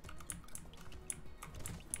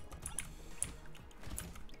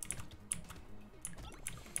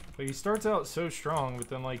 Like, he starts out so strong, but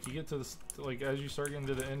then like you get to this, like as you start getting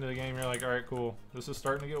to the end of the game, you're like, alright, cool. This is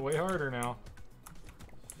starting to get way harder now.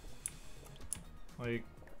 Like,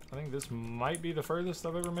 I think this might be the furthest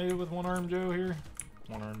I've ever made it with One-Armed Joe here.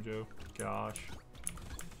 One-Armed Joe. Gosh.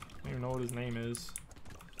 I don't even know what his name is.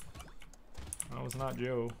 No, it's not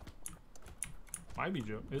Joe. Might be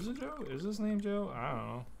Joe. Is it Joe? Is his name Joe?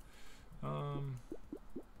 I don't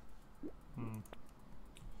know.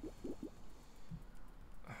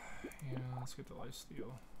 Yeah, let's get the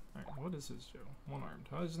lifesteal. Alright, what is his Joe? One-Armed.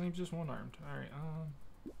 Oh, his name's just One-Armed. Alright,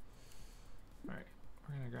 alright,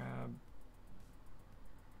 we're gonna grab...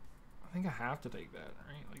 I think I have to take that,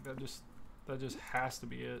 right? Like that just has to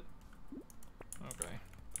be it. Okay.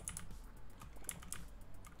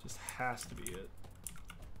 Just has to be it.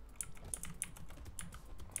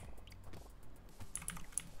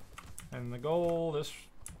 And the goal, this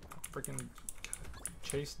freaking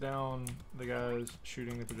chase down the guys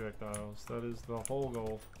shooting the projectiles. That is the whole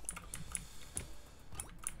goal.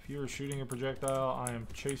 If you are shooting a projectile, I am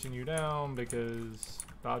chasing you down because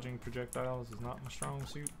dodging projectiles is not my strong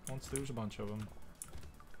suit once there's a bunch of them.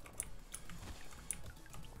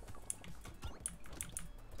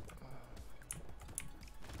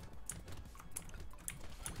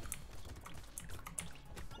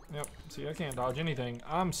 Yep, see, I can't dodge anything.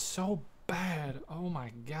 I'm so bad. Oh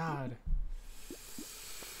my god.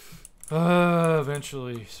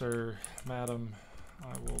 Eventually, sir, madam,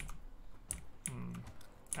 I will...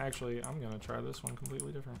 Actually, I'm gonna try this one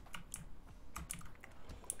completely different.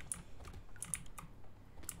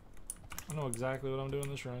 I know exactly what I'm doing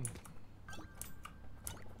this run.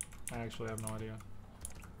 I actually have no idea.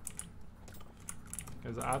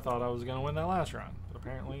 Because I thought I was going to win that last round. But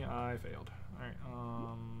apparently I failed. Alright,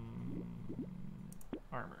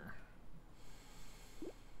 armor.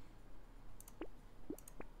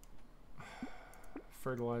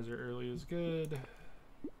 Fertilizer early is good.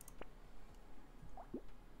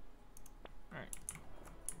 Alright.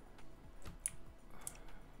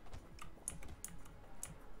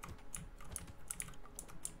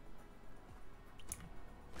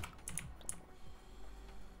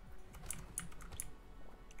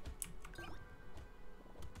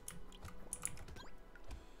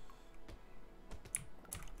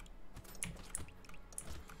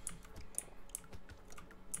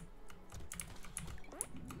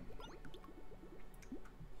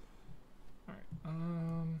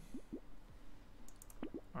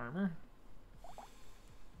 Armor.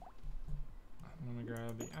 I'm gonna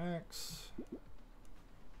grab the axe.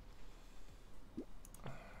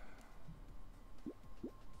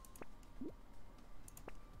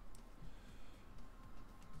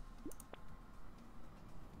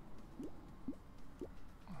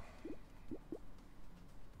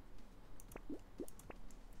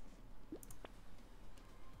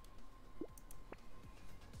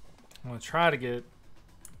 I'm gonna try to get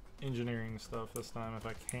engineering stuff this time if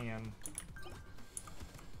I can.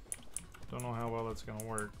 Don't know how well that's gonna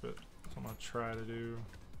work, but that's what I'm gonna try to do.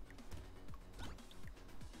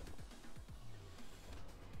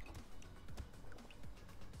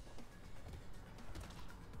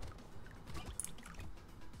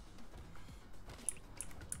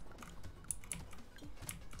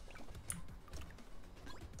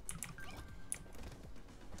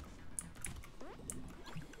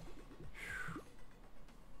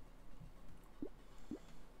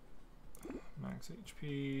 Max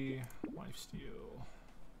HP, lifesteal,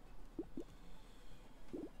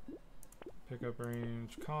 pickup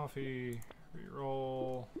range, coffee,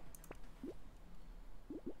 reroll.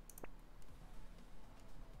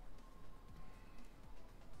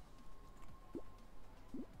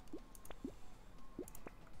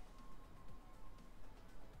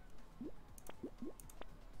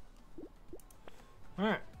 All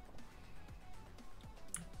right.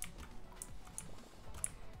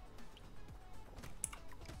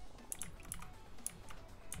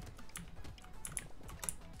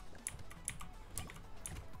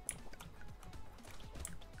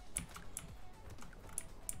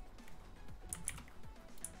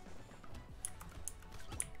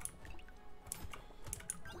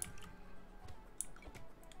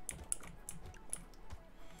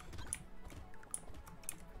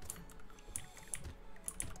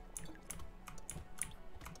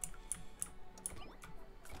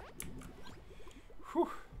 Whew.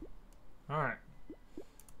 Alright.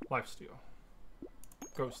 Lifesteal.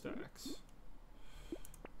 Ghost axe.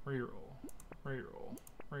 Reroll. Reroll.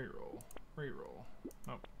 Reroll. Reroll.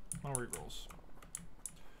 Nope. No rerolls.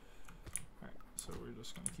 Alright, so we're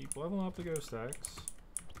just gonna keep leveling up the ghost axe.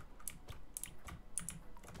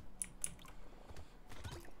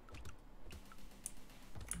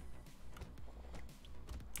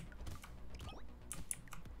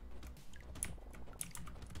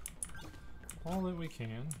 All that we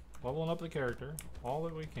can. Leveling up the character. All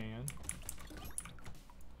that we can.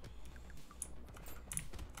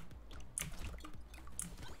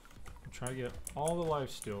 Try to get all the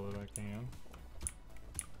lifesteal that I can.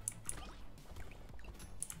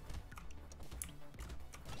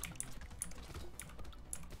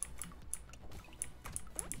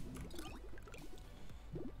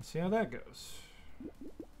 Let's see how that goes.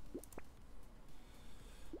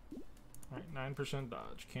 Alright, 9%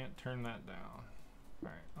 dodge. Can't turn that down.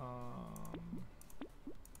 Alright,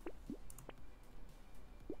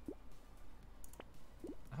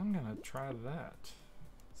 I'm gonna try that.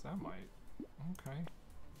 So that might... Okay.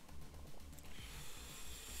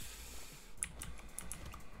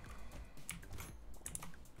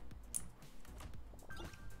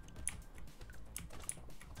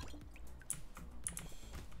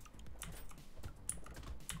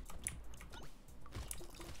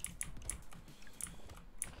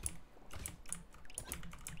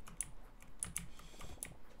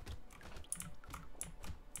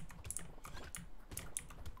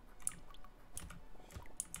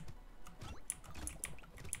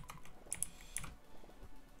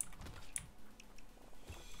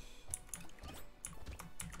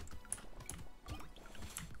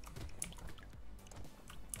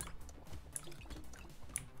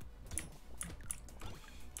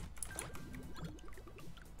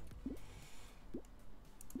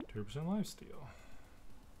 2% lifesteal.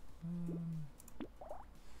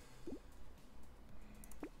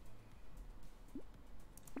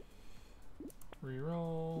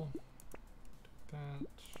 Reroll. Take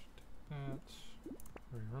that.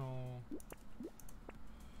 Reroll.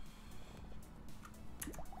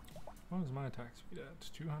 What is my attack speed at?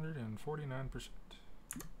 249%.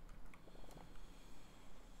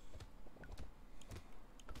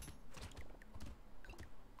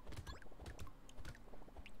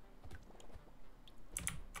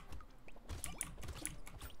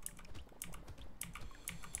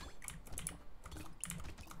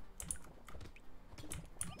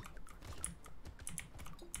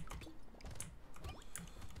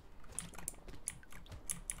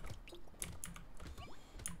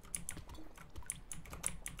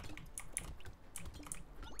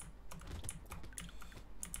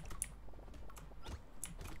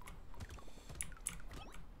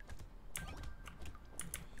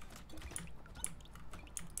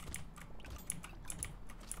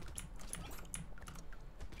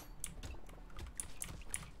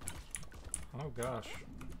 Oh gosh.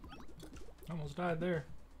 Almost died there.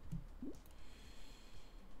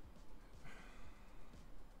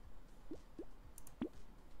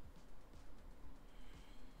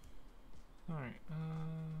 Alright,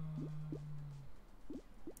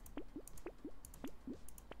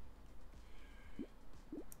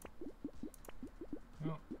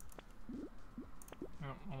 no. No,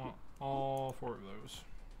 I want all 4 of those.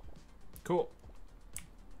 Cool.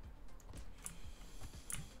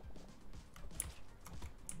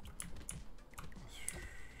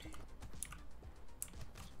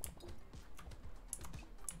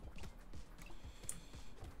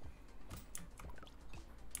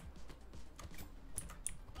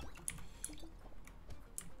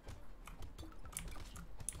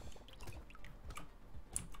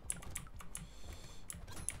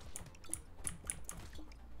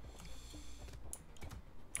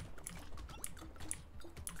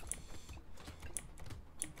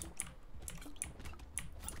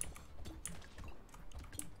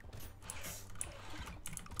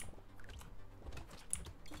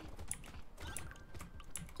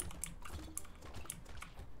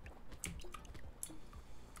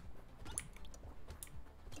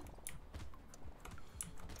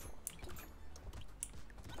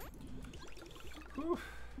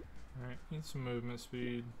 Alright, need some movement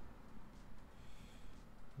speed.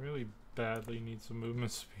 Really badly need some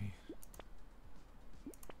movement speed.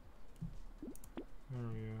 There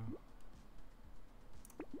we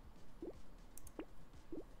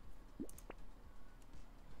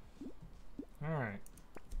go. Alright.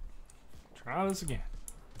 Try this again.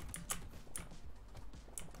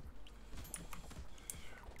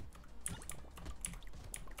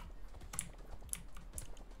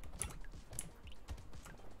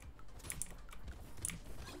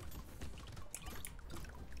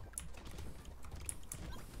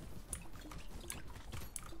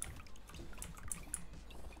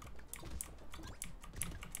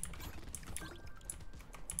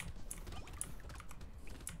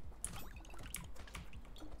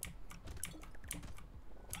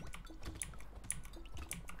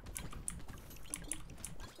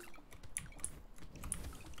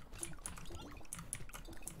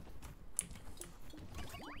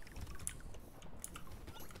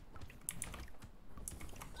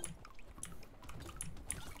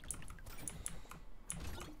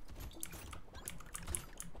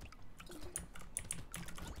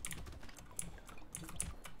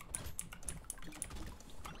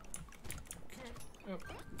 Yep.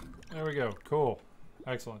 There we go. Cool.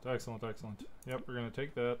 Excellent, excellent, excellent. Yep, we're gonna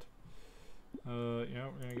take that. Yeah,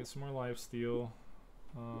 we're gonna get some more life steal.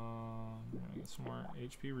 We're gonna get some more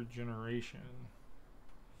HP regeneration.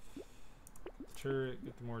 Turret,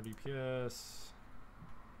 get the more DPS.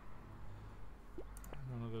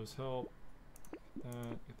 None of those help. That,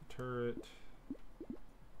 get the turret.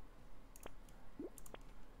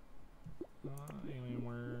 Alien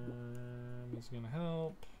worm is gonna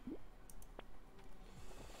help.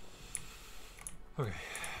 Okay,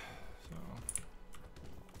 so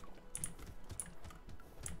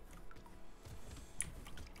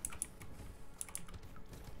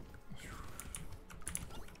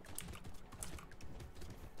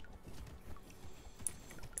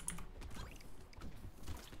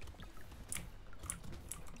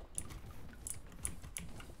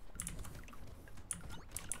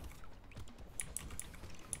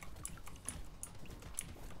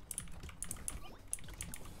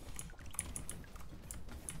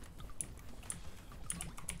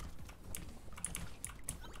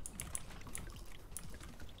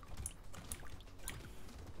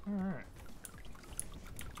alright.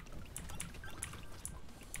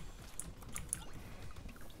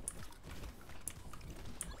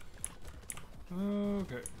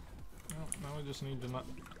 Okay. Well, now we just need to not.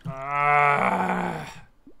 Ah!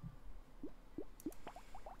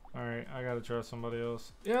 Alright, I gotta try somebody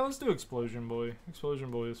else. Yeah, let's do Explosion Boy.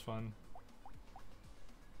 Explosion Boy is fun.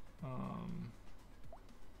 I'm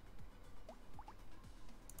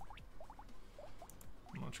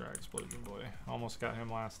gonna try Explosion Boy. Almost got him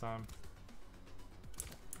last time.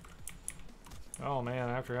 Oh man,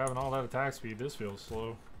 after having all that attack speed, this feels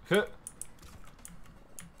slow. Hit!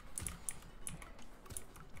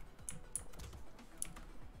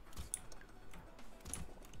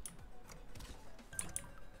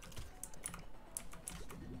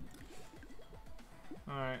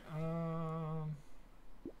 Alright, I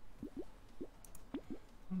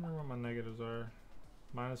wonder what my negatives are.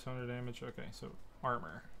 Minus 100 damage. Okay, so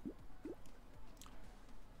armor.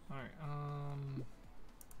 Alright,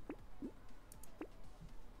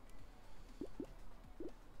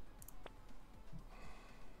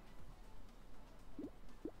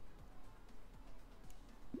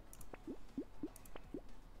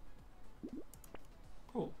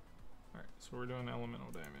 cool. Alright, so we're doing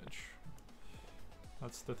elemental damage.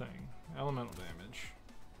 That's the thing. Elemental damage.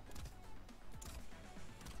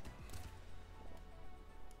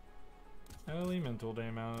 Elemental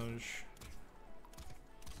damage.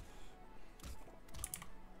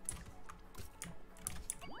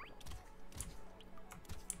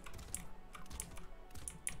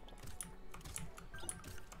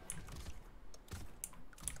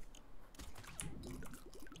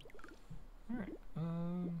 Alright,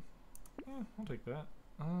 yeah, I'll take that.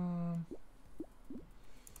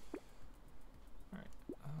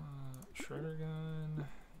 Shredder gun.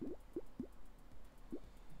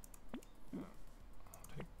 I'll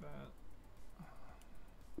take that.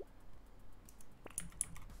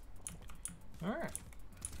 Alright.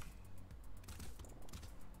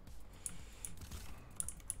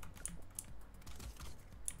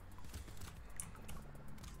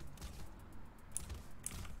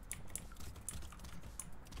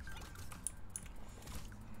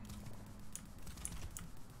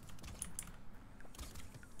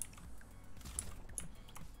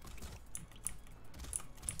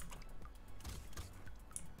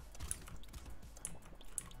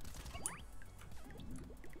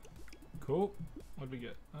 Cool. What'd we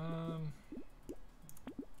get? Alright.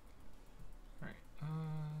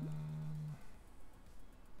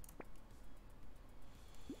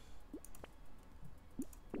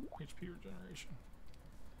 HP regeneration.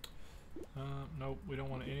 Nope, we don't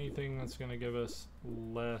want anything that's gonna give us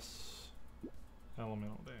less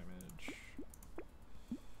elemental damage.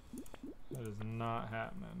 That is not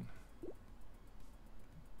happening.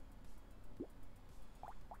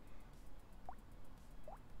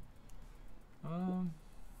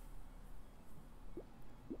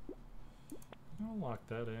 I'll lock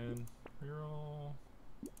that in. Reroll.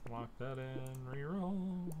 Lock that in.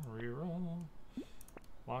 Reroll. Reroll.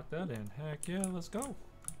 Lock that in. Heck yeah, let's go.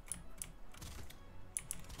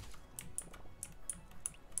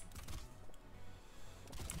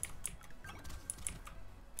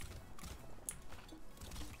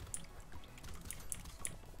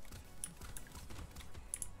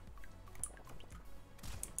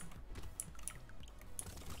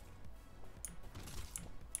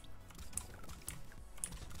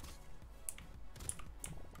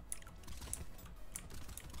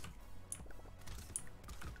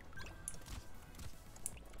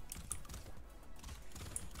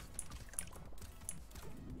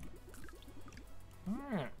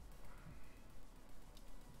 Alright.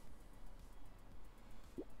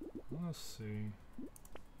 Let's see.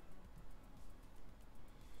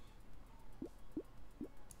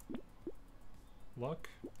 Luck.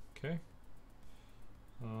 Okay.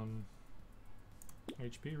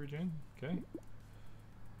 HP regen. Okay.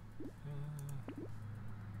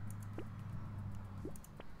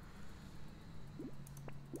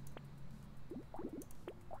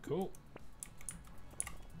 Cool.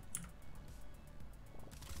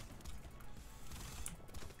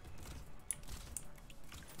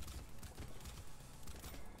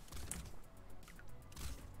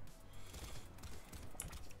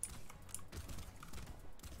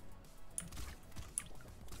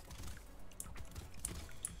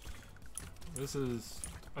 This is,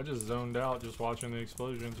 I just zoned out just watching the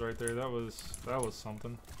explosions right there. That was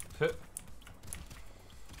something. Hit.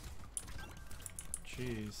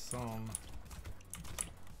 Jeez, some.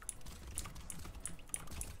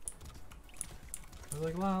 I was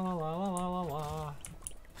like la la la la la la la.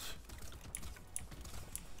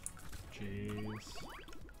 Jeez.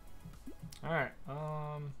 Alright,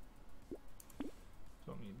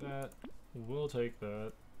 don't need that. We'll take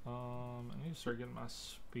that. I need to start getting my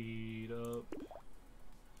speed up.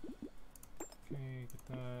 Okay, get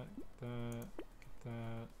that.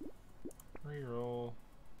 Reroll.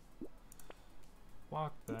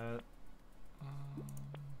 Block that.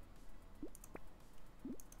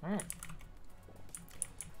 Alright.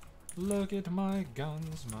 Look at my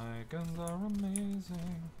guns are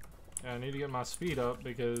amazing. Yeah, I need to get my speed up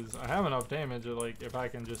because I have enough damage that, like, if I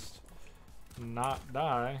can just not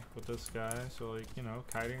die with this guy, so, like, you know,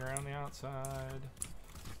 kiting around the outside,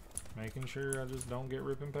 making sure I just don't get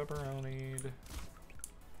ripping pepperonied.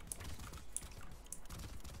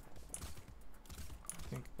 I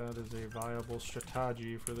think that is a viable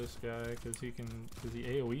strategy for this guy because he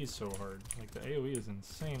AoEs so hard. Like, the AoE is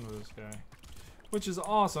insane with this guy, which is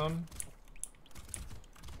awesome.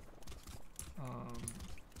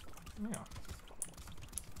 Yeah.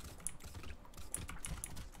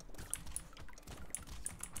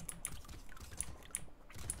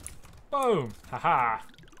 Boom! Haha!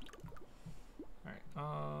 Alright,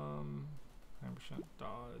 9%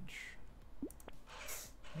 dodge.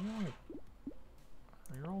 I'm gonna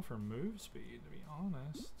reroll for move speed, to be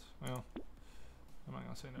honest. Well, I'm not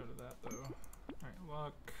gonna say no to that, though. Alright,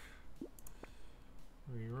 luck.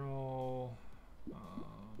 Reroll.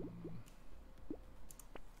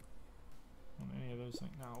 On any of those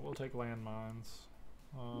things. No, we'll take landmines.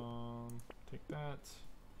 Take that.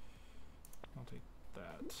 I'll take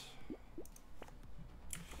that.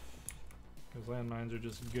 Because landmines are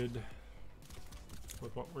just good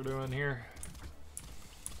with what we're doing here.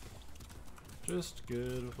 Just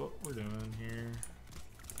good with what we're doing here.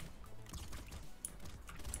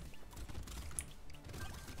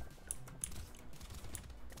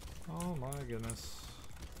 Oh my goodness.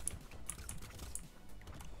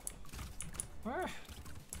 Ah.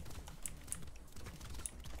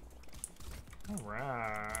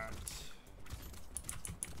 Alright.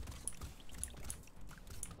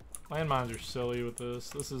 Landmines are silly with this.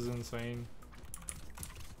 This is insane.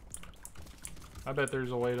 I bet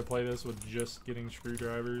there's a way to play this with just getting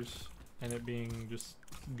screwdrivers and it being just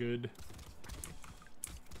good.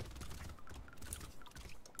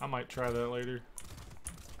 I might try that later.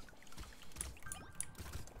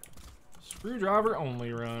 Screwdriver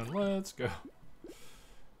only run. Let's go.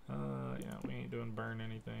 Yeah, we ain't doing burn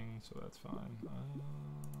anything, so that's fine.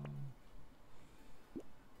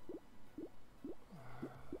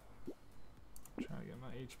 Try to get my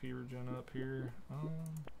HP regen up here.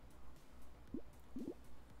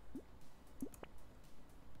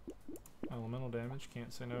 Elemental damage,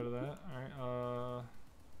 can't say no to that. Alright, I'll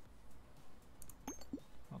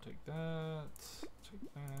take that,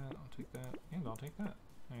 take that, I'll take that, and I'll take that.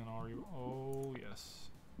 And I'll oh yes.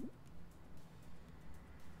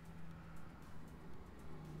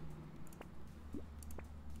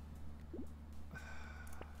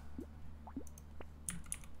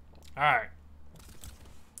 Alright.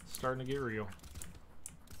 Starting to get real.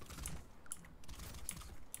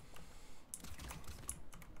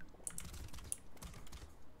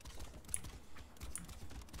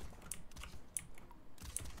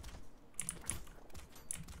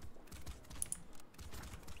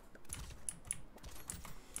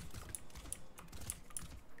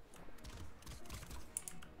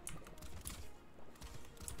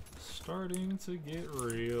 Starting to get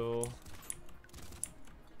real.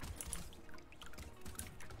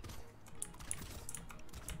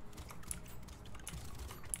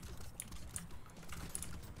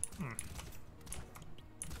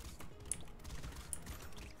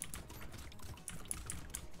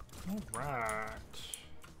 All right.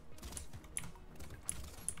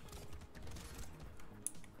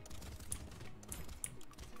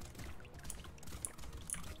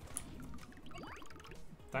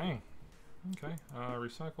 Dang. Okay,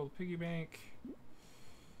 recycle the piggy bank.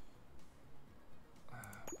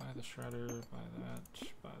 Buy the shredder,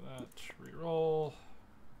 buy that, reroll.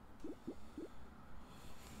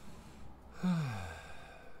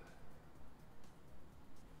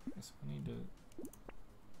 Guess we need to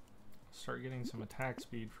start getting some attack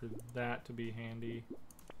speed for that to be handy.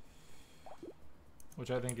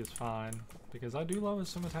 Which I think is fine, because I do love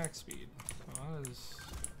some attack speed. So that is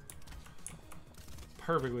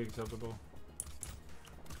perfectly acceptable.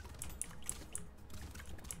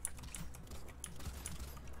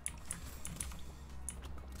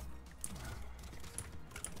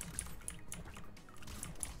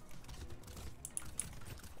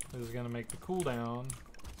 This is going to make the cooldown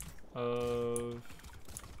of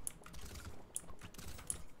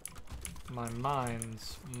my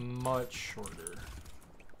mines much shorter.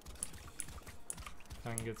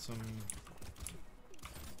 I can get some,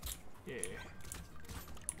 yeah.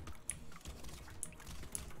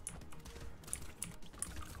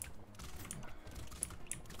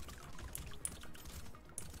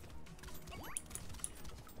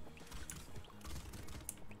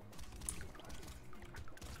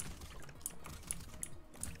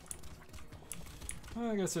 Well,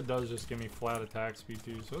 I guess it does just give me flat attack speed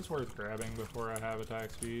too, so it's worth grabbing before I have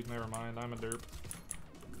attack speed. Never mind, I'm a derp.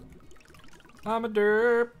 I'm a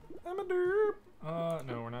derp! I'm a derp!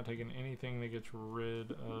 No, we're not taking anything that gets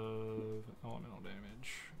rid of elemental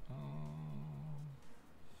damage.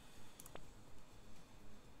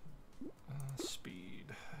 Speed.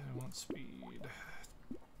 I want speed.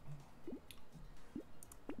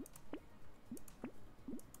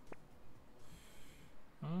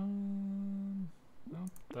 No,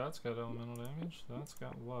 that's got elemental damage. That's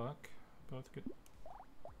got luck. Both good.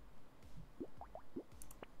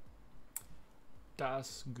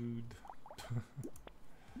 Das good.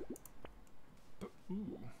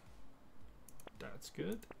 Ooh. That's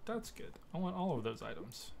good. That's good. I want all of those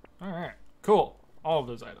items. Alright. Cool. All of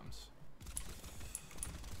those items.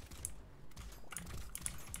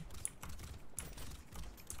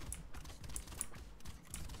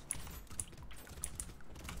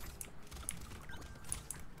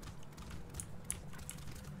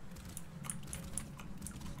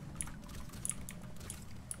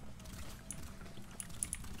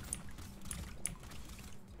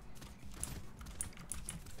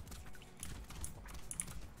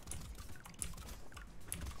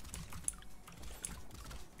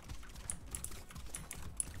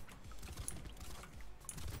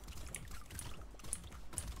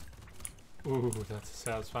 Ooh, that's a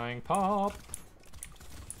satisfying pop.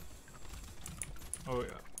 Oh yeah.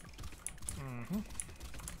 Mm-hmm.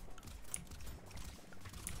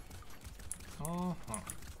 Uh-huh.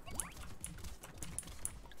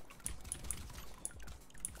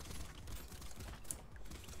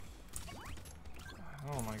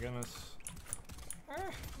 Oh my goodness.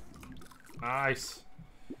 Nice.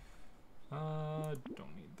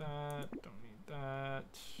 Don't need that. Don't need that.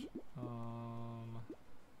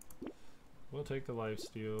 We'll take the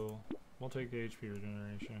lifesteal. We'll take the HP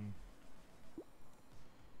regeneration.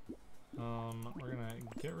 We're gonna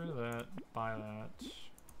get rid of that. Buy that.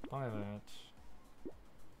 Buy that.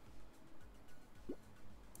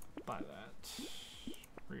 Buy that.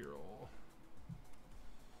 Reroll.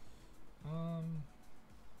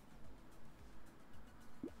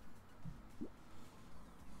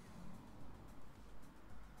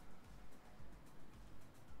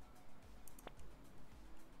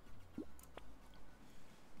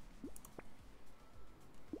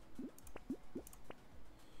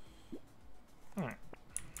 Alright.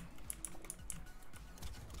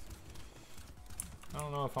 I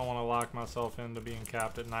don't know if I want to lock myself into being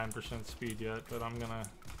capped at 9% speed yet, but I'm gonna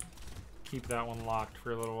keep that one locked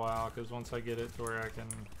for a little while, because once I get it to where I can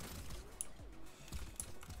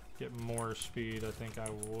get more speed, I think I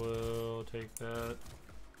will take that.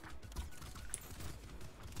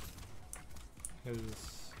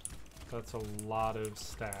 Because that's a lot of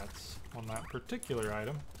stats on that particular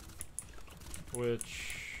item,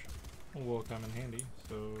 which will come in handy,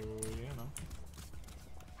 so you know.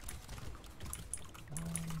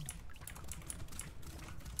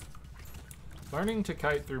 Learning to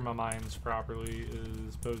kite through my mines properly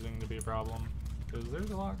is posing to be a problem, because there's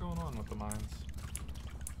a lot going on with the mines.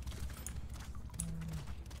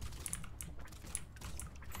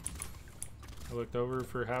 I looked over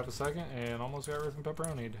for half a second and almost got ripped and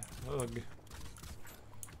pepperonied. Ugh.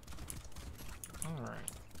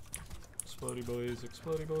 Alright. Explodey boys,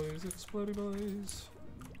 explodey boys, explodey boys.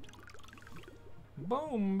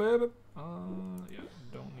 Boom, baby! Yeah,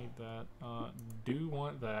 don't need that. Do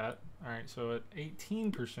want that. Alright, so at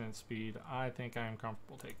 18% speed, I think I am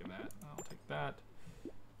comfortable taking that. I'll take that.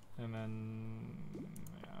 And then,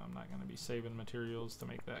 yeah, I'm not going to be saving materials to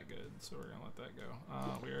make that good, so we're going to let that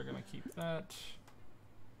go. We are going to keep that.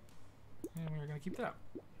 And we're going to keep that.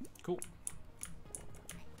 Cool.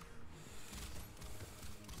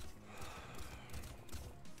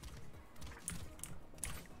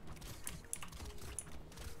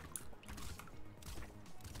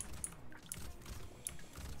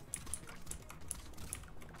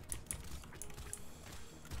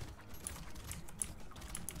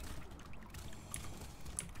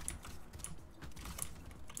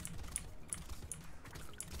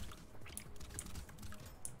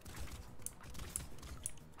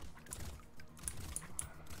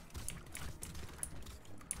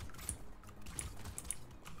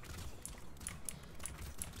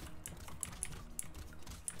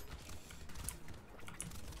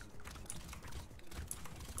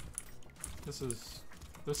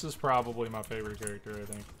 This is probably my favorite character, I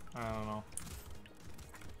think. I don't know.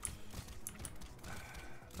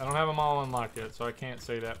 I don't have them all unlocked yet, so I can't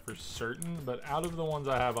say that for certain, but out of the ones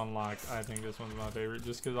I have unlocked, I think this one's my favorite,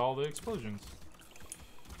 just because all the explosions.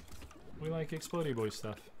 We like explodey boy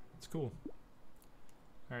stuff. It's cool.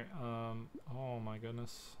 Alright, oh my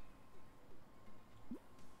goodness.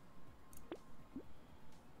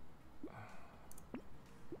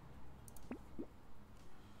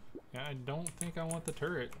 Yeah, I don't think I want the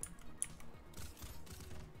turret.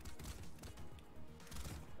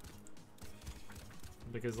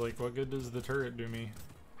 Because, like, what good does the turret do me?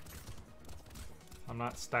 I'm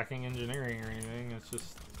not stacking engineering or anything. It's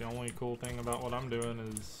just the only cool thing about what I'm doing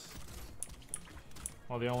is...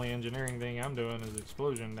 Well, the only engineering thing I'm doing is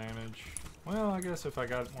explosion damage. Well, I guess if I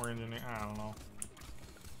got more engineering... I don't know.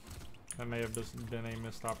 That may have just been a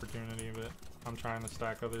missed opportunity, but I'm trying to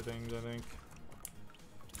stack other things, I think.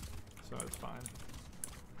 So it's fine.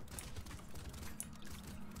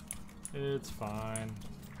 It's fine.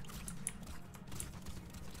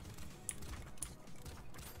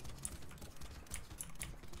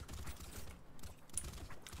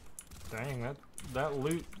 Dang, that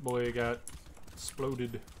loot boy got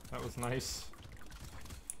exploded. That was nice.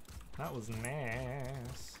 That was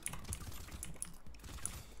nice.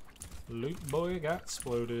 Loot boy got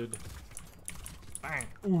exploded. Bang.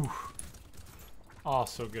 Ooh. Oh,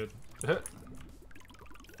 so good.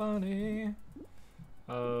 Funny.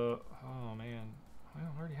 Oh man. Well,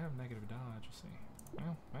 I already have negative dodge. Let's see.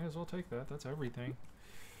 Well, might as well take that. That's everything.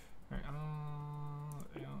 Alright,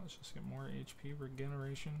 yeah, let's just get more HP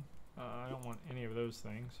regeneration. I don't want any of those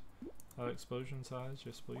things. Explosion size,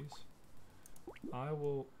 just please. I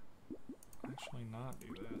will actually not do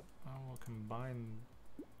that. I will combine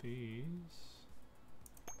these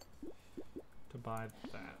to buy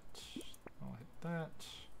that. I'll hit that.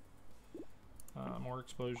 More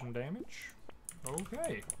explosion damage.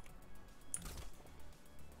 Okay.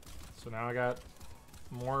 So now I got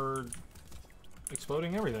more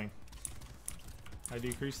exploding everything. I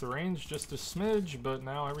decreased the range just a smidge, but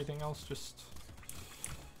now everything else just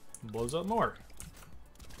blows up more.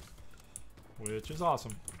 Which is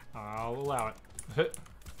awesome. I'll allow it.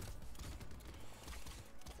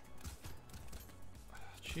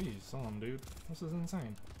 Jeez, dude. This is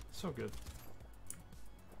insane. So good.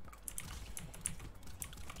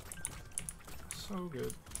 So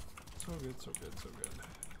good. So good, so good, so good.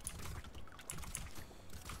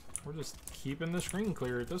 We're just keeping the screen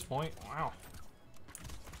clear at this point. Wow.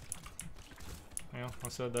 Yeah, I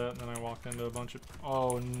said that, and then I walked into a bunch of...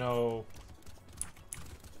 Oh, no.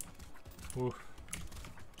 Woof.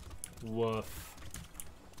 Woof.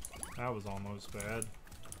 That was almost bad.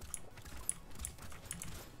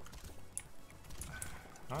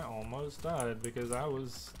 I almost died because I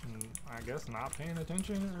was, I guess, not paying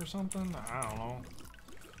attention or something. I don't know.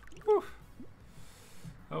 Whew.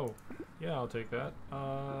 Oh, yeah, I'll take that.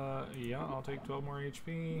 Yeah, I'll take 12 more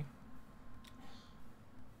HP.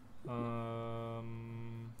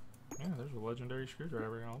 Yeah, there's a legendary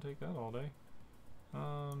screwdriver. I'll take that all day.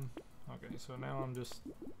 Okay, so now I'm just...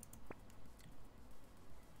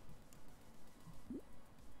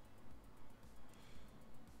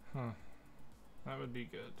 Huh. That would be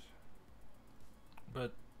good.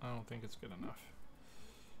 But I don't think it's good enough.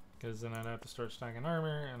 Because then I'd have to start stacking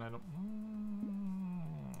armor, and I don't...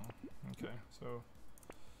 Okay, so...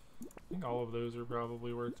 I think all of those are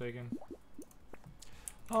probably worth taking.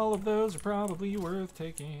 All of those are probably worth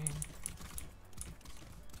taking.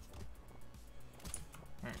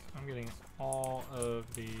 Alright, I'm getting all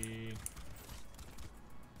of the...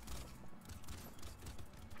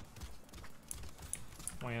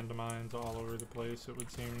 landmines all over the place, it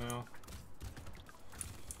would seem now.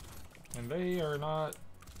 And they are not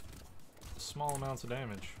small amounts of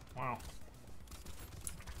damage. Wow.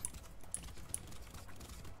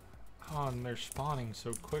 Oh, and they're spawning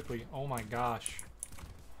so quickly. Oh my gosh.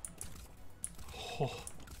 Oh.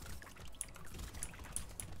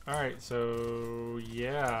 Alright, so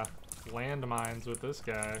yeah, landmines with this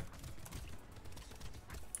guy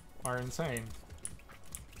are insane.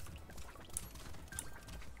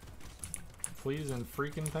 Please and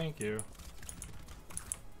freaking thank you.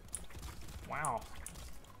 Wow.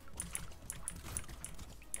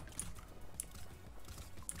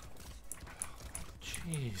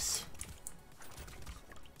 Jeez.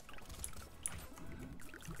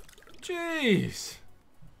 Jeez.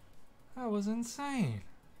 That was insane.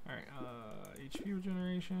 Alright, HP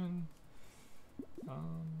regeneration.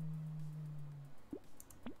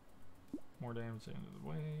 More damage into the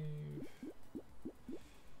wave.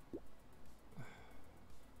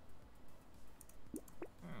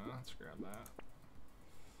 Let's grab that.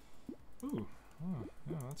 Ooh, oh,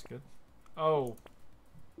 yeah, that's good. Oh,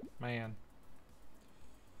 man.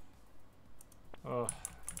 Oh,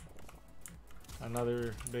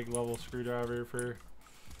 another big level screwdriver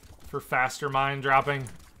for faster mine dropping.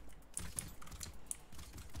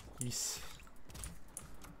 Yes.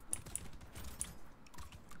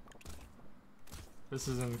 This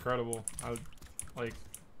is incredible. Like,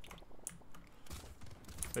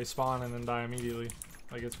 they spawn and then die immediately.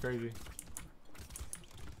 Like, it's crazy.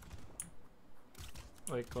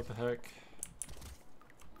 Like, what the heck?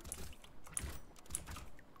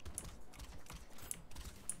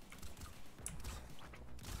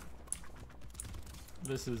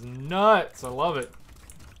 This is nuts. I love it.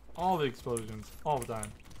 All the explosions. All the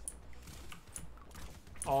time.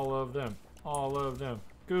 All of them. All of them.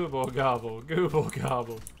 Gooble gobble. Gooble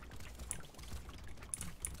gobble.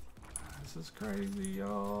 This is crazy,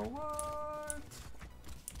 y'all. What?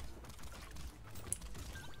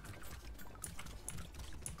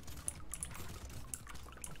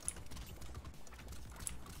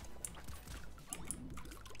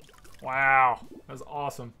 Wow. That's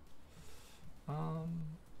awesome. I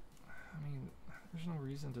mean, there's no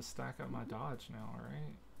reason to stack up my dodge now,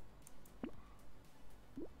 right?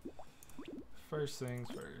 First things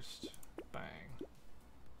first. Bang.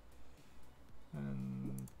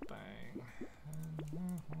 And bang.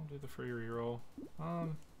 And we'll do the free reroll. Yeah,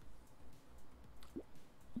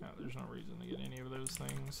 there's no reason to get any of those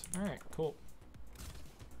things. Alright, cool.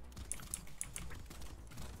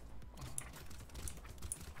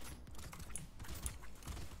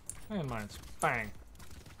 Landmines. Bang.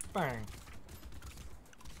 Bang.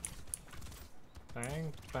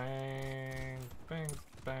 Bang, bang, bang,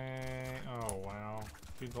 bang. Oh, wow.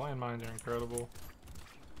 Dude, the landmines are incredible.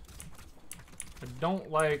 I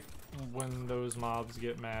don't like when those mobs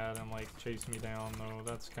get mad and, like, chase me down, though.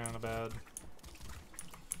 That's kind of bad.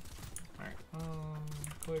 Alright,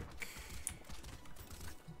 click.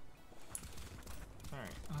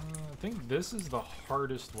 Alright, I think this is the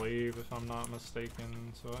hardest wave, if I'm not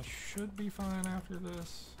mistaken, so I should be fine after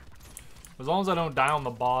this. As long as I don't die on the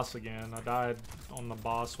boss again. I died on the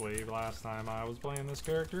boss wave last time I was playing this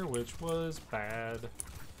character, which was bad.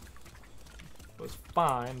 It was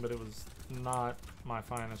fine, but it was not my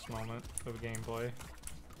finest moment of gameplay.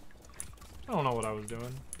 I don't know what I was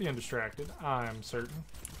doing. Being distracted, I'm certain.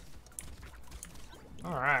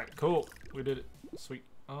 Alright, cool. We did it. Sweet.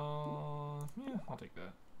 Yeah, I'll take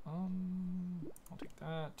that. I'll take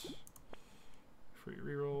that. Free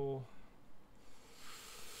reroll.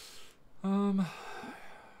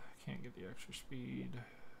 Can't get the extra speed.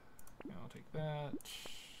 Yeah, I'll take that.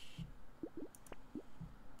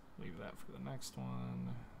 Leave that for the next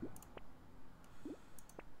one.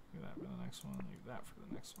 Leave that for the next one. Leave that for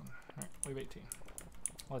the next one. Alright, leave 18.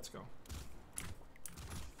 Let's go.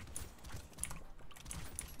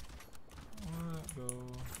 Let go.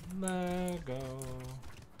 Let go.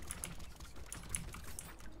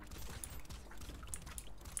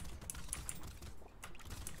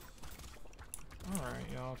 Alright,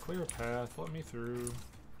 y'all. Clear a path. Let me through.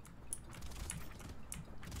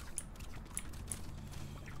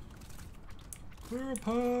 Clear a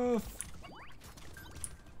path.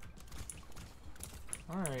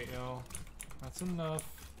 Alright, y'all. That's enough.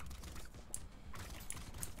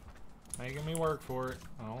 Making me work for it.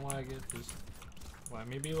 I don't like it. Just let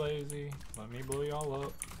me be lazy. Let me blow y'all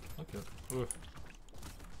up. Look at it.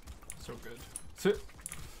 So good.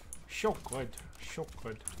 So good. So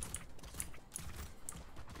good.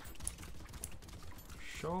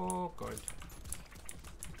 So good.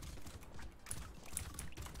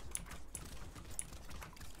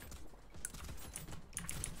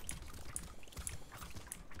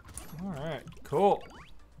 Alright, cool.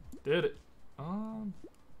 Did it.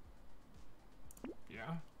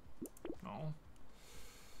 Yeah. No.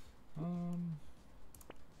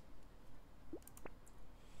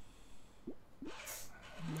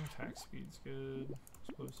 Attack speed's good.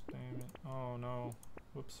 Explosive damage. Oh no.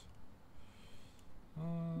 Whoops.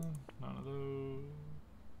 None of those.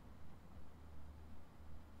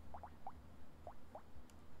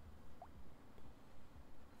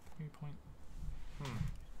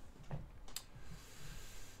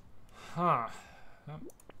 Huh. That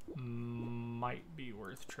might be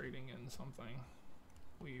worth trading in something.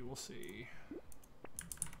 We will see.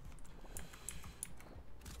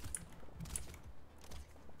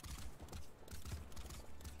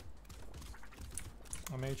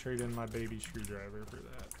 I may trade in my baby screwdriver for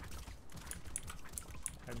that.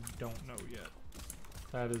 I don't know yet.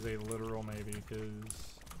 That is a literal maybe,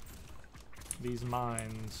 because these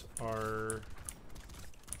mines are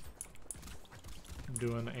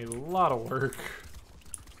doing a lot of work.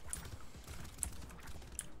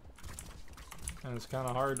 And it's kind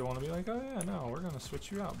of hard to want to be like, oh yeah, no, we're going to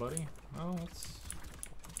switch you out, buddy. No, it's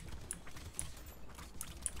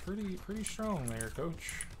pretty strong there,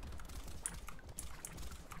 coach.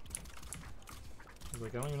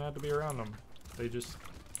 Like, I don't even have to be around them. They just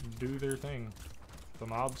do their thing. The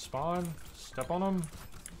mobs spawn. Step on them.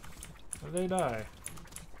 Or they die.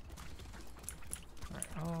 Alright,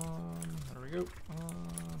 there we go.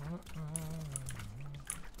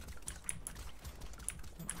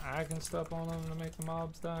 I can step on them to make the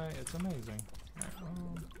mobs die. It's amazing.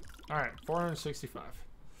 Alright, 465.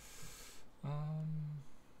 I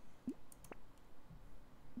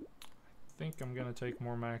think I'm gonna take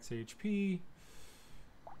more max HP.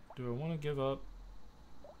 Do I want to give up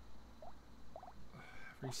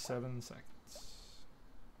every 7 seconds?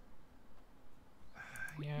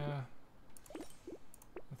 Yeah.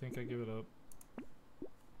 I think I give it up.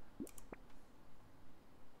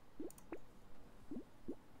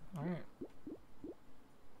 Alright.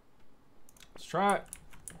 Let's try it.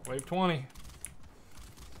 Wave 20.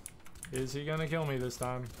 Is he gonna kill me this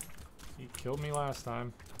time? He killed me last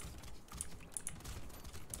time.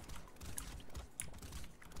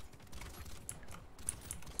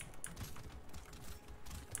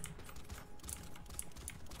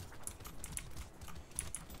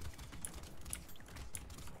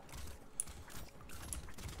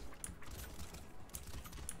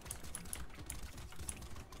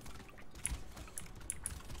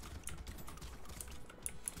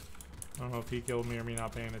 I don't know if he killed me or me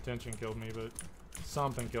not paying attention killed me, but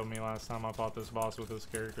something killed me last time I fought this boss with this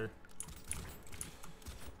character.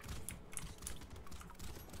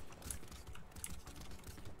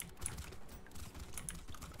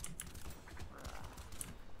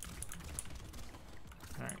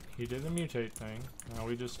 Alright, he did the mutate thing. Now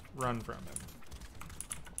we just run from him.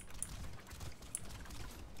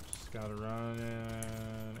 Just gotta run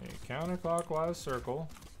in a counterclockwise circle.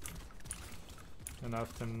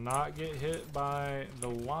 Enough to not get hit by the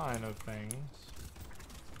line of things.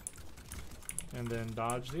 And then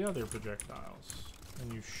dodge the other projectiles.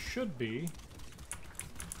 And you should be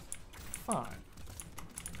fine.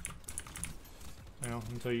 Well,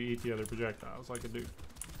 until you eat the other projectiles like a dude.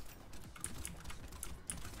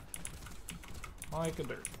 Like a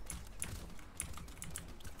dirt.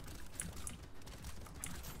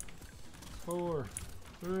 4,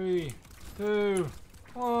 3, 2,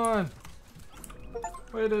 1.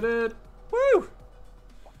 We did it! Woo!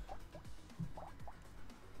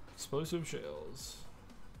 Explosive shells.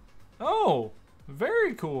 Oh!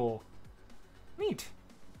 Very cool. Neat.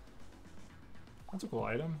 That's a cool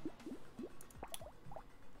item.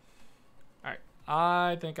 Alright.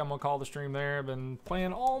 I think I'm going to call the stream there. I've been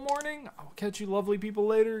playing all morning. I'll catch you lovely people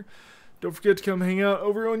later. Don't forget to come hang out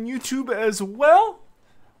over on YouTube as well.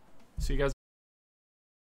 See you guys.